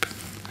going to happen.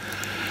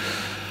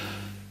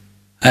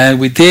 And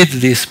we did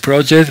this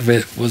project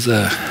that was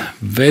a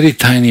very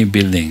tiny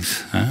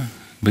buildings,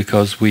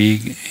 because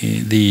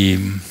the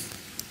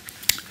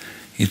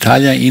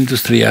Italian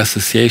Industry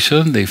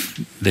Association,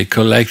 they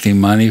collecting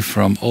money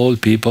from all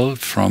people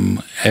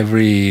from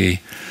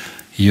every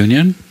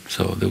union.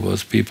 So there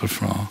was people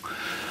from.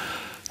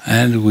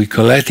 And we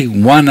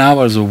collecting 1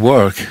 hour of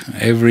work.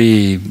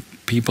 Every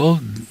people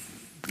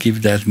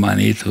give that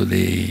money to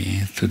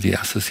the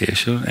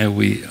association, and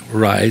we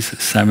raise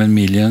 7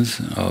 million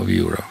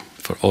euro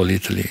for all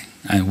Italy.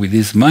 And with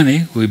this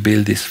money, we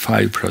build these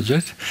 5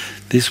 projects.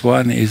 This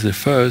one is the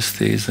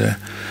first, is a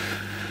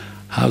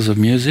house of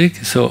music.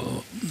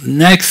 So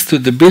next to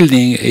the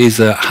building is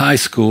a high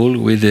school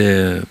with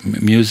a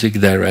music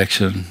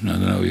direction. I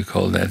don't know what you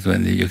call that,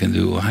 when you can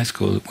do a high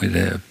school with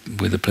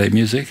a play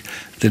music.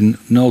 Then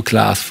no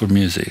class for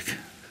music.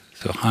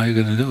 So how are you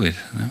going to do it?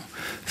 You know?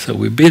 So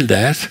we build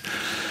that.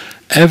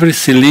 Every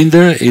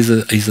cylinder is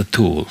a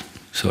tool.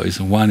 So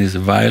one is a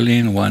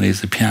violin, one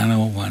is a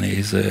piano, one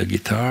is a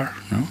guitar.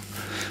 You know?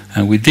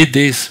 And we did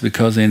this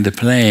because in the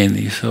plane,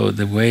 you saw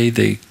the way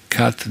they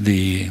cut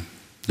the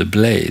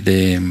blade,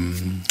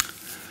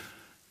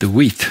 the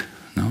wheat.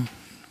 No?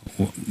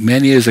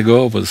 Many years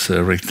ago it was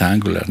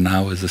rectangular,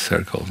 now it's a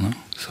circle. No?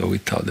 So we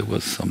thought it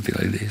was something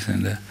like this.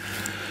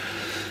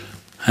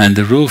 And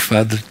the roof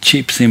had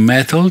chips in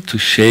metal to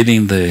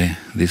shading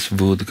this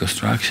wood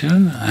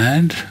construction.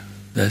 And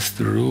that's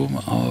the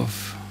room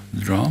of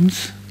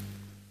drums.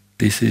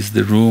 This is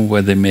the room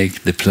where they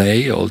make the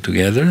play all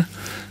together.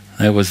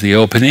 That was the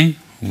opening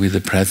with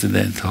the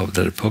President of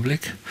the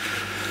Republic.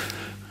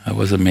 It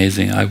was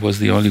amazing. I was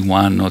the only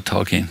one not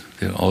talking.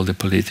 All the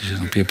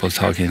politicians, people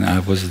talking. I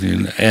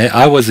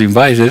was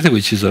invited,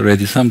 which is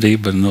already something,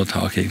 but not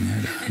talking.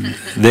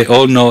 They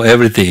all know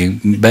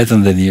everything better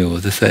than you.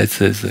 That's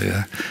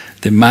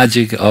the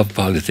magic of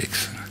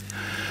politics.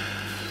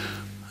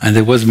 And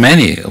there was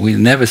many we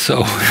never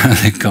saw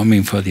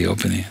coming for the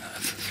opening.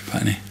 That's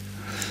funny.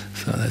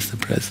 So that's the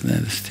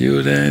president, the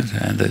student,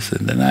 and this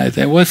the night.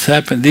 And what's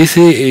happened? This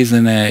is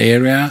an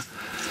area.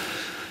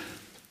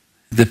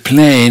 The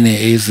plain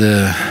is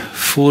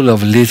full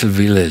of little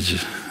village,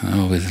 you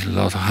know, with a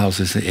lot of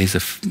houses.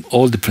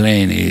 All the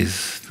plain is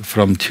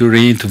from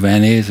Turin to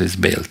Venice is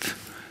built,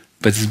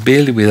 but it's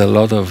built with a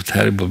lot of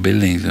terrible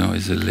buildings. You know,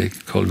 it's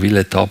called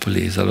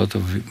Villetopoli. It's a lot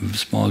of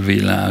small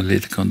villa,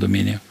 little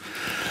condominium.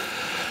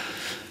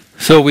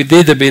 So we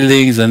did the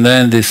buildings, and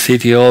then the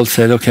city hall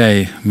said,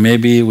 okay,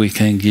 maybe we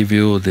can give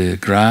you the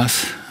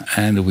grass,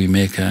 and we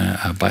make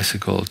a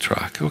bicycle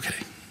track.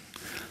 Okay.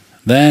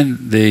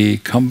 Then the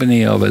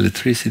company of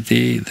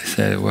electricity, they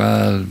said,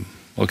 well,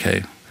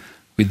 okay,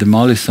 we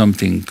demolished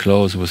something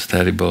close, was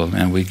terrible,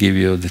 and we give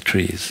you the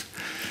trees.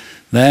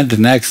 Then the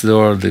next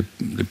door, the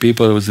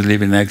people who was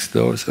living next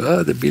door said,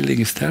 oh, the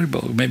building is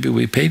terrible, maybe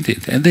we paint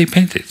it. And they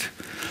painted.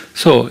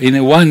 So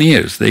in 1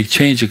 year, they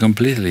changed it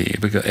completely,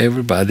 because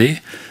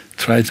everybody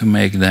tried to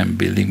make them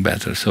building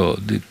better. So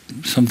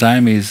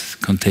sometimes it's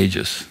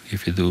contagious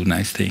if you do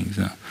nice things.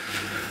 You know?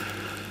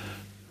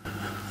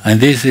 And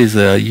this is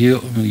a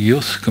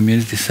youth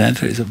community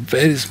center. It's a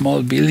very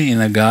small building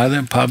in a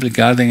garden, public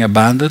garden,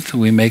 abandoned.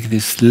 We make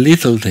these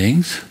little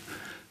things.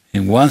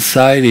 In one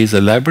side is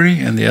a library,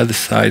 and the other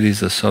side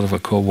is a sort of a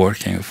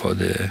co-working for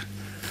the...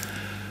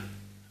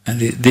 And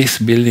this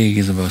building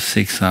is about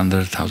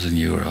 600,000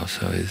 euros,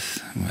 so it's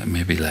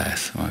maybe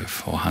less, or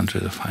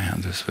 400 or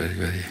 500, it's very,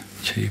 very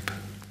cheap.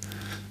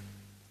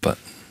 But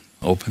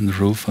open the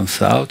roof on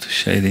south,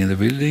 shading the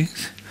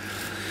buildings,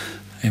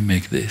 and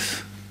make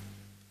this.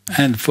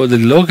 And for the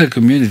local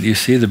community, you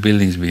see the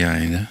buildings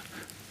behind. Eh?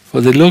 For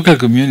the local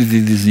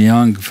community, this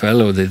young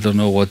fellow, they don't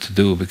know what to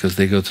do because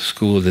they go to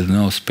school, there's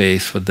no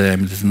space for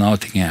them, there's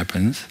nothing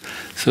happens.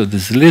 So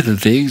these little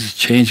things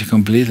change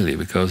completely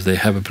because they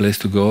have a place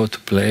to go, to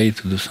play,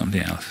 to do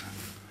something else.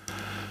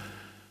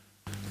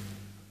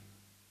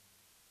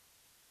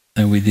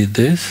 And we did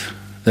this.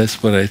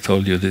 That's what I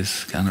told you,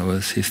 this kind of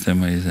a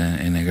system is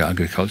in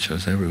agriculture,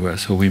 is everywhere.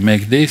 So we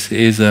make this,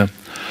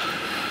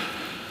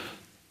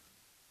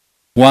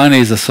 one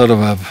is a sort of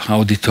an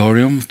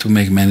auditorium to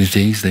make many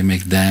things. They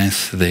make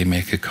dance, they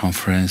make a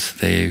conference,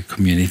 they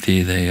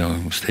community, they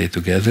all stay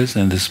together.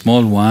 And the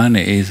small one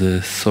is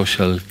a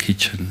social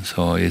kitchen.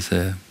 So it's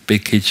a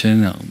big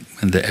kitchen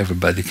and that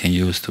everybody can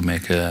use to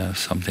make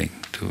something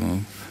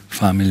to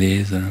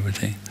families and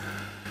everything.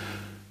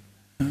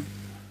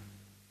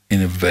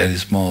 In a very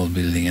small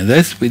building. And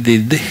we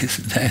did this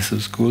dance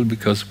of school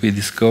because we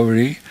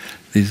discovered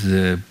this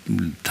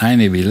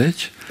tiny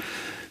village.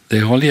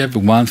 They only have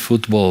one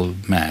football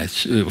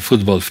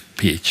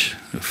pitch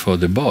for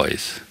the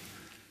boys.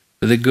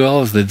 But the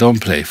girls, they don't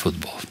play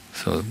football.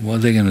 So what are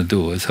they going to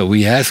do? So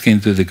we asked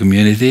into the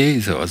community,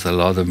 so there was a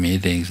lot of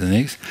meetings and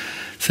things.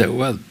 Said,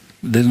 well,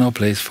 there's no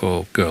place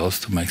for girls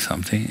to make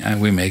something. And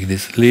we make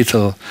this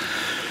little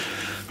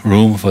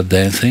room for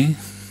dancing.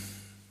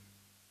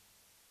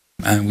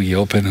 And we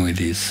opened with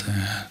this.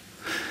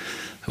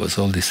 There was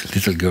all these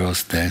little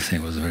girls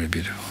dancing. It was very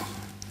beautiful.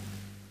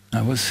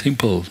 It was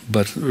simple,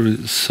 but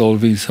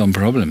solving some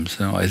problems.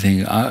 You know, I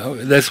think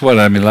that's what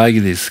I like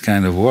this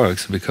kind of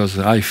works, because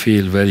I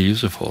feel very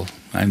useful.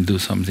 I do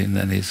something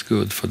that is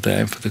good for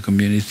them, for the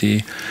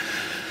community,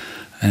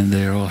 and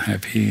they're all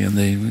happy, and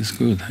it's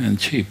good and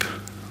cheap.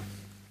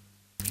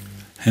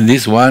 And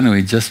this one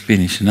we just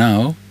finished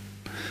now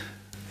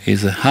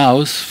is a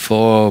house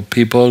for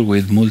people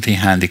with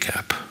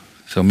multi-handicap.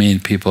 So mean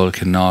people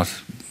cannot,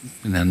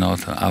 they're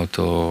not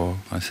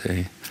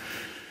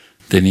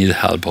They need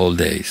help all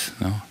days.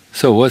 No?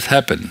 So what's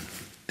happened?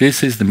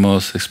 This is the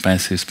most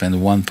expensive, spend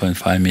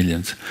 1.5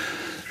 million.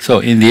 So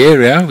in the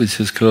area, which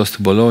is close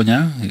to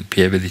Bologna,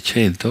 Pieve di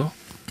Cento,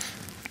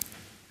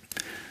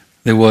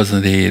 there was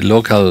the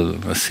local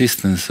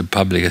assistance, the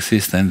public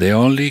assistant. They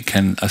only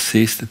can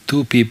assist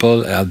 2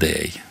 people a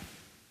day.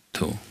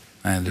 2.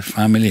 And the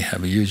family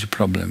have a huge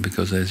problem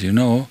because, as you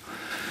know,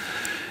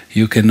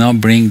 you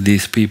cannot bring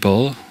these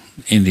people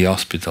in the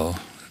hospital.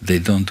 They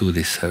don't do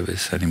this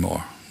service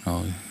anymore.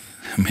 No.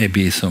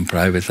 Maybe some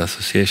private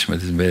association,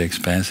 but it's very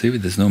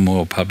expensive. There's no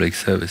more public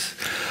service.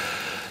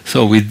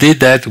 So we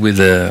did that with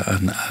a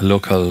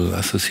local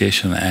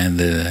association and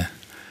the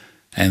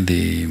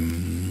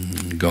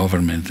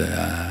government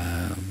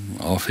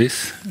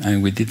office,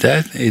 and we did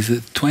that. Is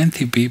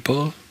 20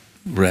 people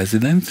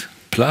resident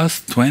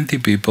plus 20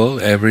 people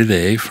every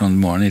day from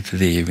morning to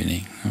the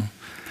evening.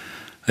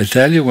 I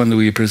tell you, when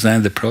we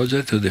present the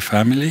project to the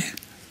family,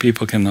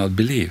 people cannot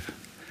believe,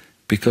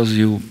 because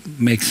you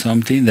make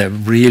something that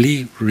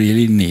really,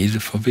 really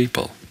need for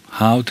people.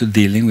 How to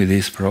dealing with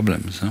these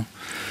problems. No?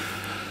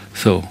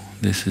 So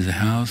this is the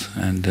house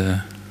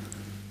and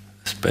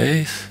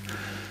space.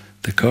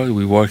 The code,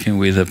 we're working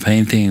with a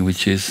painting,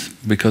 which is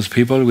because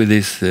people with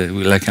this,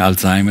 like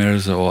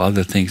Alzheimer's or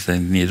other things, they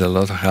need a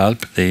lot of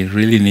help. They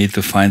really need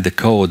to find the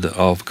code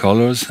of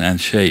colors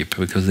and shape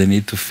because they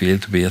need to feel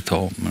to be at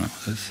home. You know?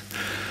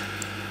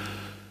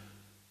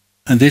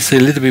 And this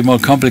is a little bit more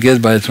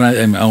complicated, but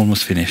I'm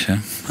almost finished.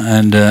 Yeah?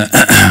 And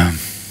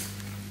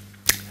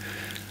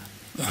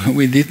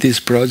we did this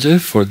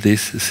project for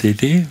this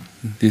city.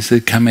 This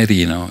is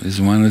Camerino. It's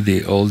one of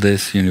the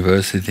oldest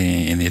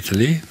university in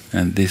Italy,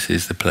 and this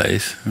is the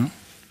place.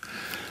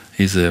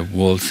 It's a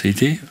walled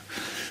city.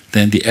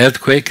 Then the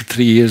earthquake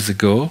 3 years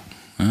ago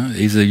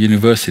is a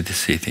university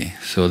city.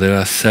 So there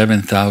are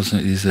 7,000.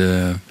 It's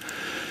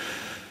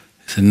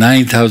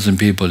 9,000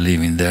 people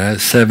living there.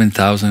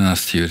 7,000 are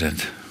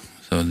students.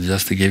 So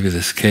just to give you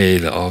the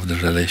scale of the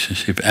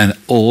relationship, and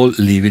all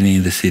living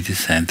in the city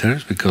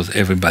centers because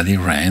everybody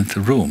rent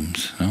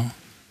rooms. No?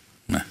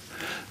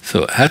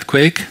 So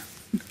earthquake,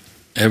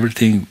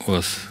 everything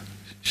was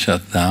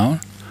shut down.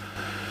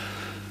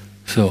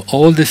 So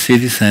all the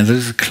city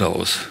centers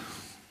closed.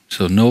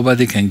 So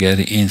nobody can get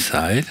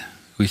inside,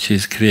 which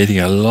is creating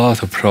a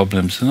lot of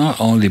problems,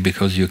 not only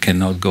because you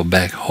cannot go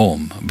back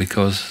home,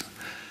 because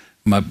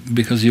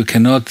you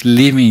cannot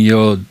live in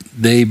your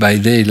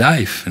day-by-day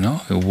life, you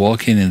know? You're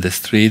walking in the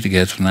street,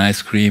 get an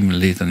ice cream,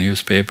 read a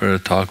newspaper,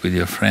 talk with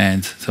your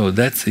friends. So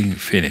that's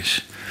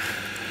finished.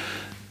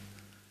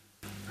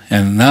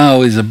 And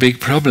now is a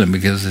big problem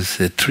because it's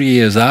 3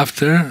 years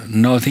after,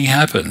 nothing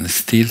happened, it's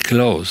still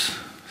closed.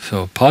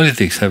 So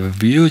politics have a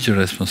huge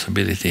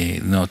responsibility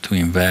not to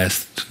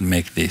invest to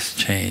make this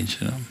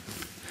change. You know?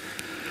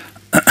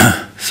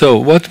 So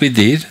what we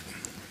did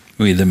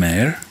with the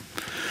mayor,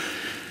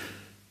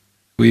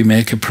 we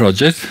make a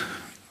project,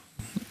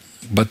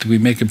 but we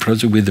make a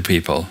project with the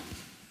people,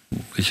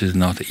 which is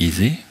not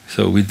easy.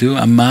 So we do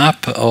a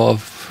map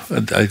of,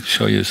 I'll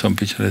show you some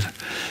pictures.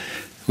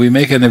 We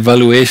make an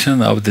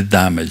evaluation of the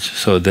damage.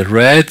 So the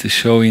red is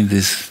showing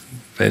this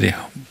very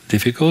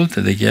difficult,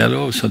 the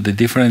yellow, so the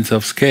difference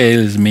of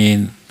scales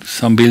mean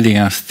some buildings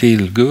are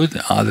still good,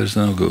 others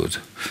not good.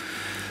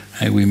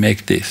 And we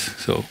make this.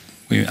 So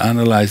we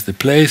analyze the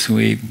place,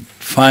 we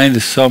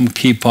find some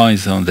key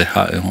points on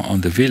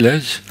the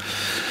village,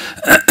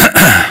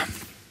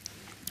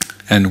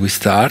 and we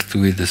start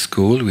with the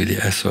school, with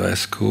the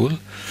SOS school,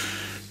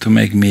 to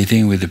make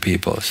meeting with the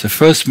people. It's the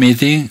first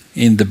meeting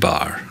in the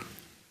bar.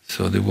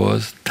 So there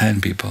was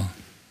 10 people,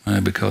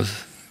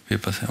 because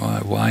people say,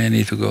 why I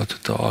need to go to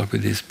talk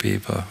with these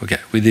people? Okay,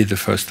 we did the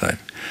first time.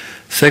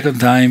 Second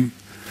time,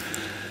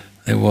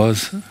 there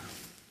was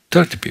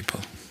 30 people.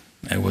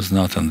 It was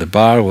not on the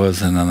bar, it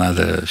was in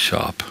another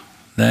shop.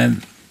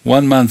 Then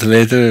 1 month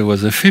later, it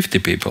was 50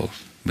 people,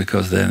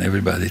 because then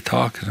everybody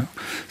talked. You know?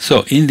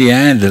 So in the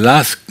end, the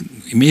last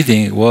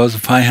meeting was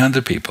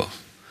 500 people.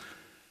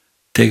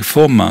 Take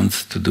 4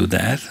 months to do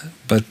that,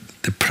 but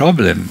the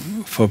problem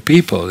for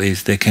people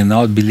is they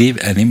cannot believe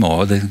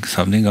anymore that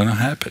something going to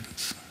happen.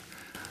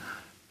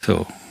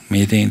 So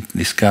meeting,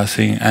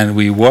 discussing, and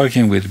we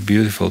working with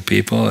beautiful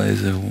people.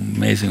 There's an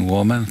amazing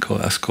woman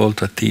called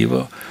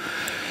Ascoltativo.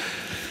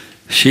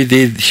 She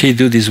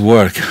do this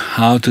work,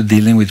 how to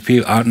dealing with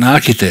people. An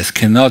architect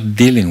cannot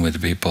dealing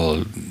with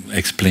people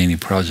explaining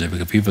project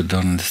because people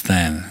don't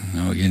understand.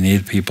 You know, you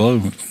need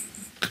people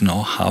to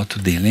know how to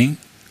dealing,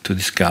 to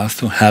discuss,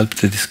 to help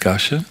the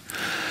discussion.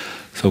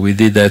 So we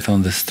did that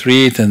on the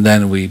street, and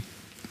then we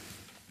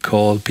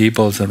called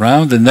people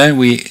around, and then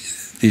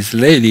this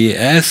lady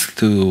asked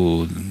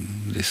to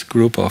this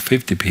group of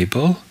 50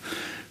 people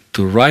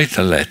to write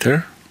a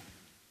letter,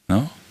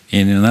 no,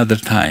 in another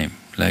time,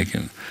 like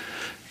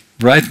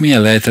write me a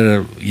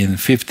letter in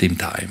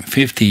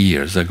 50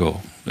 years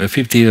ago,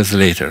 50 years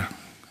later,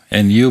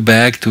 and you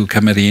back to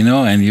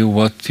Camerino, and you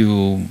what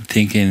you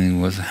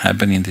thinking was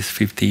happening these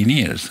 15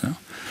 years, no?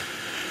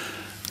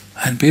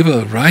 And people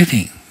are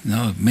writing.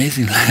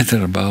 amazing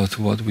letter about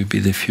what will be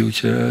the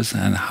futures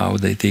and how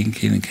they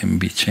thinking can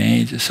be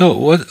changed. So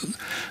what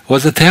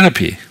was a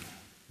therapy?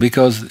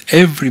 Because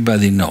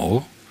everybody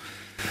know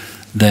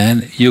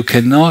then you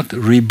cannot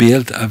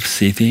rebuild a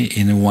city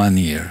in 1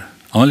 year.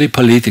 Only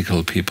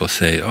political people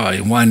say, oh,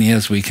 in 1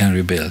 year we can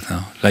rebuild.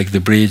 No? Like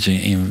the bridge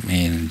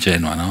in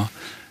Genoa. No?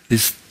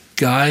 These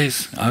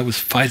guys, I was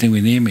fighting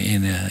with him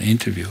in an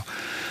interview.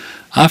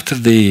 After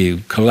they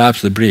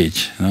collapsed the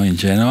bridge in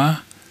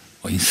Genoa,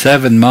 in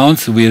 7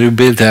 months we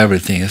rebuilt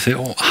everything. I say,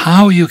 oh,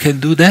 how you can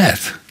do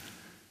that?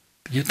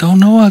 You don't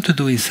know how to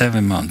do it in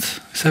 7 months.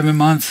 7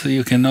 months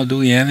you cannot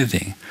do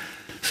anything.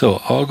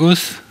 So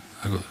August,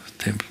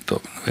 settembre,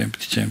 ottobre, novembre,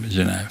 dicembre,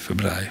 gennaio,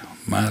 febbraio,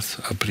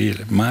 marzo,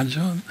 aprile,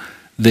 maggio,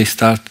 they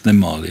start to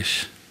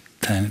demolish.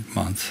 10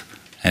 months.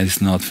 And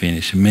it's not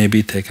finished.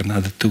 Maybe take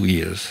another 2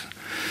 years.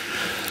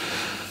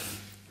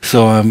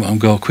 So I'm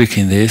going quick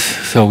in this.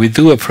 So we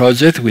do a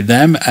project with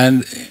them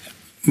and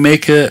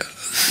make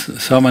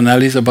some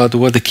analysis about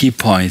what the key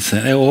points.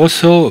 And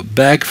also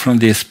back from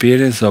the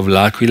experience of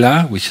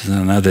L'Aquila, which is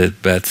another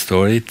bad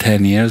story,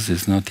 10 years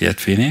is not yet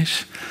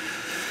finished.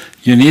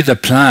 You need a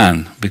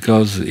plan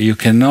because you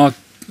cannot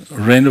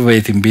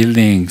renovating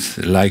buildings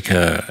like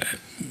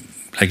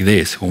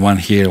this, one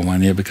here,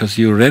 one here, because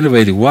you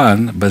renovate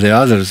one, but the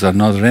others are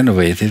not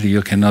renovated,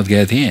 you cannot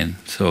get in.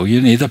 So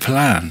you need a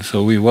plan.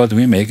 So we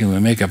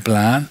make a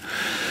plan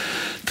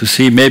to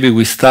see maybe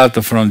we start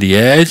from the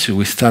edge,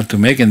 we start to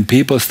make, and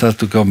people start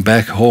to come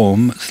back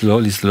home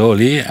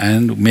slowly,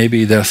 and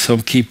maybe there are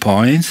some key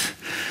points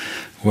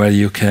where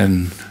you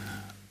can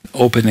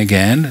open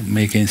again,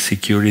 making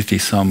security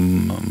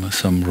some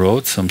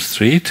roads, some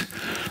street,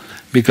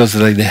 because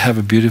like they have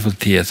a beautiful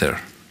theater.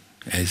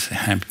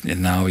 And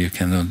now you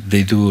cannot.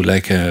 They do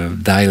like a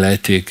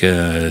dialectic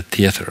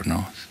theater,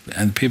 no?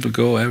 And people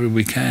go every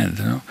weekend,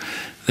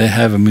 They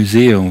have a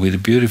museum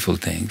with beautiful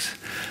things,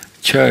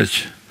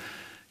 church.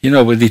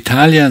 With the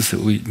Italians,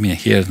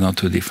 here is not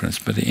too different,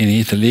 but in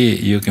Italy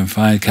you can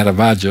find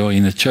Caravaggio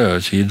in a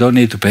church. You don't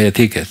need to pay a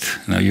ticket.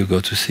 You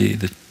go to see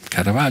the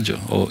Caravaggio.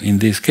 Or in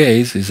this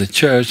case, it's a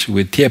church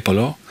with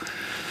Tiepolo.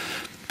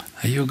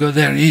 You go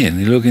there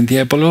you look in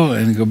Tiepolo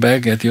and go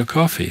back, get your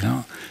coffee.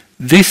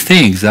 These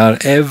things are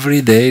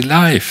everyday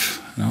life.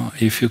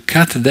 If you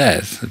cut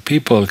that,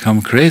 people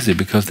come crazy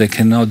because they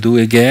cannot do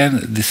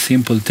again the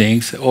simple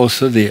things,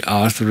 also the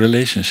art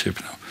relationship.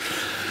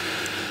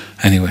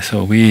 Anyway,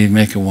 so we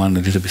make one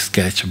little bit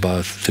sketch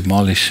about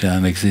demolish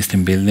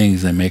existing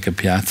buildings and make a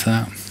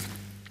piazza.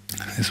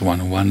 It's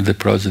one of the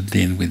projects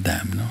dealing with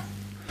them.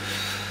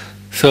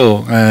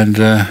 So, and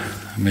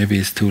maybe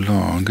it's too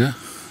long.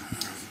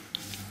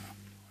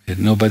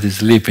 Nobody's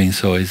sleeping,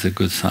 so it's a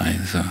good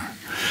sign. So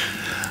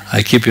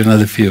I keep you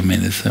another few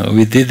minutes. So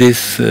we did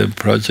this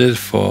project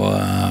for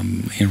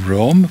in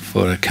Rome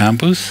for a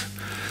campus.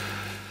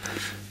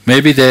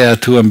 Maybe they are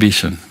too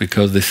ambitious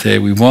because they say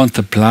we want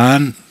a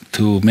plan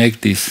to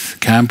make this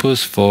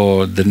campus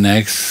for the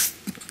next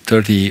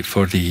 30,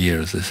 40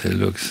 years. They say,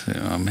 look,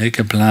 make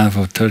a plan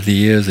for 30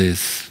 years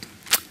is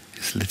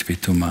a little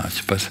bit too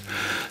much. But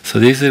so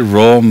this is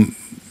Rome.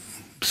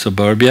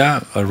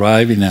 Suburbia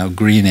arrive in a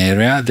green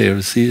area. They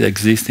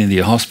exist in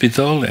the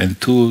hospital and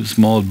 2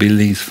 small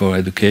buildings for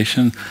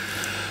education.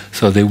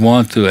 So they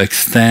want to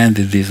extend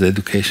this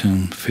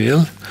education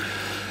field.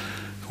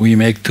 We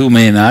make 2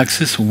 main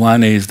axes.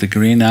 One is the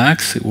green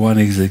axe. One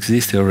is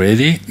existing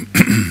already.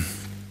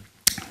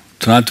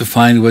 Try to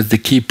find what's the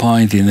key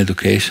point in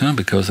education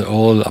because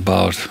all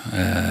about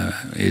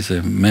is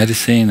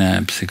medicine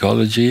and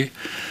psychology.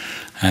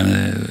 And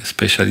a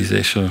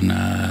specialization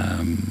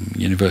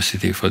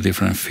university for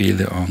different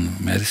field on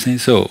medicine.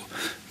 So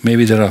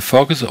maybe there are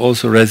focus,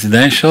 also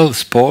residential,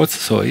 sports,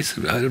 so it's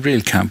a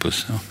real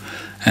campus.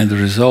 And the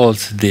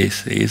results,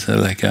 this is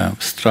like a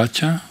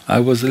structure.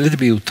 I was a little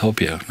bit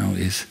utopia,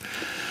 is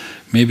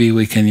maybe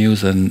we can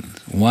use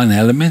one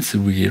element,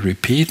 we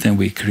repeat, and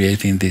we're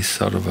creating this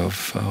sort of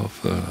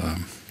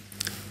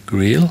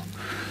grill.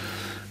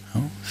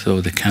 So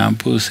the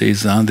campus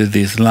is under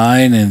this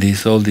line and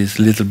all these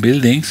little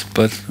buildings,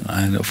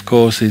 and of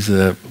course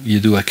you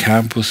do a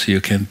campus,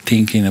 you can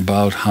thinking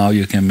about how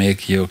you can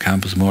make your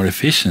campus more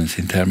efficient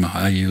in terms of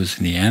how you're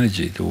using the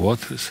energy, the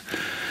waters,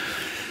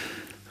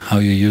 how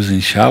you're using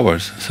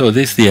showers. So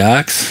this is the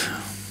axe,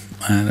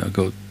 and I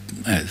go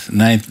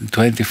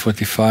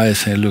 2045. I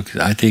say, look,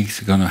 I think it's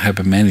going to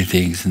happen many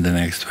things in the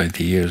next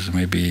 20 years.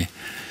 Maybe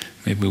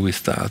we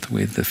start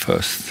with the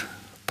first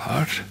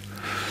part.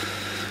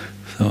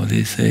 So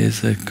this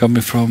is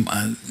coming from,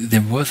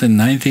 there was in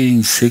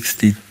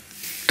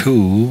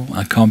 1962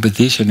 a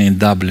competition in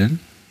Dublin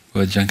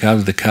where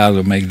Giancarlo De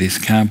Carlo made this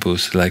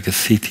campus like a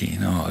city.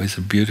 It's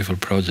a beautiful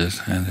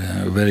project and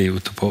very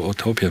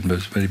utopian, but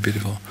it's very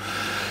beautiful.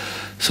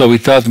 So we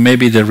thought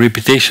maybe the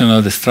repetition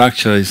of the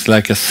structure is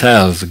like a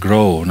cells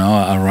grow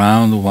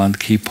around one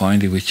key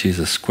point, which is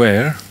a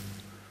square.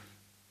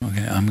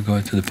 Okay, I'm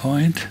going to the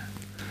point.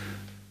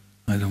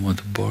 I don't want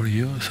to bore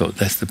you, so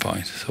that's the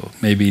point. So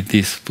maybe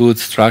these food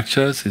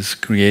structures is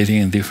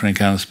creating a different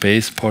kind of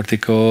space,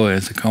 portico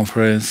as a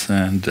conference,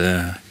 and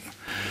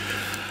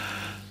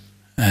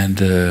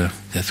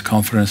that's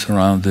conference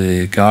around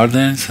the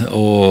gardens.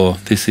 Or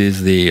this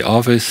is the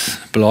office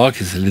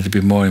block. It's a little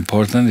bit more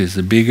important. It's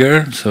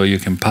bigger, so you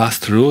can pass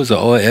through.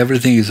 So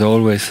everything is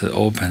always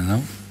open,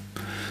 no?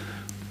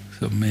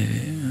 So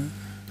maybe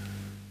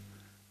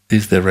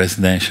this is the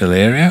residential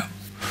area.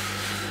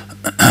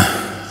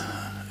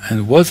 And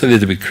it was a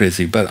little bit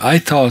crazy, but I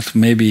thought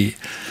maybe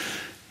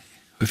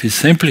if you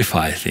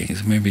simplify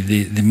things, maybe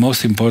the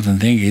most important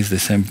thing is to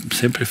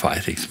simplify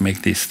things,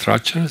 make these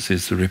structures,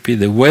 is to repeat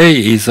the way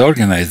is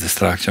organized the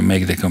structure,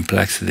 make the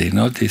complexity,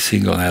 not these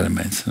single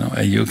elements. No?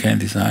 And you can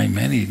design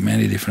many,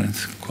 many different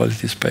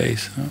quality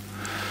space. No?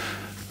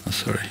 Oh,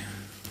 sorry.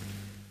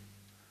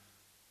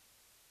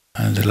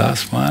 And the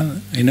last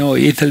one, you know,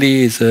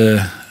 Italy is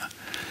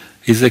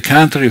a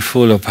country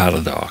full of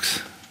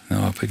paradox.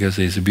 No, because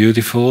it's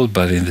beautiful,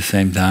 but in the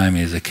same time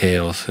it's a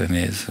chaos,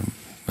 and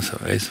so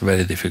it's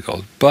very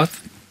difficult. But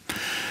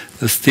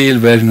there's still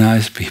very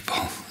nice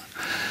people,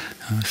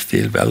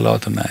 still a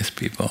lot of nice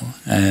people.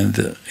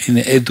 And in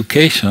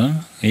education,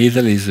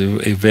 Italy is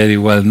very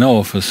well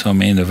known for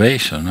some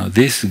innovation.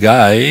 This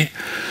guy,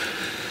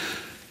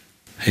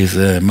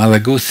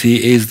 Malaguzzi,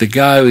 is the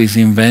guy who has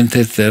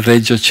invented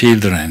Reggio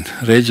Children.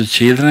 Reggio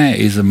Children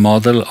is a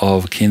model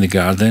of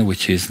kindergarten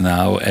which is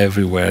now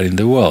everywhere in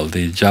the world.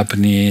 In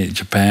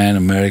Japan,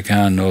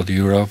 America, North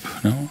Europe.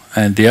 No?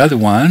 And the other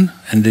one,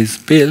 and it's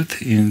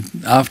built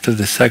after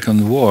the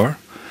Second War,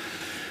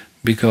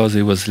 because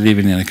he was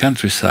living in the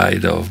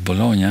countryside of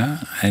Bologna,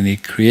 and he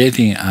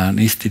creating an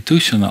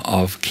institution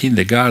of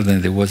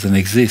kindergarten that wasn't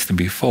exist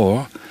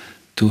before,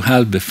 to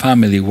help the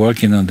family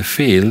working on the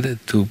field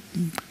to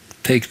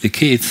take the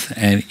kids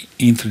and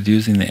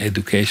introduce in the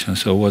education.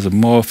 So it was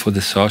more for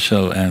the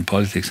social and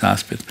politics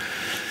aspect.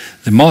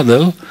 The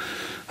model,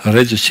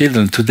 Reggio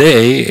Children,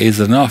 today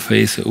is an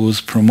office who's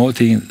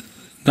promoting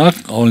not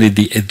only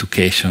the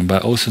education,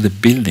 but also the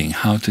building,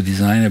 how to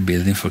design a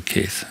building for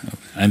kids.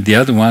 And the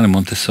other one,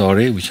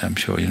 Montessori, which I'm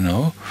sure you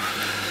know.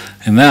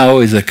 And now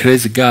is a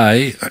crazy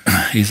guy.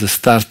 He's a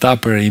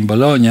start-upper in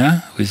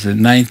Bologna, who's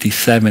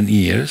 97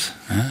 years,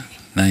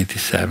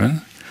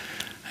 97.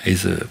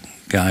 He's a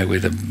guy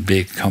with a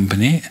big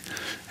company,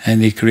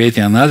 and he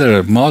created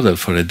another model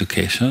for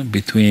education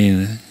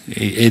between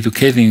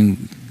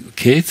educating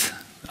kids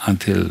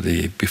until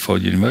before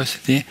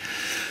university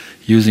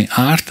using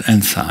art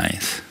and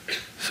science.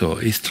 So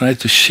he's trying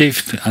to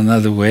shift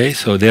another way.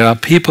 So there are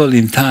people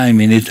in time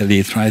in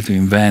Italy trying to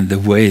invent the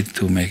way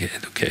to make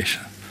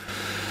education.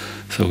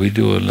 So we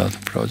do a lot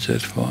of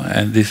projects for,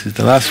 and this is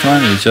the last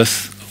one. We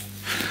just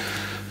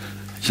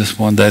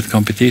won that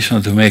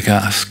competition to make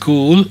a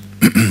school,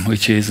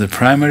 which is a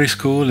primary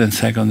school and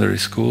secondary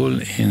school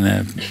in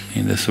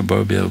the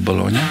suburbia of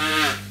Bologna.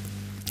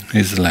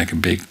 It's like a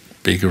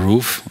big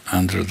roof.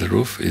 Under the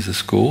roof is a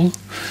school.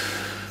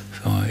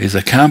 So it's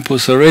a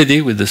campus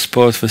already with the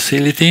sports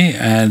facility,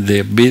 and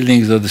the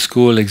buildings of the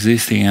school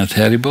existing are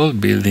terrible,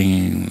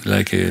 building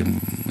like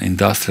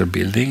industrial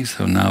buildings.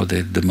 So now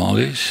they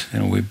demolish,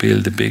 and we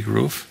build a big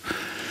roof.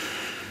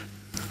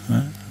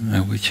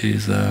 Which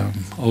is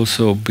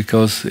also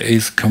because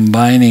it's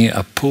combining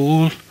a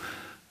pool,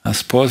 a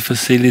sports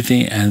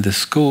facility, and the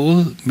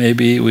school.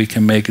 Maybe we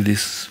can make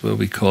this what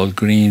we call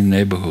green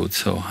neighborhood.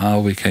 So how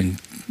we can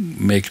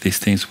make these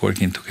things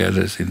working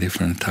together in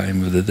different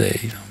time of the day.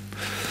 You know.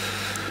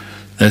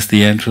 That's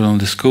the entrance on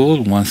the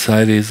school. One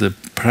side is a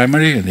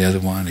primary, and the other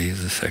one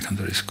is a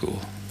secondary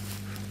school.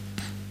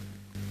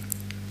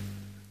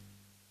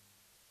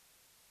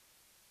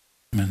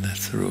 And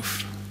that's the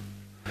roof.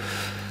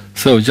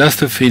 So just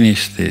to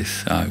finish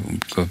this, I will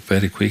go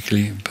very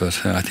quickly,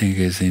 but I think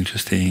it's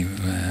interesting.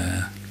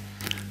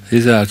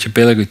 This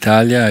Archipelago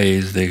Italia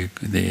is the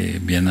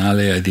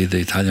Biennale. I did the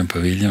Italian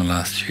Pavilion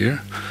last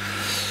year.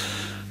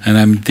 And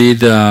I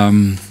did,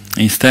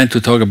 instead to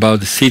talk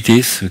about the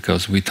cities,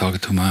 because we talk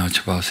too much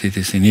about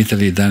cities. In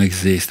Italy, it doesn't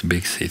exist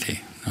big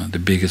city. No, the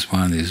biggest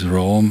one is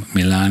Rome.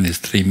 Milan is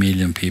 3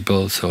 million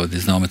people, so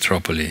there's no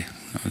metropoli.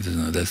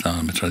 No, that's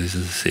not a metropoli, this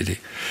is a city.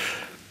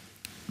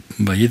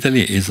 But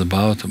Italy is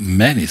about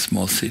many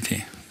small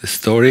cities. The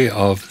story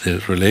of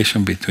the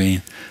relation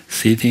between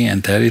city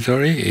and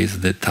territory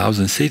is the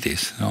 1,000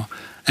 cities. You know?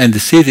 And the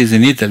cities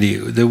in Italy,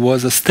 there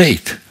was a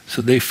state.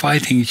 So they're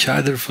fighting each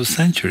other for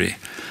centuries,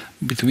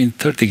 between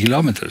 30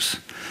 kilometers.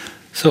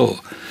 So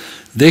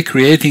they're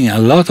creating a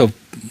lot of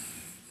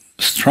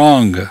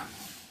strong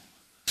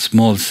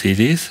small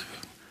cities.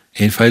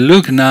 If I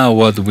look now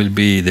what will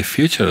be the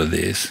future of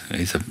this,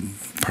 it's a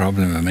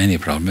problem of many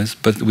problems,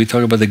 but we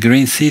talk about the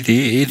green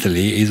city.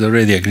 Italy is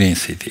already a green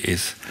city.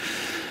 It's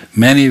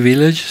many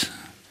villages.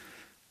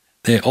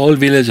 All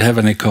villages have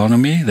an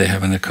economy, they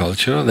have a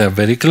culture, they are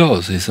very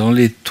close. It's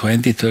only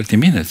 20, 30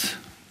 minutes.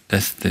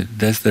 That's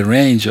the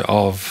range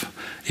of,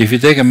 if you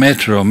take a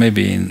metro,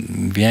 maybe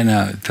in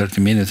Vienna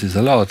 30 minutes is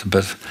a lot,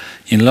 but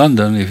in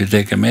London, if you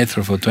take a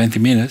metro for 20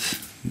 minutes,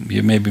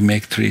 you maybe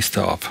make 3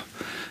 stops.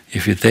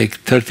 If you take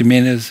 30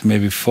 minutes,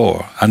 maybe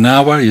 4. An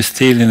hour, you're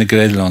still in the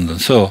Great London.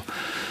 So,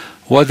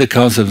 what the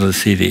concept of the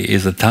city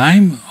is: a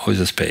time or is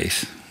a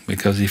space?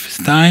 Because if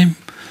it's time,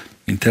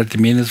 in 30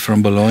 minutes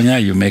from Bologna,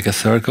 you make a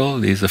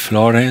circle. Is a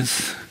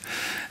Florence,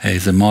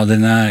 is a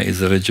Modena,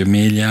 is a Reggio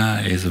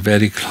Emilia, is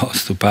very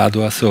close to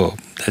Padua. So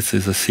that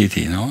is a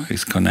city,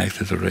 It's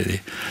connected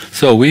already.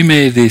 So we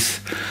made this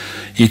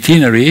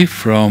itinerary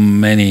from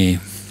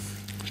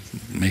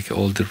make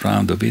all the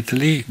round of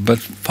Italy, but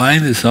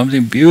find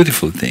something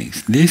beautiful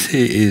things. This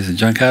is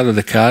Giancarlo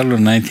De Carlo,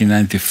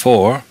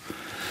 1994.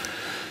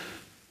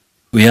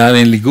 We are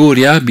in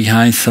Liguria,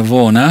 behind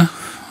Savona.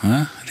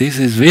 This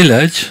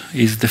village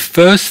is the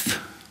first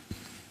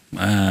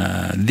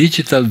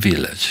digital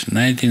village,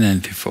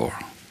 1994.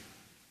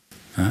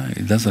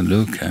 It doesn't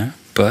look,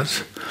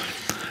 but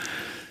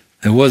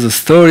there was a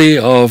story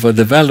of a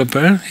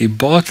developer. He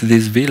bought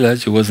this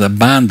village. It was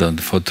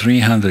abandoned for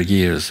 300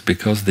 years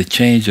because they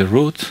changed the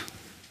road,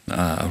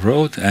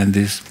 and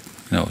this,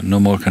 no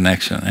more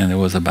connection, and it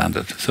was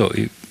abandoned. So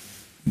he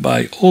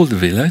buy all the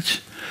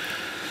village.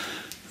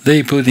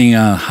 They put in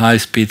a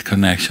high-speed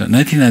connection.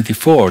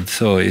 1994,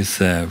 so it's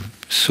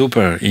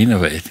super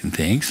innovating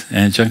things.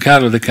 And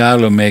Giancarlo De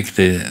Carlo make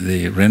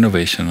the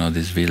renovation of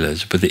this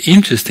village. But the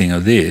interesting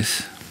of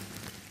this,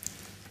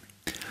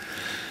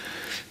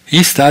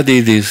 he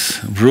studied these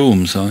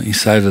rooms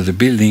inside of the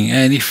building,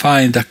 and he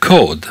find a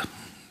code.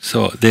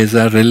 So there's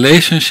a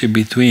relationship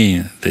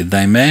between the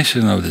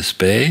dimension of the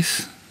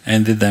space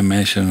and the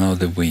dimension of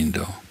the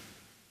window.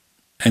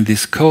 And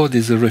this code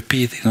is a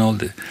repeat in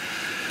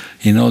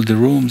all the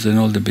rooms and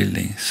all the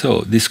buildings.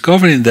 So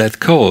discovering that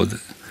code,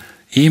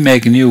 he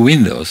make new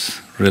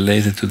windows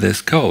related to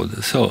this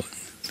code. So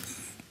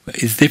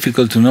it's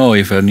difficult to know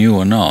if they're new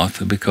or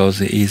not, because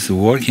he's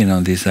working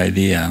on this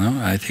idea.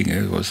 I think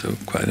it was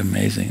quite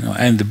amazing.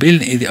 And the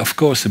building, of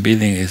course, the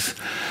building is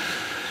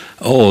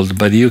old,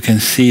 but you can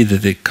see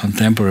that the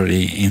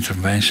contemporary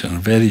intervention,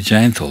 very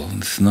gentle.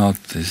 It's not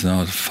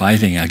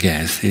fighting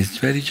against. It's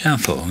very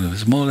gentle. The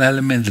small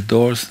element, the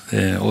doors,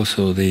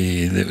 also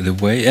the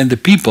way, and the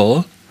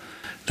people.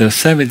 There are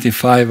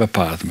 75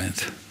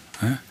 apartments.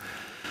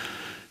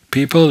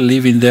 People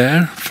living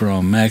there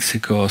from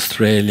Mexico,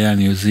 Australia,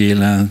 New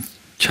Zealand,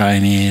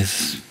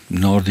 Chinese,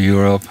 North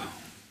Europe,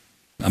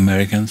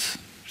 Americans.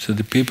 So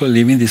the people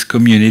live in this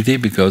community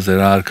because they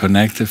are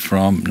connected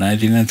from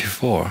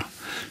 1994.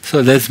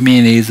 So that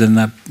means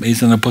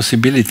it's a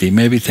possibility.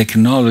 Maybe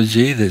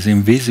technology, this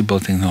invisible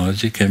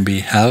technology, can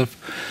be help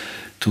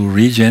to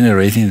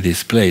regenerating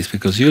this place,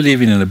 because you're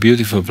living in a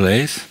beautiful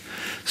place.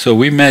 So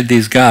we met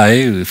this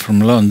guy from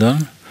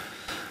London,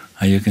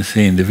 and you can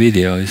see in the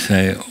video, he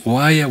say,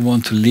 why I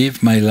want to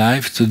live my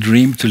life to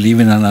dream to live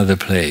in another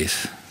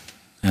place.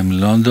 I'm in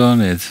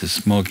London, it's a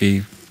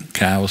smoky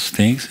cows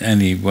things,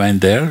 and he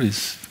went there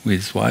with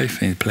his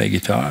wife and play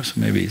guitar, so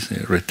maybe he's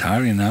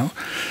retiring now.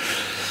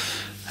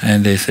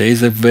 And they say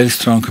it's a very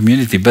strong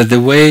community. But the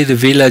way the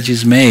village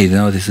is made,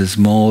 this is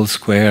small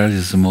square, this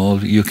is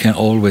small, you can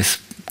always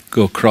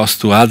go across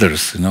to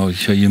others,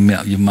 so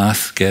you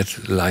must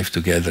get life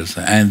together.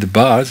 And the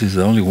bars, is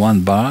only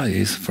one bar,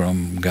 is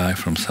from guy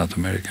from South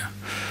America.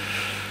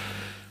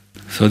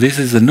 So this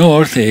is the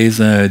north, is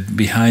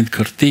behind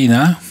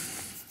Cortina.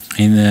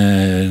 In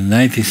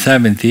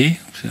 1970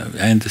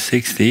 and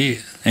 60,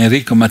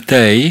 Enrico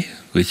Mattei,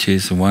 which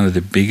is one of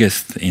the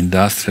biggest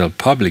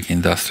public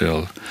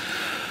industrial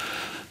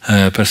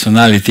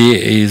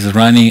personality, is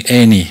running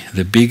Eni,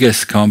 the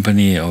biggest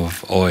company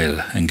of oil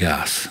and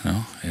gas.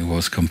 It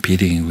was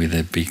competing with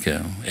a big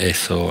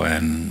Esso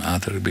and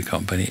other big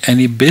company, and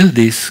he built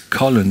this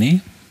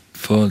colony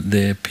for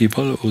the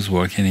people who's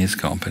working in his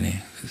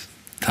company.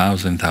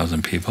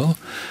 1,000 people.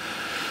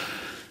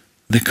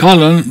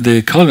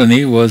 The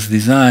colony was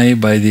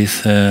designed by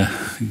this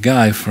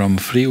guy from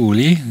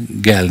Friuli,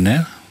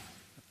 Gellner.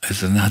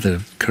 Is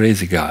another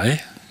crazy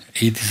guy.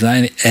 He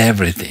designed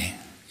everything.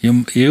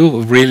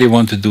 You really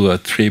want to do a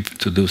trip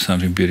to do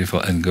something beautiful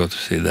and go to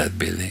see that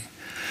building.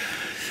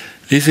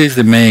 This is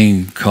the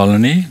main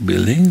colony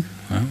building.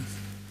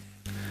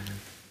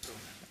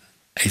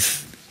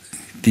 It's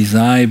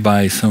designed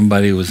by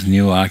somebody who's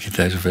knew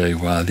architecture very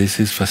well. This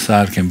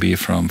facade can be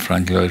from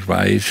Frank Lloyd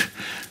Wright,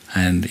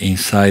 and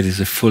inside is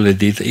a full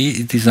detail.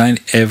 He designed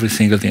every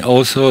single thing.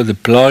 Also, the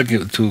plug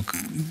to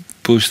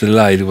push the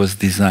light was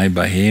designed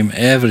by him.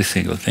 Every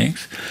single thing.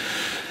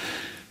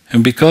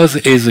 And because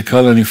it's a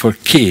colony for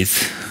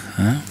kids,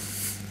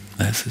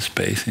 that's the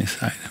space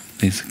inside.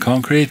 It's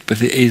concrete,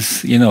 but it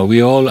is,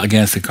 we're all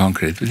against the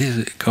concrete.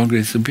 But concrete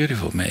is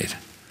beautiful made.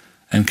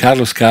 And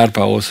Carlo Scarpa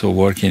also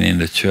working in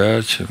the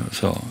church,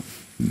 so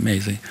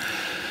amazing.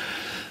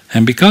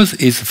 And because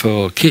it's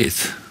for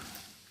kids,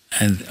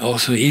 and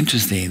also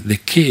interesting, the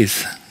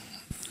kids,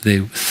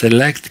 they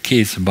select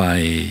kids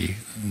by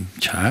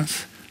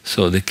chance.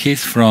 So the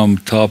kids from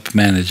top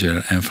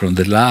manager and from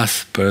the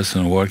last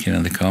person working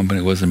in the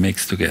company was a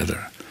mix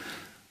together,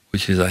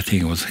 which is, I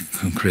think, was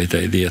a great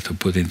idea to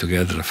put in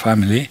together a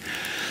family.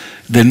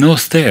 There are no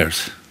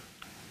stairs.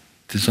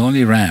 There's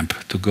only ramp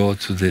to go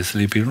to the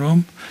sleeping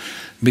room.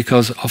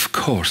 because of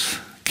course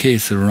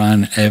kids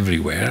run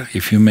everywhere.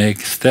 If you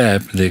make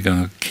step, they're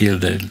gonna kill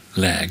their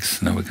legs,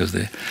 because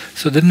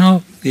so there's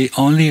no the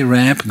only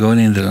ramp going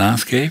in the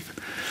landscape.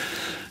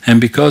 And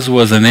because it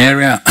was an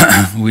area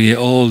with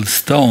old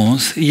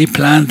stones, he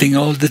planting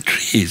all the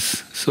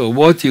trees. So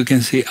what you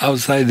can see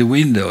outside the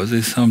windows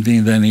is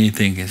something that he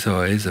thinking.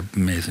 So it's an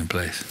amazing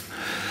place.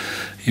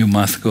 You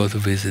must go to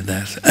visit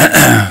that.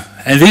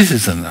 And this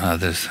is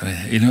another.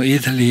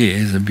 Italy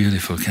is a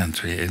beautiful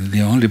country. And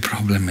the only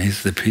problem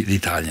is the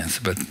Italians.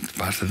 But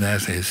part of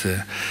that is,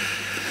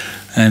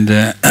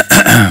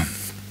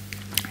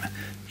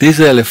 this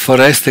is the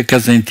Foreste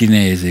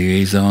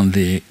Casentinesi. Is on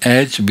the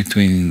edge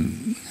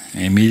between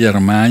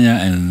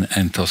Emilia-Romagna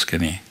and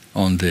Tuscany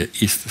on the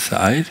east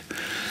side.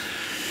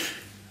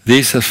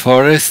 This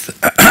forest,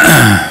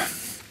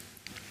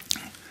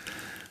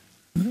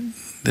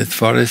 that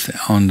forest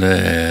on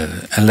the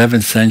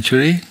 11th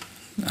century,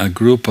 a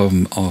group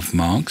of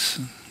monks,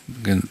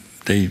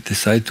 they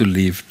decide to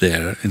live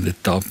there in the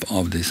top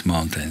of these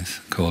mountains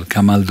called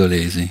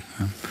Camaldolesi.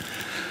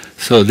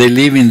 So they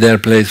live in their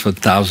place for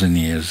 1,000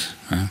 years,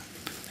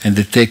 and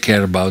they take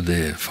care about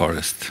the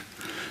forest.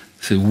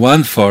 So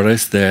one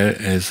forest there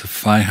is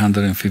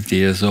 550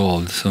 years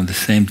old, so the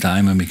same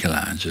time as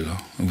Michelangelo,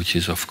 which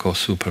is of course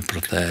super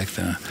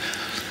protected.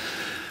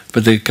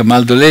 But the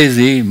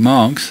Camaldolesi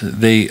monks,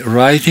 they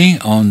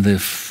writing on the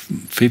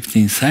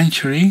 15th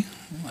century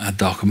a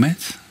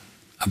document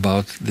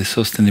about the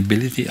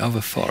sustainability of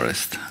a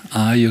forest,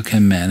 how you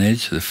can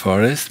manage the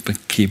forest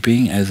but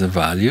keeping as a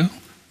value,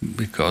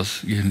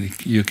 because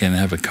you can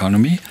have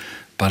economy,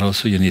 but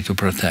also you need to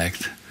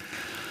protect.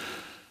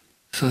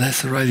 So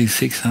that's writing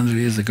 600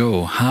 years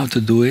ago, how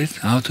to do it,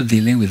 how to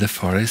dealing with the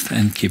forest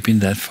and keeping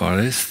that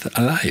forest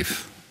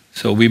alive.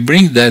 So we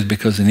bring that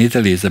because in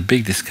Italy is a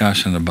big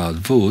discussion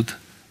about wood,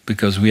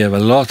 because we have a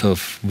lot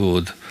of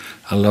wood,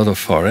 a lot of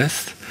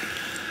forest,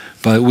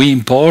 but we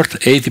import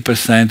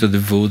 80% of the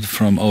wood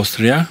from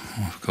Austria,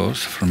 of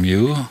course, from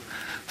you,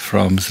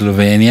 from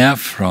Slovenia,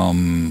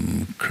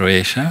 from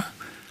Croatia.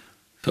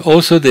 So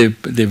also the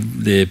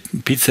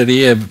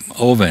pizzeria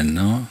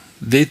oven,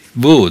 that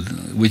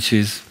wood, which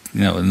is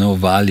no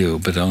value,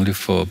 but only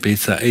for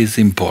pizza, is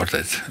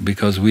imported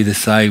because we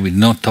decide we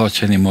not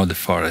touch anymore the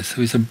forest.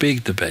 So it's a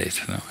big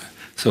debate.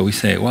 So we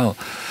say, well,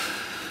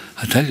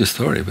 I'll tell you a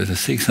story, but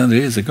 600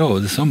 years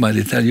ago,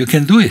 somebody tell you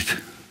can do it,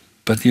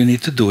 but you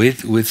need to do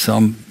it with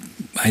some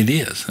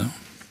ideas.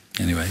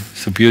 Anyway,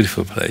 it's a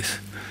beautiful place.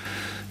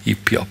 I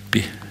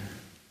Pioppi.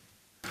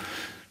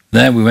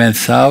 Then we went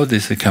south,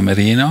 it's a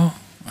Camerino.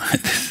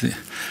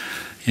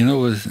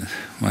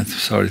 I'm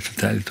sorry to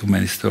tell you too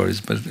many stories,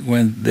 but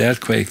when the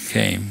earthquake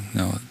came,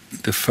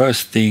 the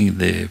first thing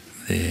the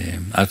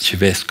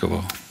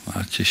Arcivescovo,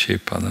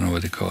 Archbishop, I don't know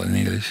what they call it in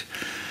English,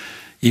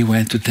 he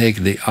went to take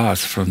the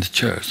arts from the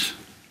church,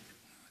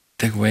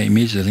 take away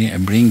immediately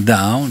and bring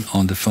down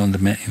on the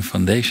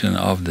foundation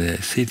of the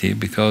city,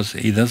 because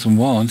he doesn't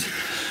want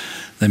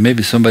that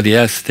maybe somebody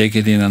else take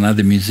it in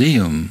another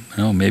museum,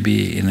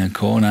 maybe in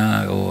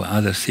Ancona or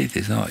other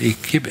cities.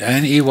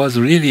 And he was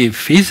really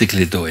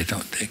physically do it.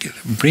 Take it,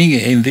 bring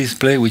it in this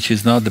place, which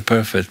is not the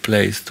perfect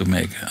place to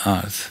make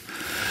arts,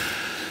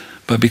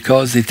 but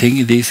because they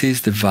think this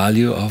is the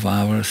value of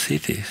our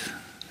cities.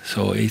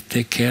 So he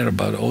take care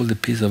about all the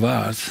piece of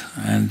arts,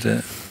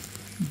 and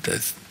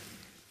that's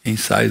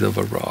inside of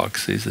a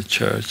rocks is a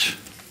church.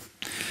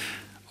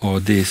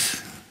 Or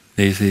this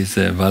is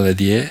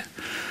Valadier.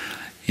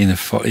 In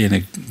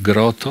a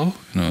grotto,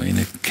 in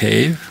a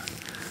cave.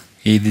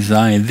 He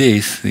designed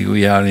this.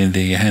 We are in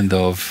the end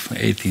of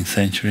 18th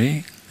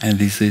century, and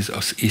this is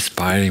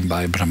inspired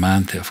by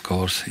Bramante, of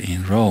course,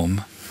 in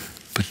Rome.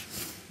 But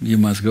you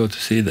must go to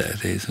see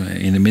that. It's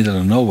in the middle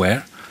of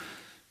nowhere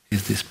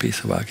is this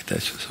piece of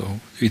architecture. So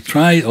we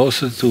try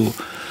also to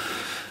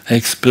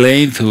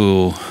explain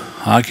to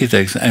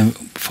architects and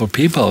for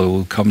people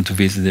who come to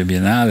visit the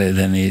Biennale,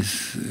 then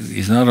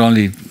it's not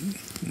only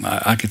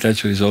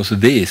architecture is also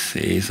this.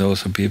 It's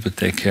also people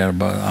take care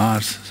about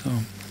arts. So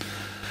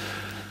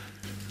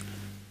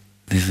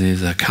this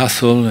is a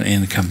castle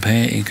in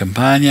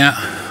Campania.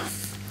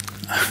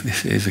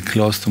 This is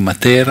close to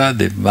Matera.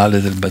 The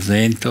Valle del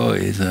Basento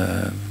is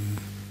a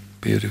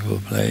beautiful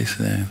place.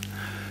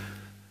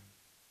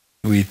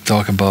 We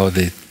talk about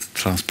the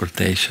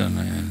transportation,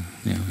 and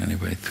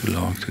anyway, too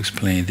long to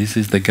explain. This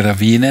is the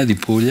Gravina di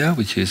Puglia,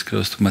 which is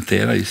close to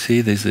Matera. You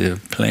see, there's a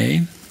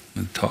plain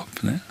on top.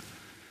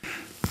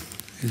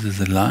 This is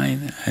a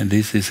line, and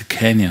this is a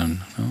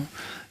canyon.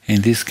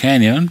 In this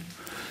canyon,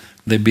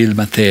 they build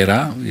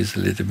Matera. Is a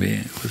little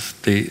bit.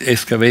 They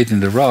excavate in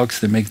the rocks.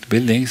 They make the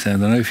buildings. I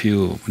don't know if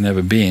you've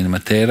never been.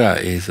 Matera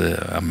is an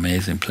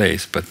amazing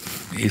place, but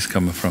it's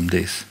coming from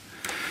this.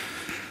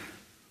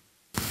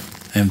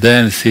 And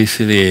then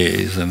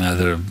Sicily is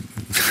another.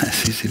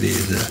 Sicily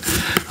is.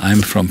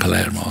 I'm from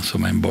Palermo, so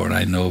I'm born.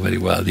 I know very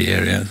well the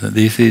area. So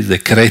this is the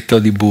Cretto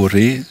di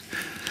Burri,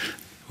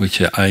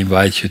 which I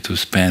invite you to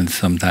spend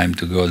some time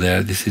to go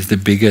there. This is the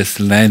biggest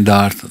land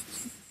art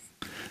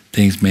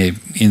things made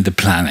in the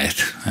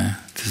planet.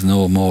 There's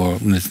no more.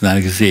 It not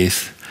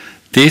exist.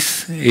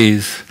 This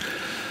is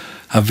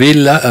a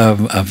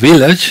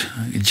village,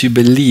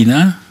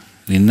 Gibellina.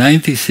 In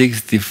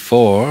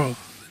 1964,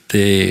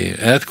 the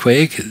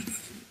earthquake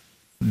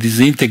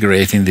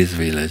disintegrating this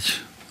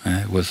village.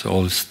 It was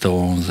all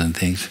stones and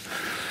things.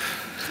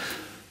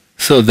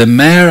 So the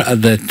mayor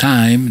at that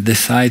time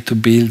decided to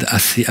build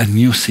a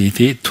new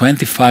city,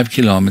 25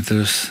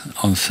 kilometers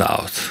on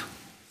south.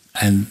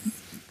 And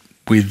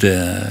with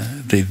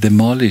they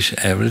demolish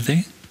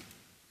everything.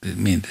 I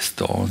mean the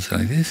stones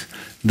like this.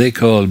 They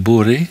call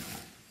Buri,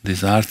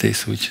 this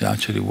artist, which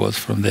actually was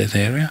from that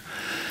area.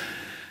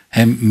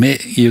 And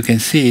you can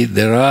see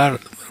there are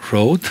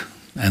road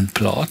and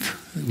plot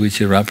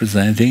which are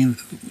representing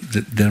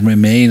the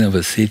remain of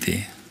a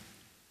city.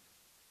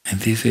 And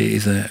this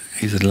is a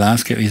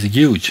landscape. It's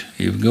huge.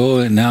 You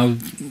go now,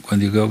 when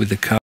you go with the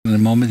car in a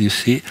moment, you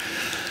see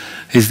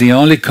it's the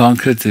only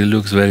concrete that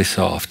looks very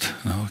soft,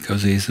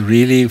 because it's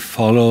really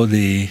follow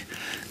the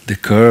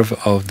curve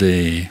of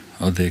the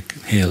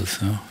hills.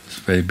 It's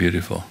very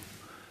beautiful.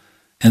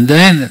 And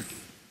then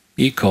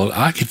he called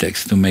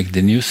architects to make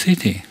the new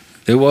city.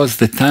 There was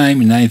the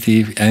time,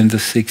 end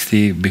of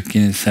 60,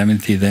 beginning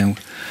 70, then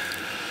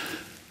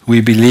we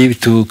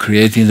believe to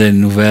creating the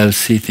nouvelle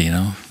city,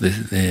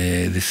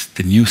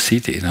 the new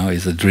city,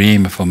 is a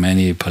dream for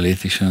many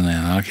politicians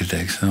and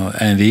architects.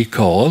 And he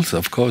calls,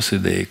 of course,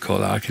 they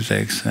call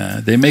architects.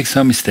 They make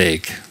some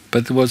mistake,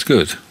 but it was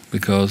good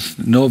because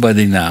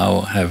nobody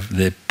now have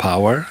the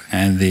power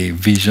and the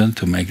vision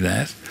to make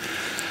that.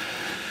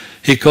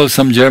 He called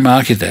some German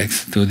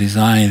architects to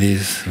design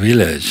this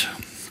village.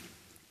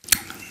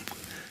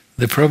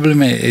 The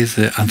problem is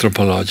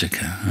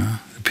anthropological.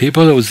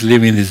 People who was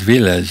living in this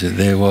village,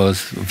 they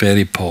was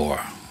very poor,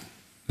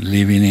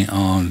 living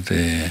on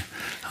the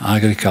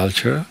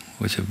agriculture,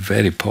 which is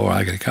very poor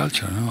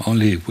agriculture,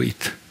 only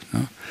wheat.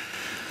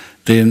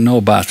 There no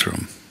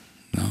bathroom,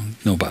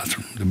 no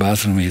bathroom. The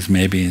bathroom is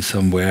maybe in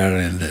somewhere,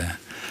 and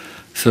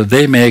so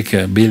they make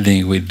a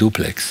building with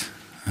duplex.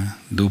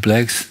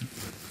 Duplex,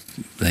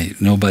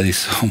 nobody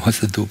saw what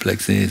the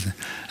duplex is,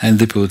 and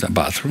they put a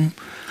bathroom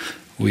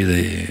with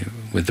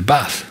the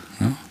bath.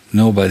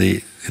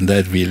 Nobody in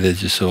that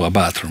village saw a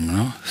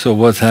bathroom. So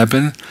what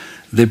happened?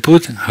 They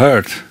put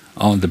earth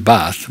on the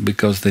bath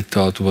because they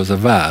thought it was a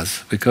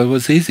vase, because it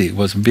was easy, it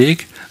was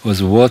big, it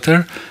was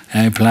water,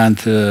 and plant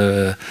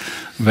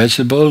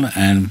vegetable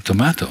and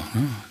tomato.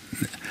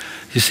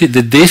 You see,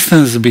 the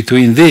distance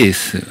between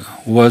this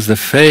was the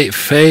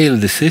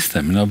failed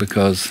system,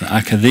 because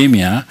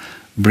academia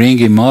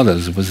bringing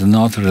models was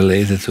not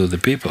related to the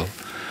people.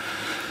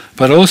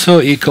 But also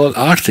he called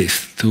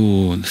artists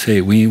to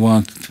say, we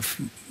want to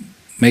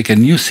make a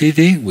new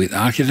city with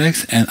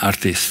architects and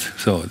artists.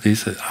 So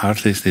this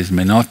artist, this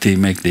Menotti,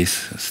 make this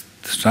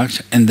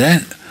structure. And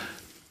then,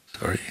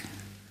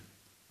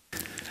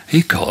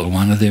 he called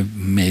one of the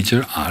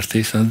major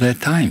artists at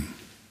that time,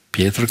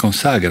 Pietro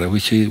Consagra,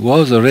 which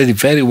was already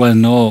very well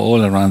known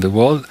all around the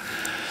world.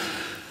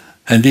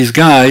 And this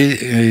guy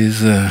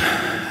is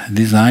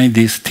designed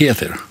this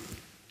theater.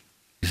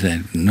 He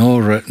said,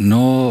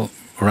 no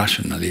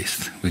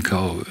rationalist. We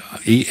call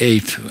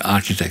E8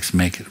 architects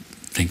make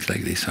things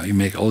like this. So you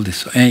make all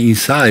this, and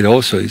inside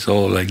also is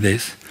all like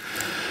this.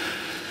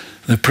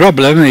 The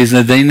problem is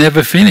that they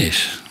never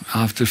finish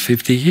after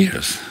 50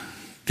 years.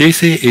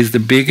 This is the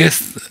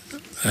biggest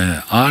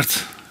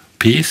art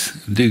piece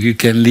that you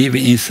can live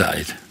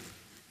inside,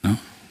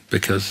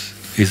 because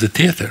it's a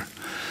theater.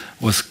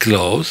 It was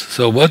closed.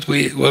 So what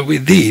we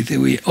did,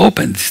 we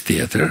opened this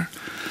theater,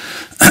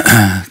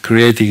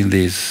 creating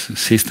this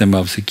system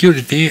of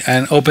security,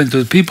 and open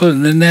to people,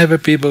 and then never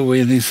people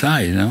went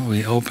inside.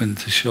 We opened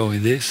to show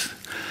this,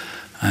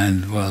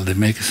 and well, they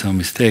make some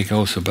mistake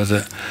also, but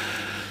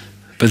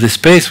the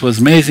space was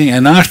amazing.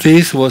 An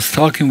artist was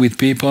talking with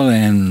people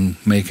and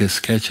making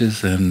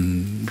sketches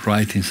and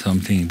writing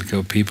something,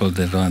 because people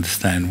they don't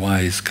understand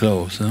why it's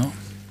closed.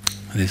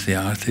 This is the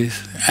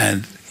artist,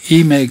 and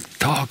he make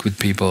talk with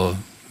people,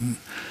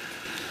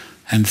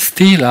 and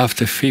still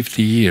after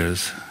 50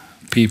 years.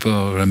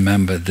 People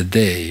remember the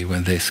day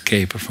when they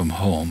escape from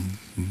home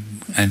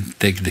and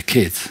take the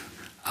kids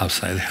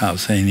outside the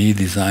house. And he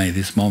designed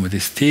this moment.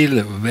 It's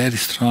still very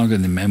strong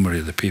in the memory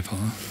of the people.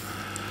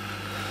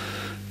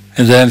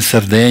 And then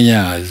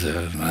Sardinia is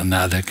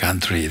another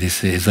country.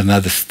 This is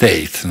another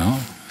state.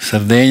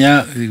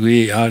 Sardinia,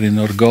 we are in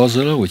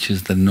Orgosolo, which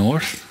is the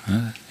north,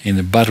 in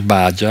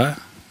Barbagia.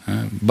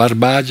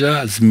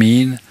 Barbagia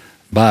means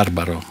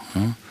barbaro,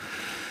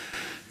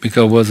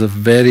 because it was a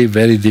very,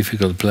 very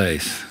difficult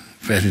place.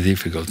 Very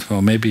difficult. So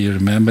maybe you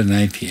remember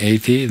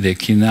 1980, they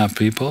kidnap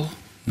people,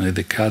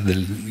 they cut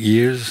the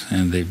ears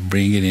and they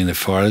bring it in the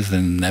forest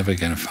and never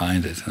gonna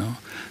find it.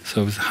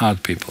 So it's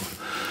hard people.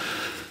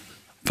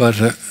 But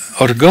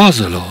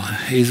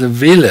Orgosolo is a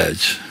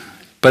village,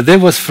 but there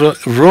was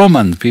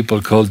Roman people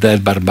called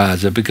that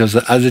Barbagia, because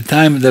at the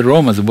time the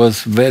Romans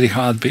was very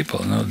hard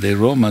people. The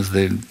Romans,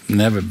 they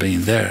never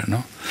been there.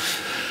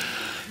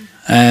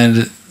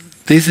 And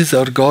this is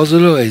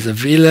Orgosolo, is a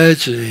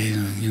village,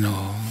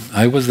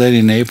 I was there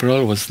in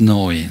April. It was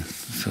snowing,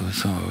 so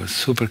it was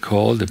super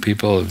cold. The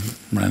people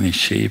running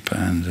sheep,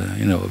 and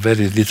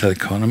very little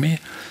economy.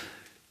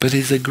 But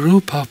it's a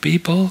group of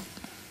people.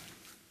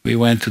 We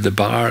went to the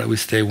bar. We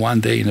stayed one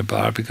day in a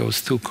bar because it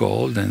was too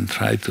cold, and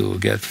tried to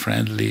get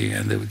friendly.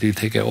 And they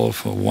take it all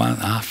for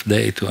 1.5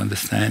 day to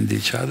understand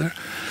each other.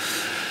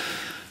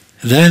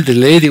 Then the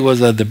lady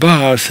was at the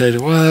bar,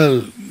 said,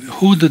 "Well,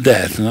 who did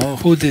that?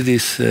 Who did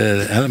this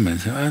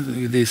element,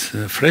 this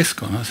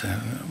fresco?" I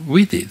said,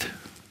 "We did."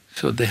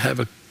 So they have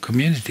a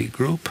community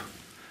group.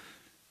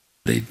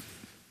 They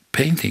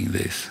painting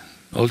this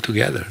all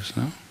together.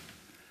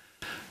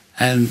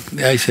 And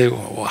I say,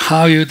 well,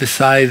 how you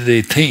decide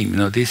the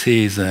theme? This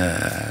is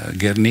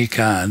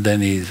Guernica, and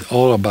then it's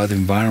all about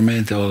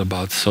environment, all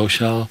about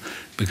social,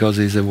 because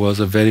it was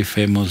a very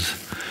famous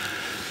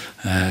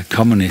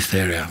communist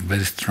area,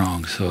 very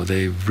strong. So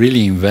they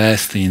really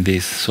invest in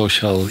this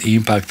social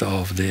impact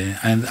of the.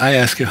 And I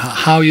ask you,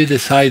 how you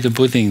decide to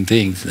putting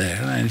things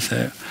there? And he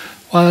said,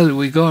 well,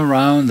 we go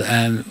around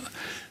and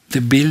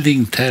the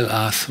building tell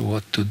us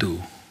what to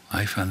do.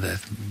 I found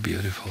that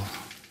beautiful.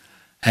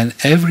 And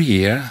every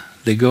year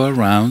they go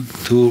around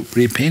to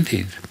repaint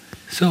it.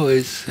 So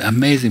it's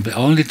amazing. But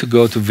only to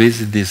go to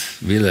visit this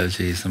village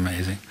is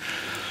amazing.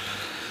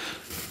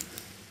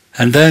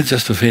 And then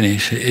just to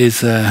finish,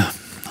 is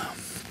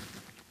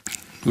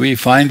we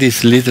find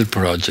this little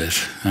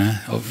project.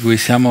 We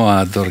siamo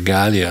a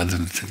Dorgalia,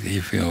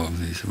 if you know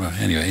this, well,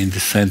 anyway, in the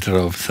center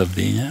of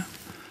Sardinia.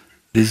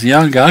 These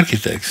young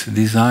architects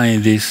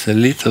designed this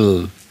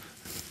little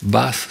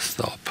bus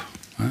stop.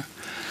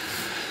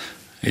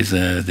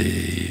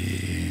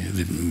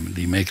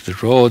 They make the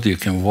road, you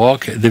can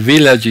walk. The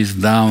village is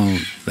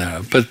down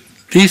there. But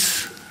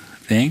these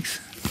things,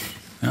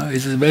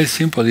 it's very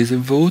simple. It's a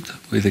wood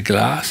with a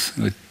glass,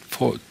 with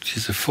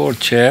it's a 4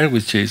 chair,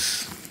 which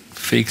is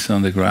fixed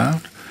on the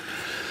ground.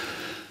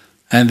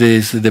 And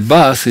the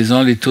bus is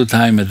only 2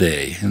 times a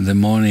day, in the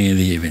morning and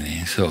the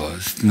evening. So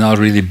it's not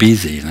really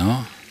busy,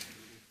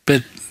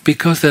 But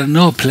because there's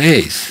no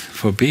place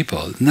for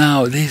people,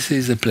 now this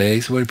is a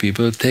place where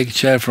people take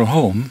chair from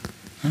home.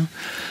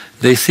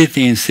 They sit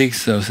in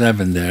 6 or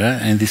 7 there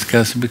and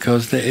discuss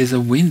because there is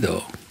a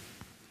window.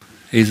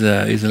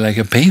 It's like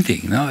a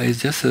painting,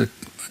 It's just a.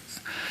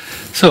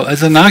 So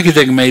as an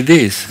architect made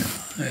this,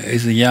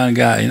 as a young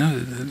guy,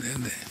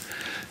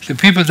 the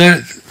people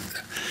there,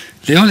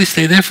 they only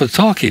stay there for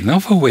talking,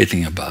 not for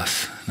waiting a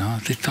bus.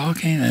 They're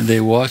talking and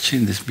they're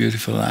watching this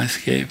beautiful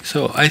landscape.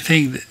 So I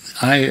think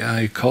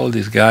I called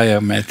this guy, I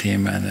met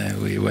him,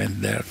 and we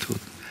went there to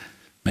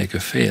make a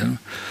film.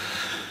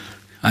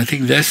 I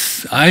think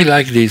I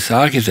like these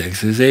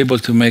architects. Is able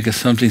to make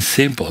something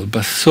simple,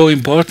 but so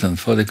important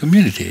for the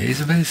community.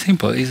 It's very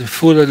simple. It's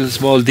full of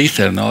small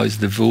detail. It's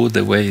the wood,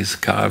 the way it's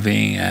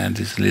carving, and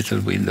these little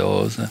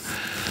windows.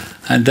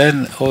 And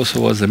then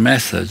also was a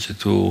message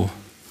to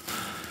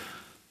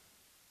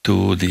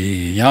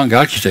the young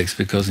architects,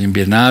 because in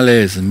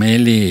Biennale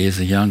mainly is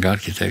a young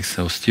architects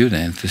or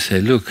student, to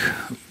say, look,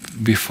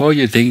 before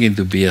you're thinking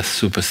to be a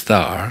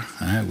superstar,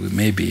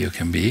 maybe you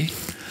can be.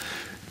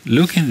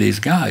 Look at these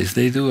guys.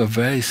 They do a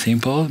very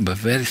simple but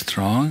very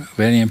strong,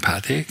 very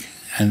empathic,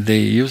 and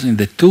they're using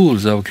the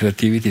tools of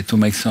creativity to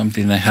make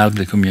something that help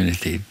the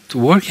community to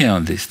working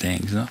on these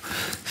things.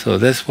 So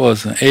this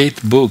was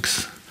 8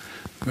 books,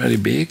 very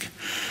big,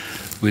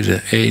 with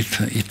the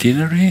 8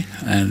 itinerary,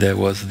 and there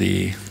was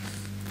the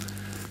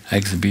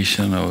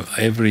exhibition of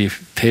every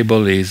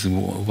table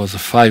was a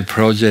 5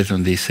 project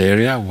on this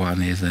area.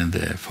 One is in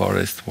the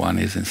forest, one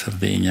is in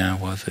Sardinia,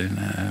 was in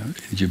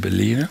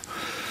Gibellino.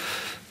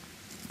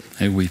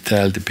 And we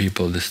tell the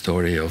people the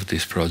story of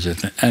this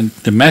project. And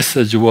the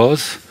message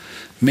was,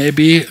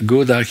 maybe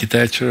good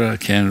architecture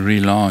can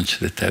relaunch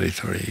the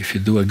territory. If you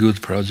do a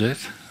good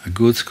project, a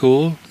good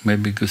school,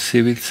 maybe a good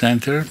civic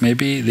center,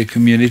 maybe the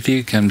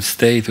community can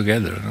stay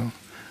together.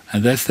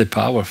 And that's the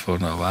power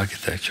of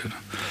architecture.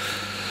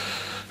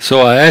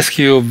 So I ask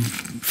you a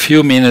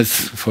few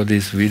minutes for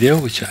this video,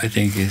 which I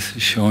think is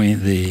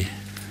showing the...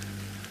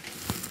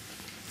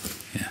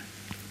 Yeah.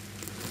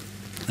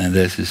 And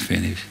this is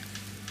finished.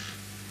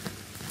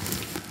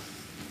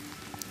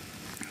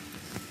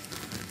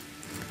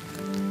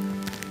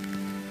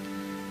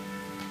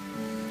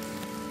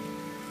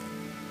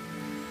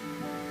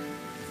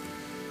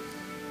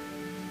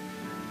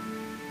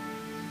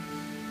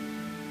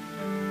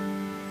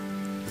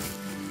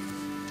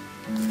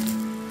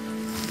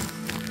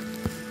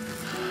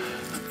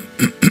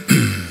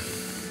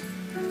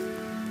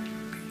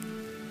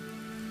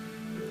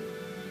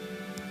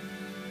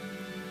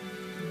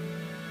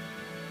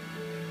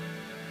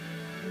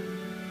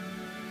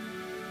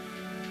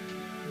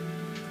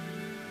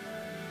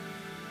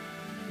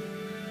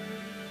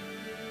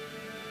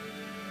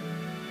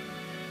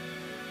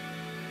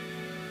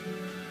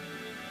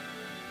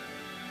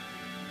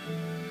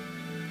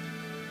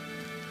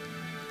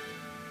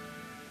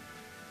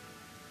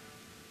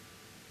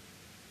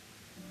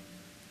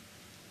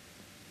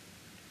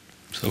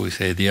 So we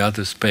say the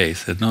outer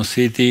space, that no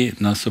city,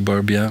 no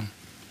suburbia,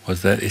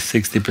 was that is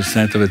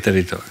 60% of the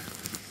territory.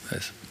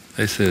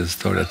 This is a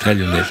story I'll tell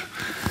you later.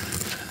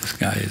 This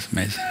guy is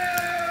amazing.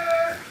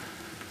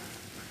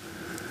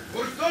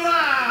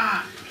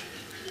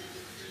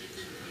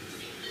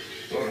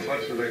 Ora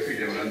parto da qui,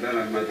 devono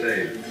andare a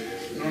Matteo.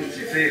 Non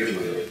si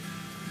fermano.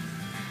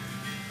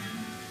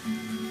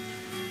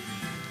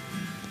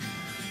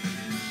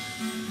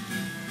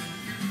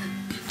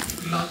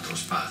 L'altro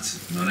spazio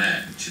non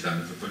è città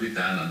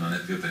metropolitana, non è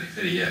più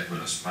periferia, è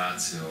quello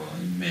spazio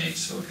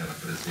immenso che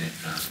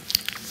rappresenta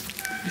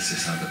il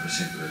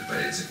 60% del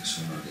paese, che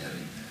sono le aree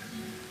interne.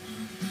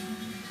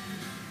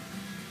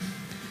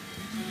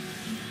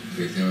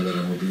 Il tema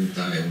della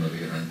mobilità è uno dei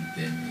grandi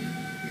temi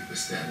di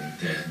queste aree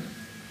interne.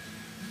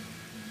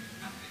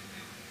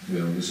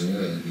 Abbiamo bisogno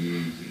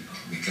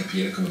di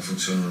capire come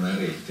funziona una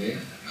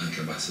rete, anche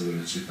a bassa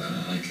velocità,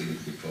 anche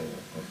di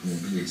tipo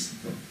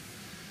automobilistico,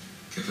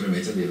 che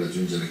permetta di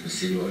raggiungere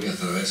questi luoghi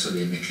attraverso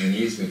dei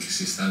meccanismi che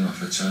si stanno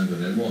affacciando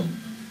nel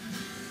mondo.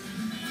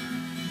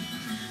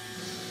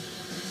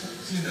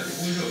 Sindaco,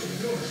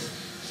 buongiorno.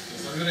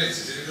 Fabio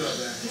Renzi, si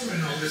ricorda? Come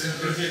no? Per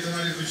esempio il Pietro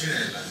Mario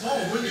Cucinella.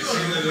 Oh,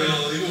 buongiorno!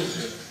 Sindaco di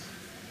Gubbio.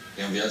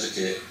 È un viaggio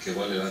che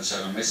vuole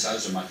lanciare un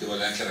messaggio, ma che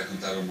vuole anche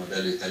raccontare un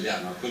modello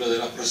italiano. Quello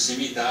della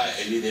prossimità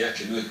è l'idea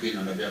che noi qui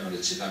non abbiamo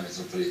le città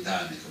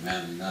metropolitane come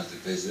hanno in altri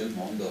paesi del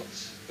mondo,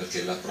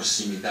 perché la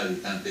prossimità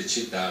di tante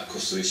città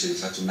costruisce di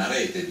fatto una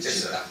rete di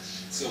città.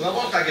 Una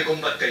volta anche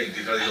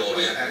combattenti tra di loro.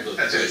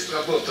 Certo,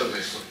 a volte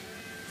questo.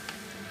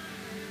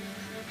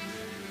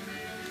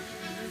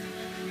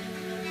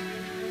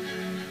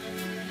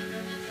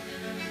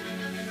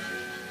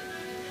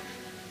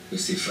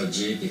 Questi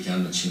faggeti che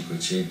hanno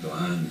 500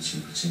 anni,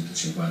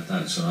 550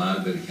 anni, sono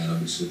alberi che hanno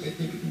vissuto ai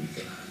tempi di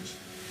Michelangelo.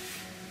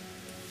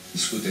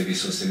 Discute di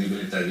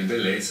sostenibilità e di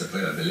bellezza,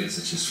 poi la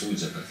bellezza ci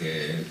sfugge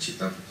perché le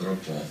città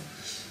purtroppo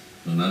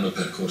non hanno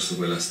percorso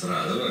quella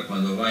strada. Allora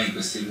quando vai in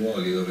questi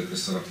luoghi dove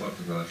questo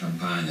rapporto con la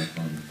campagna,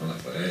 con la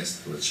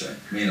foresta, dove c'è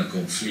meno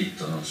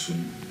conflitto, no,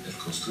 del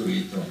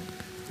costruito,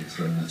 ti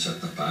trovi una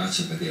certa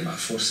pace per dire ma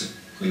forse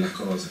quella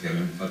cosa che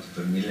abbiamo fatto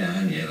per 1000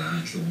 anni era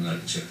anche una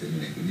ricerca di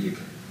un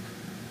equilibrio.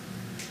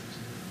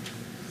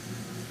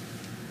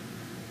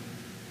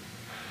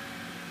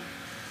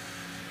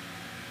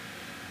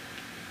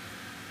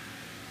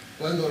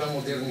 Quando la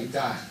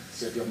modernità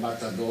si è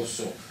piombata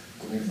addosso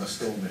con il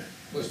bastone,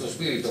 questo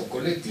spirito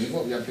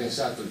collettivo abbiamo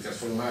pensato di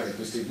trasformare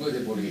queste due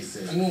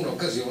debolezze in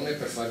un'occasione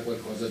per fare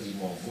qualcosa di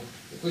nuovo.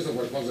 E questo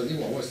qualcosa di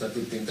nuovo è stato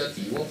il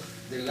tentativo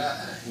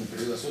della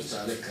impresa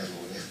sociale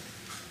Carone.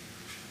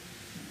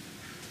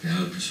 Le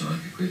Alpi sono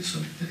anche quelli,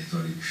 sono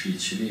territori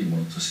difficili,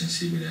 molto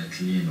sensibili al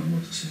clima,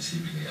 molto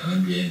sensibili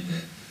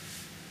all'ambiente,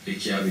 e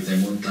chi abita in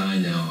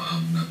montagna ha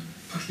una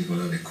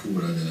particolare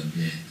cura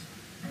dell'ambiente.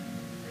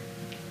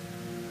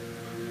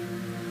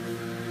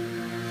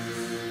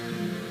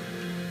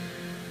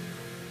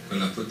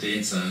 Quella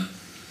potenza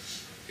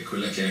è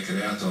quella che ha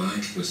creato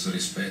anche questo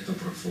rispetto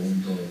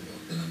profondo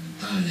della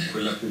montagna.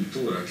 Quella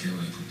cultura, che è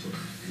una cultura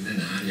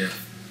millenaria,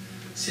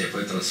 si è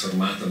poi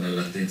trasformata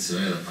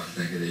nell'attenzione da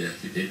parte anche degli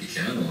architetti che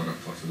hanno un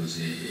rapporto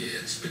così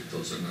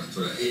rispettoso della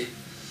natura. E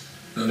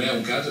non è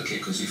un caso che è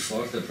così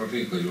forte proprio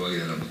in quei luoghi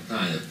della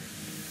montagna.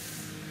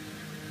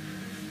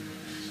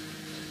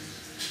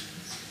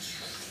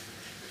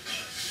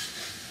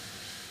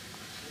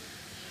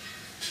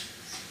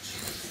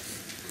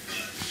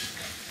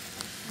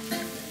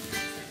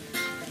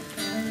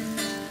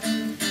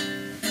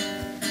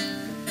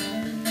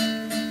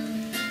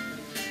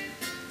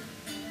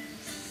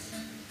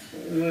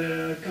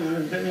 We're kind of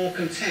a bit more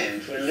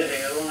content with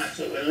living a life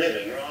that we're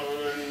living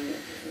rather than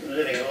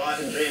living a life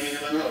and dreaming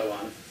of another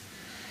one.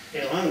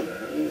 In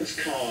London, it's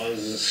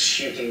cars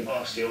shooting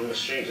past you on the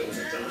street all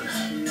the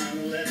time.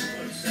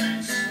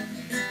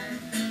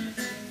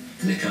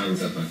 Mi è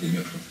capitato anche il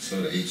mio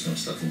professore, io sono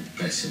stato un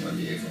pessimo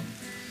allievo.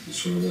 Il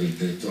suo lavoro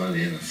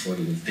intellettuale era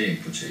fuori del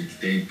tempo, cioè il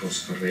tempo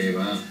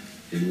scorreva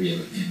e lui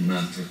era in un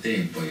altro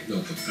tempo, e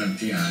dopo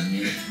tanti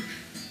anni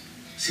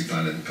si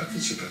parla di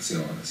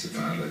partecipazione, si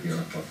parla di un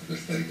rapporto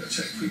del territorio,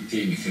 cioè quei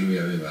temi che lui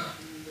aveva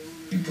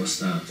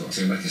impostato,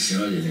 sembra che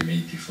siano gli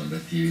elementi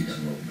fondativi del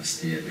nuovo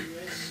mestiere.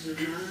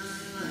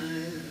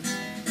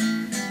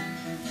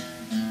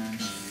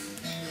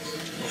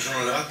 Non sono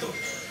allevato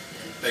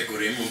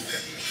pecore in mucca,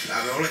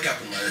 avevo le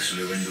capre ma adesso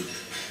le ho vendute.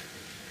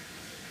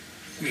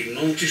 Qui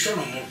non ci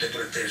sono molte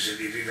pretese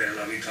di vivere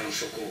la vita non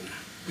so come,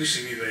 qui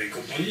si vive in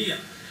compagnia,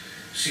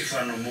 si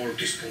fanno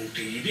molti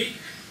spuntini,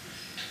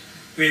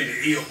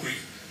 quindi io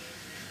qui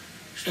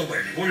sto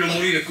bene, voglio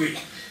morire qui.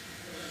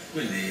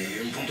 Quindi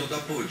un punto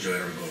d'appoggio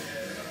era il gol.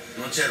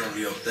 Non c'erano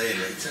gli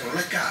hotel, c'erano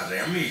le case,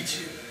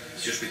 amici,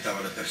 si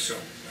ospitava le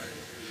persone.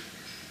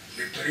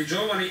 E per i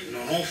giovani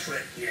non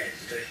offre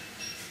niente.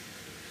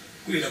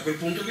 Qui da quel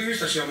punto di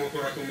vista siamo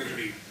ancora come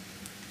prima.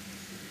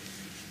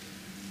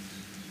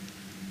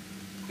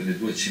 Quelle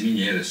due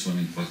ciminiere sono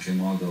in qualche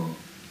modo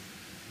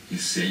il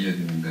segno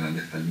di un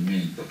grande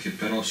fallimento, che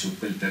però su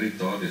quel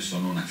territorio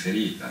sono una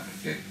ferita,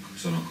 perché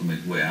sono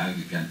come due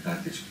aghi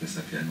piantati su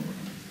questa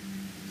pianura.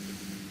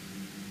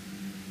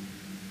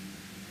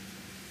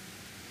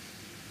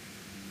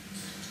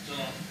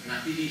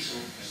 nati lì,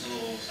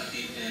 sono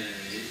stati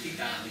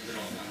edificati, però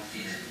alla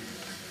fine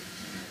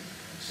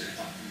se ne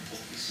fa un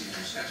pochissimo,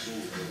 scarso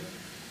uso.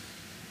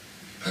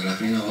 Per la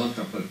prima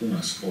volta qualcuno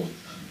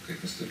ascolta, che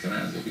questo è il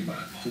grande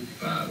dibattito, tutti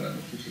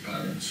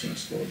parlano, nessuno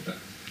ascolta.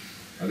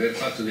 Aver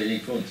fatto degli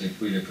incontri in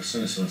cui le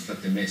persone sono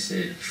state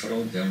messe di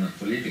fronte a una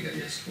politica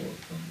di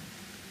ascolto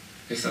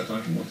è stato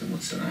anche molto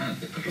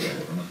emozionante per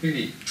loro, no?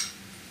 Quindi,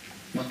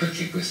 ma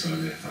perché questo lo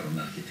deve fare un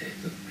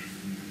architetto?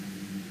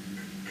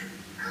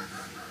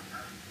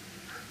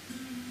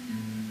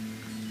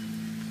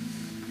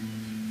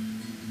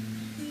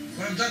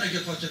 40 anni che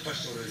faccio il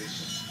pastore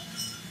adesso.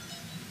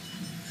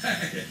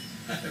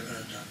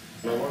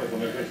 Un lavoro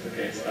come questo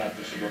che è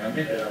stato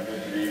sicuramente da un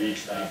punto di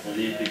vista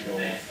politico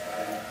e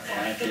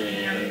anche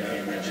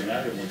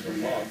immaginario molto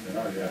forte,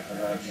 no? Di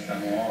fare la città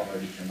nuova,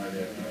 di chiamare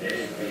gli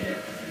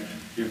architetti,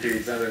 di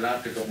utilizzare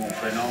l'arte come un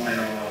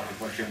fenomeno in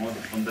qualche modo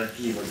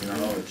fondativo di una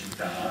nuova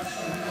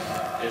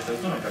città, è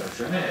stata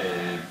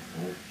un'operazione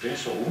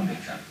penso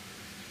unica.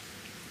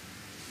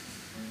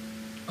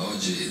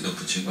 Oggi,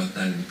 dopo 50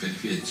 anni di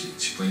periferia,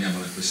 ci poniamo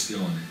la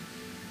questione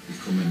di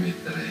come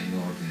mettere in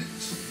ordine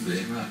questo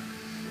problema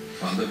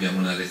quando abbiamo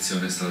una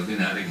lezione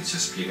straordinaria che ci ha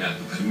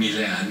spiegato per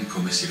 1000 anni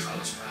come si fa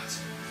lo spazio.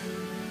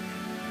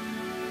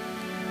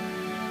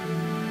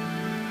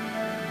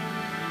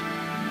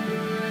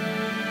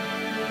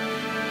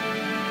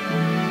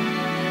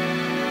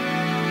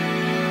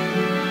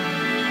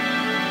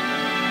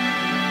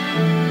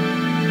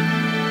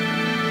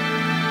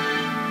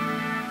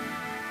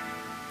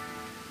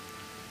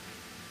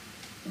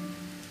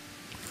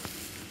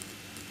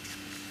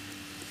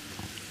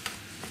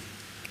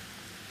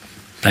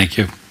 Thank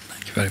you.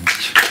 Thank you very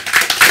much.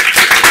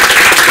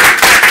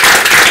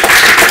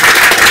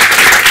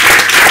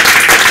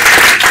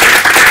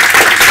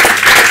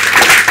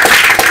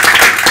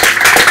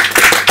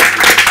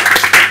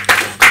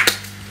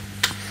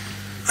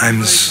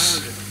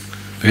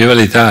 Viva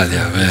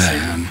l'Italia.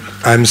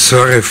 I'm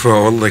sorry for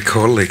all the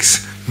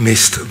colleagues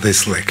missed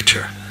this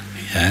lecture.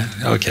 Yeah,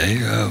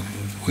 okay.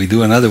 We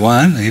do another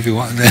one if you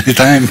want,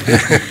 anytime.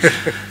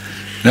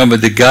 No,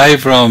 but the guy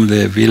from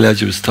the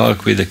village was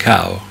talking with the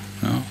cow.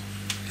 No?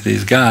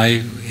 This guy,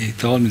 he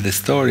told me the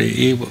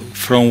story.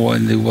 From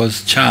when he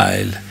was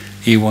child,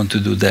 he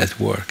wanted to do that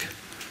work,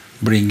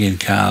 bring in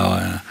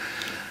cow,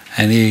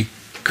 and he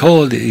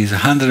called his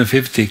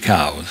 150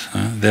 cows.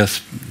 There's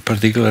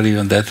particularly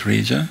in that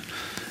region,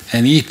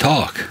 and he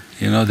talked.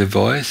 You know the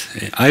voice.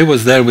 I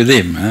was there with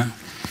him.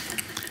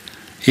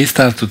 He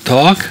started to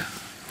talk,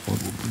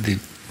 the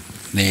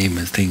name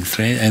and things,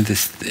 and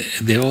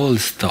they all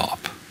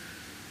stop.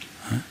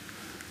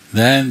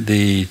 Then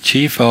the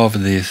chief of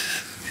this,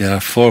 there are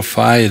 4 or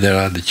 5, there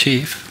are the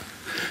chief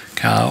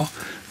cow,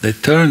 they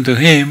turn to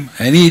him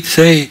and he'd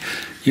say,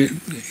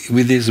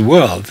 with this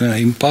word,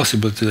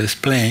 impossible to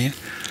explain,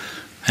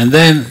 and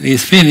then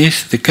he's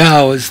finished, the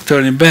cow is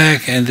turning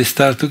back and they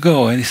start to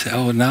go, and he said,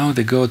 oh, now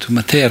they go to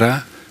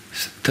Matera,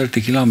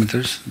 30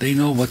 kilometers, they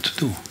know what to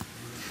do.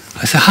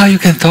 I said, how you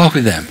can talk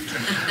with them?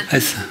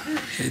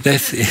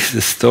 That is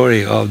the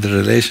story of the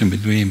relation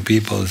between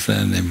peoples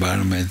and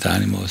environment,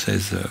 animals.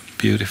 It's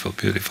beautiful,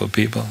 beautiful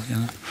people, you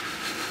know.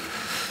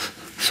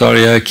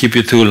 Sorry, I keep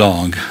you too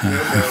long.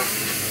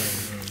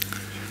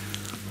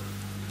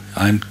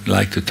 I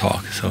like to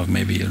talk, so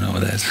maybe you know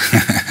that.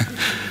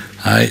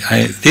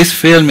 This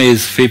film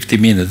is 50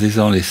 minutes. This is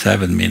only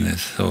 7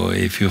 minutes. So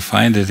if you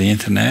find it on the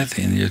internet,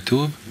 in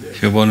YouTube,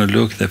 if you want to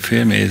look, the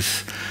film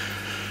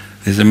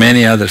there's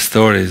many other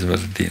stories, but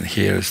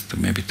here is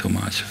maybe too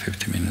much,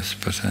 50 minutes.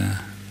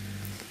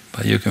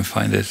 But you can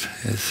find it.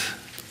 It's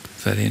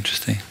very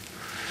interesting.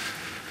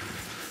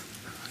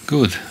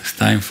 Good. It's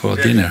time for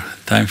dinner.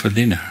 Time for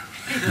dinner,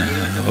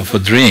 or for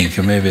drink.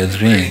 Maybe a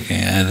drink.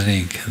 A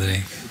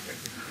drink.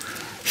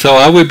 So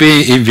I will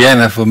be in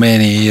Vienna for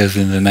many years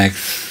in the next.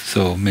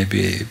 So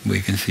maybe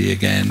we can see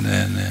again.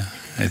 And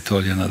I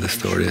told you another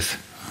stories.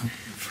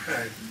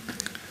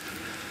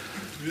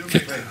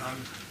 Okay.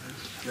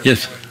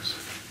 Yes.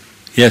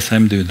 Yes,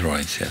 I'm doing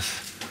drawings,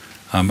 yes.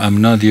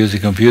 I'm not using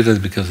computers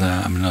because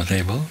I'm not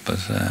able, but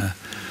I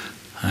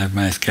have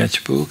my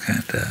sketchbook.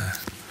 And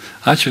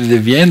actually, the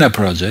Vienna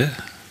project,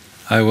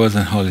 I was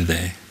on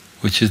holiday,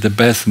 which is the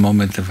best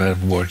moment of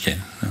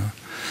working. You know?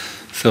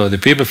 So the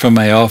people from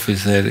my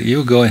office said,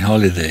 you go on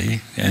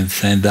holiday and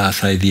send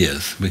us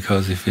ideas,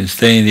 because if you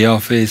stay in the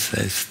office,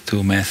 it's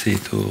too messy.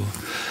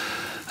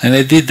 And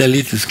I did a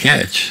little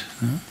sketch,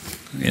 you know,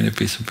 in a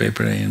piece of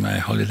paper in my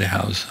holiday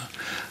house.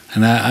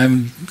 And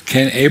I'm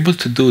able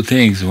to do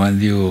things when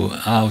you're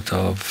out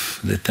of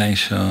the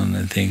tension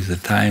and things. The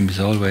time is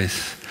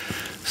always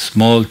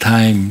small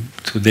time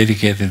to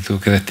dedicate it to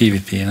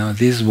creativity. You know,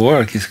 this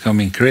work is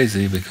coming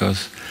crazy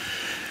because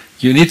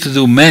you need to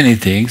do many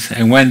things,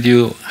 and when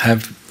you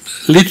have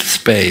little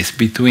space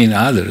between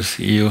others,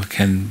 you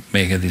can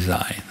make a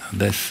design.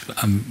 That's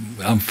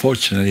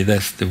unfortunately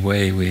that's the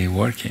way we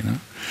work. You know,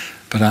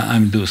 but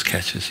I'm do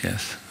sketches,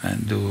 yes,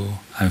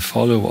 and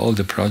follow all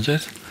the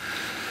projects.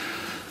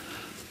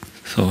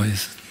 So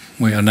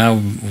we are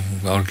now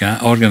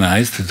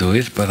organized to do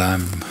it, but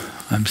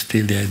I'm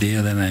still the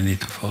idea that I need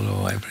to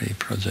follow every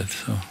project,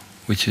 so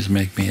which is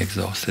make me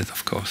exhausted,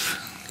 of course,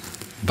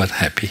 but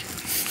happy.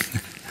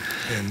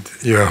 And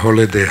your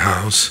holiday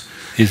house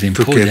is in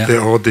to Puglia. Get the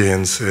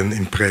audience an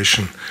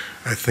impression.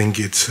 I think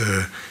it's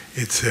a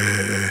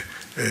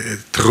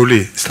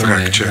truly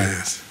structure. Yeah.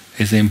 Yes.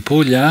 It's in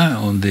Puglia,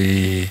 in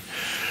the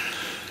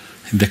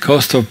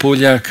coast of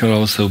Puglia,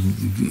 close to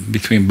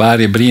between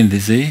Bari and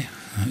Brindisi.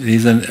 It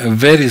is a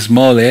very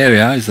small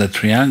area. It's a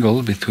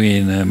triangle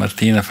between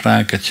Martina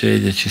Franca,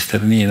 Ceglie,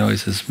 Cisternino.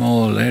 It's a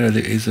small area.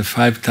 It's a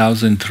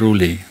 5,000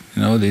 trulli.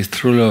 You know, this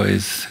trullo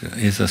is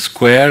a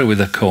square with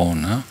a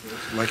cone. No?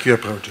 Like your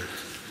project.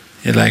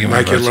 Yeah, like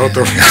a lot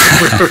of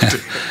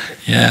projects.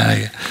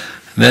 Yeah.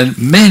 Then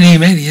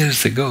many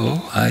years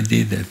ago,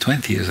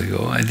 20 years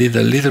ago, I did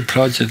a little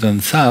project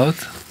on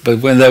South. But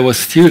when I was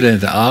a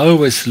student, I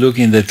always looked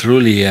in the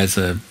trulli as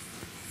a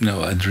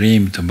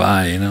dream to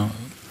buy. You know.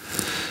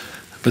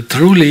 But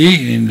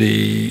truly,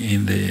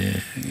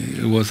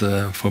 it was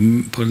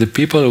for the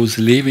people who's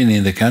living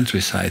in the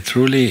countryside.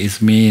 Truly,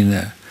 it's mean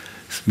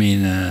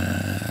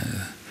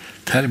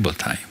terrible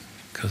time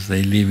because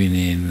they living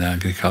in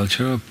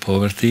agriculture,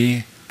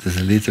 poverty. There's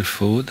a little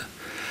food,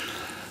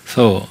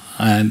 so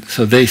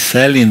they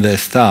selling their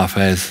stuff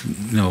as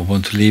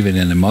want to live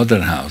in a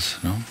modern house.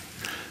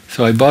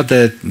 So I bought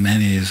that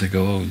many years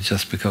ago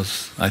just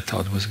because I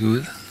thought it was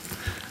good,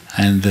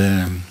 and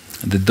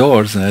the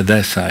doors are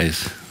that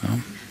size.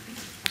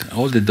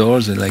 All the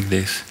doors are like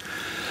this.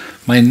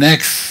 My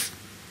next,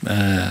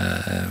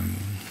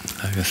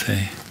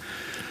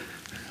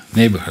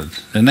 neighborhood,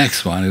 the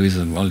next one, it was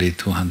only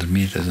 200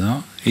 meters,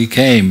 he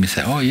came, he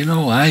said,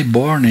 I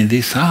born in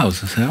this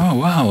house. I said, oh,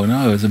 wow, it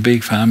was a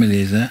big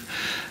family.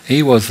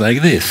 He was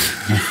like this.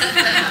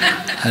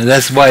 And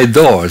that's why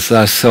doors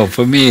are so,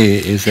 for me,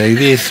 it's like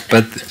this,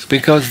 but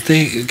because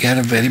they get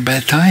a very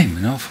bad time,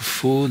 for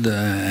food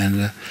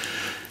and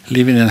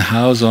living in a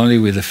house only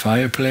with a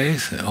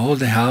fireplace. All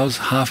the house,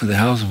 half of the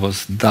house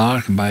was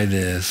dark by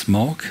the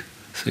smoke.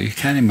 So you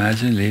can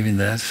imagine living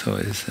that. So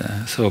it's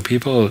so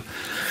people,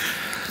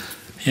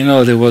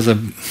 there was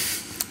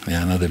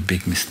another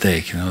big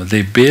mistake.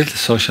 They built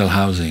social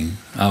housing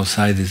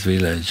outside this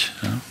village.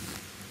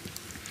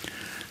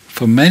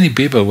 For many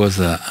people, was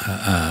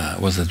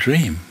a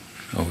dream.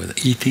 With the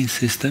heating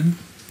system,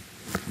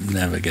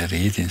 never get a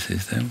heating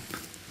system.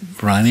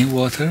 Running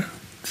water.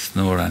 There's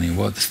no running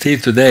water. Still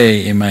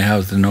today in my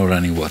house there's no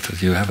running water.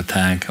 You have a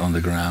tank on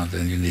the ground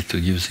and you need to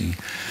using.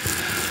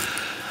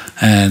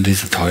 And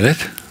there's a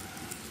toilet,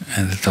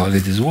 and the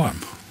toilet is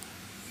warm.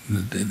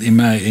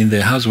 In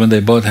the house when they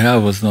bought the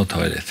house was no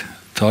toilet.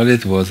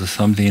 Toilet was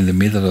something in the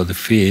middle of the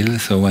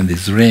field. So when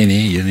it's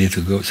rainy, you need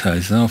to go. So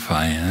it's not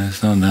fine.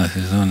 It's not nice.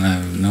 It's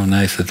not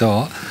nice at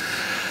all.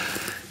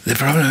 The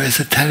problem is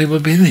the terrible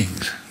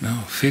buildings.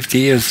 50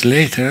 years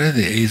later,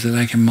 it's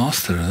like a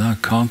monster.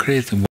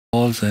 Concrete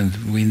walls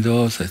and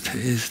windows. It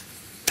is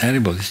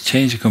terrible. It's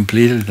changed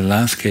completely the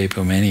landscape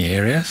of many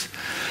areas.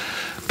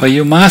 But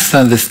you must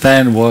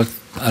understand what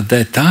at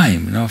that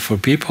time, for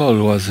people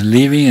who was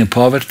living in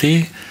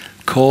poverty,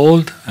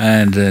 cold,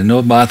 and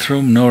no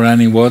bathroom, no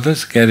running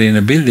waters, get in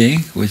a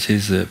building which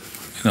is,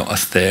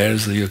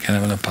 upstairs. You can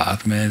have an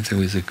apartment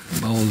with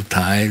old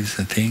tiles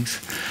and things.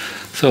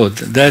 So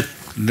that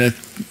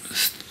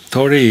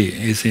story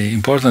is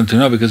important to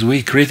know because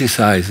we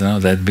criticize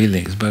that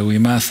buildings, but we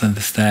must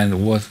understand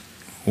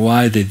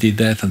why they did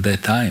that at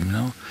that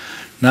time.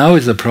 Now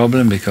is a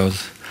problem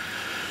because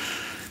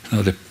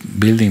the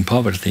building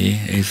poverty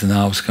is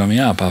now coming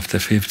up after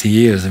 50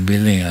 years. The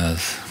building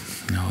is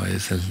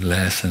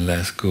less and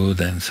less good,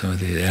 and so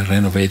the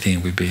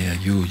renovating will be a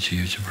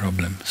huge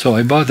problem. So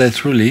I bought that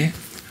trulli,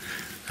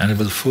 and it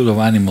was full of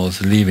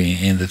animals living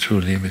in the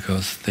trulli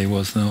because there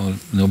was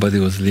nobody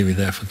was living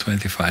there for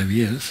 25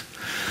 years.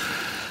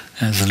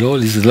 And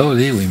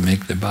slowly we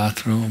make the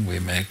bathroom, we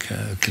make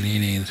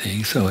cleaning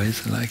things. So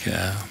it's like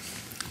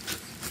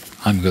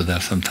I'm go there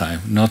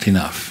sometime. Not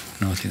enough.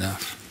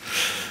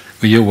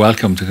 Well, you're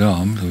welcome to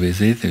come to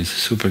visit. It's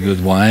super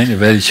good wine,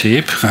 very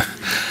cheap,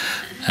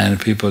 and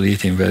people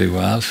eating very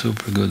well.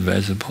 Super good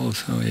vegetables,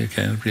 so you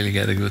can really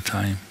get a good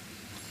time.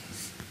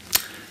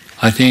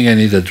 I think I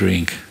need a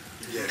drink.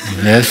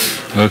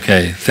 Yes?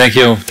 Okay. Thank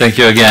you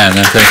again,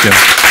 and thank you.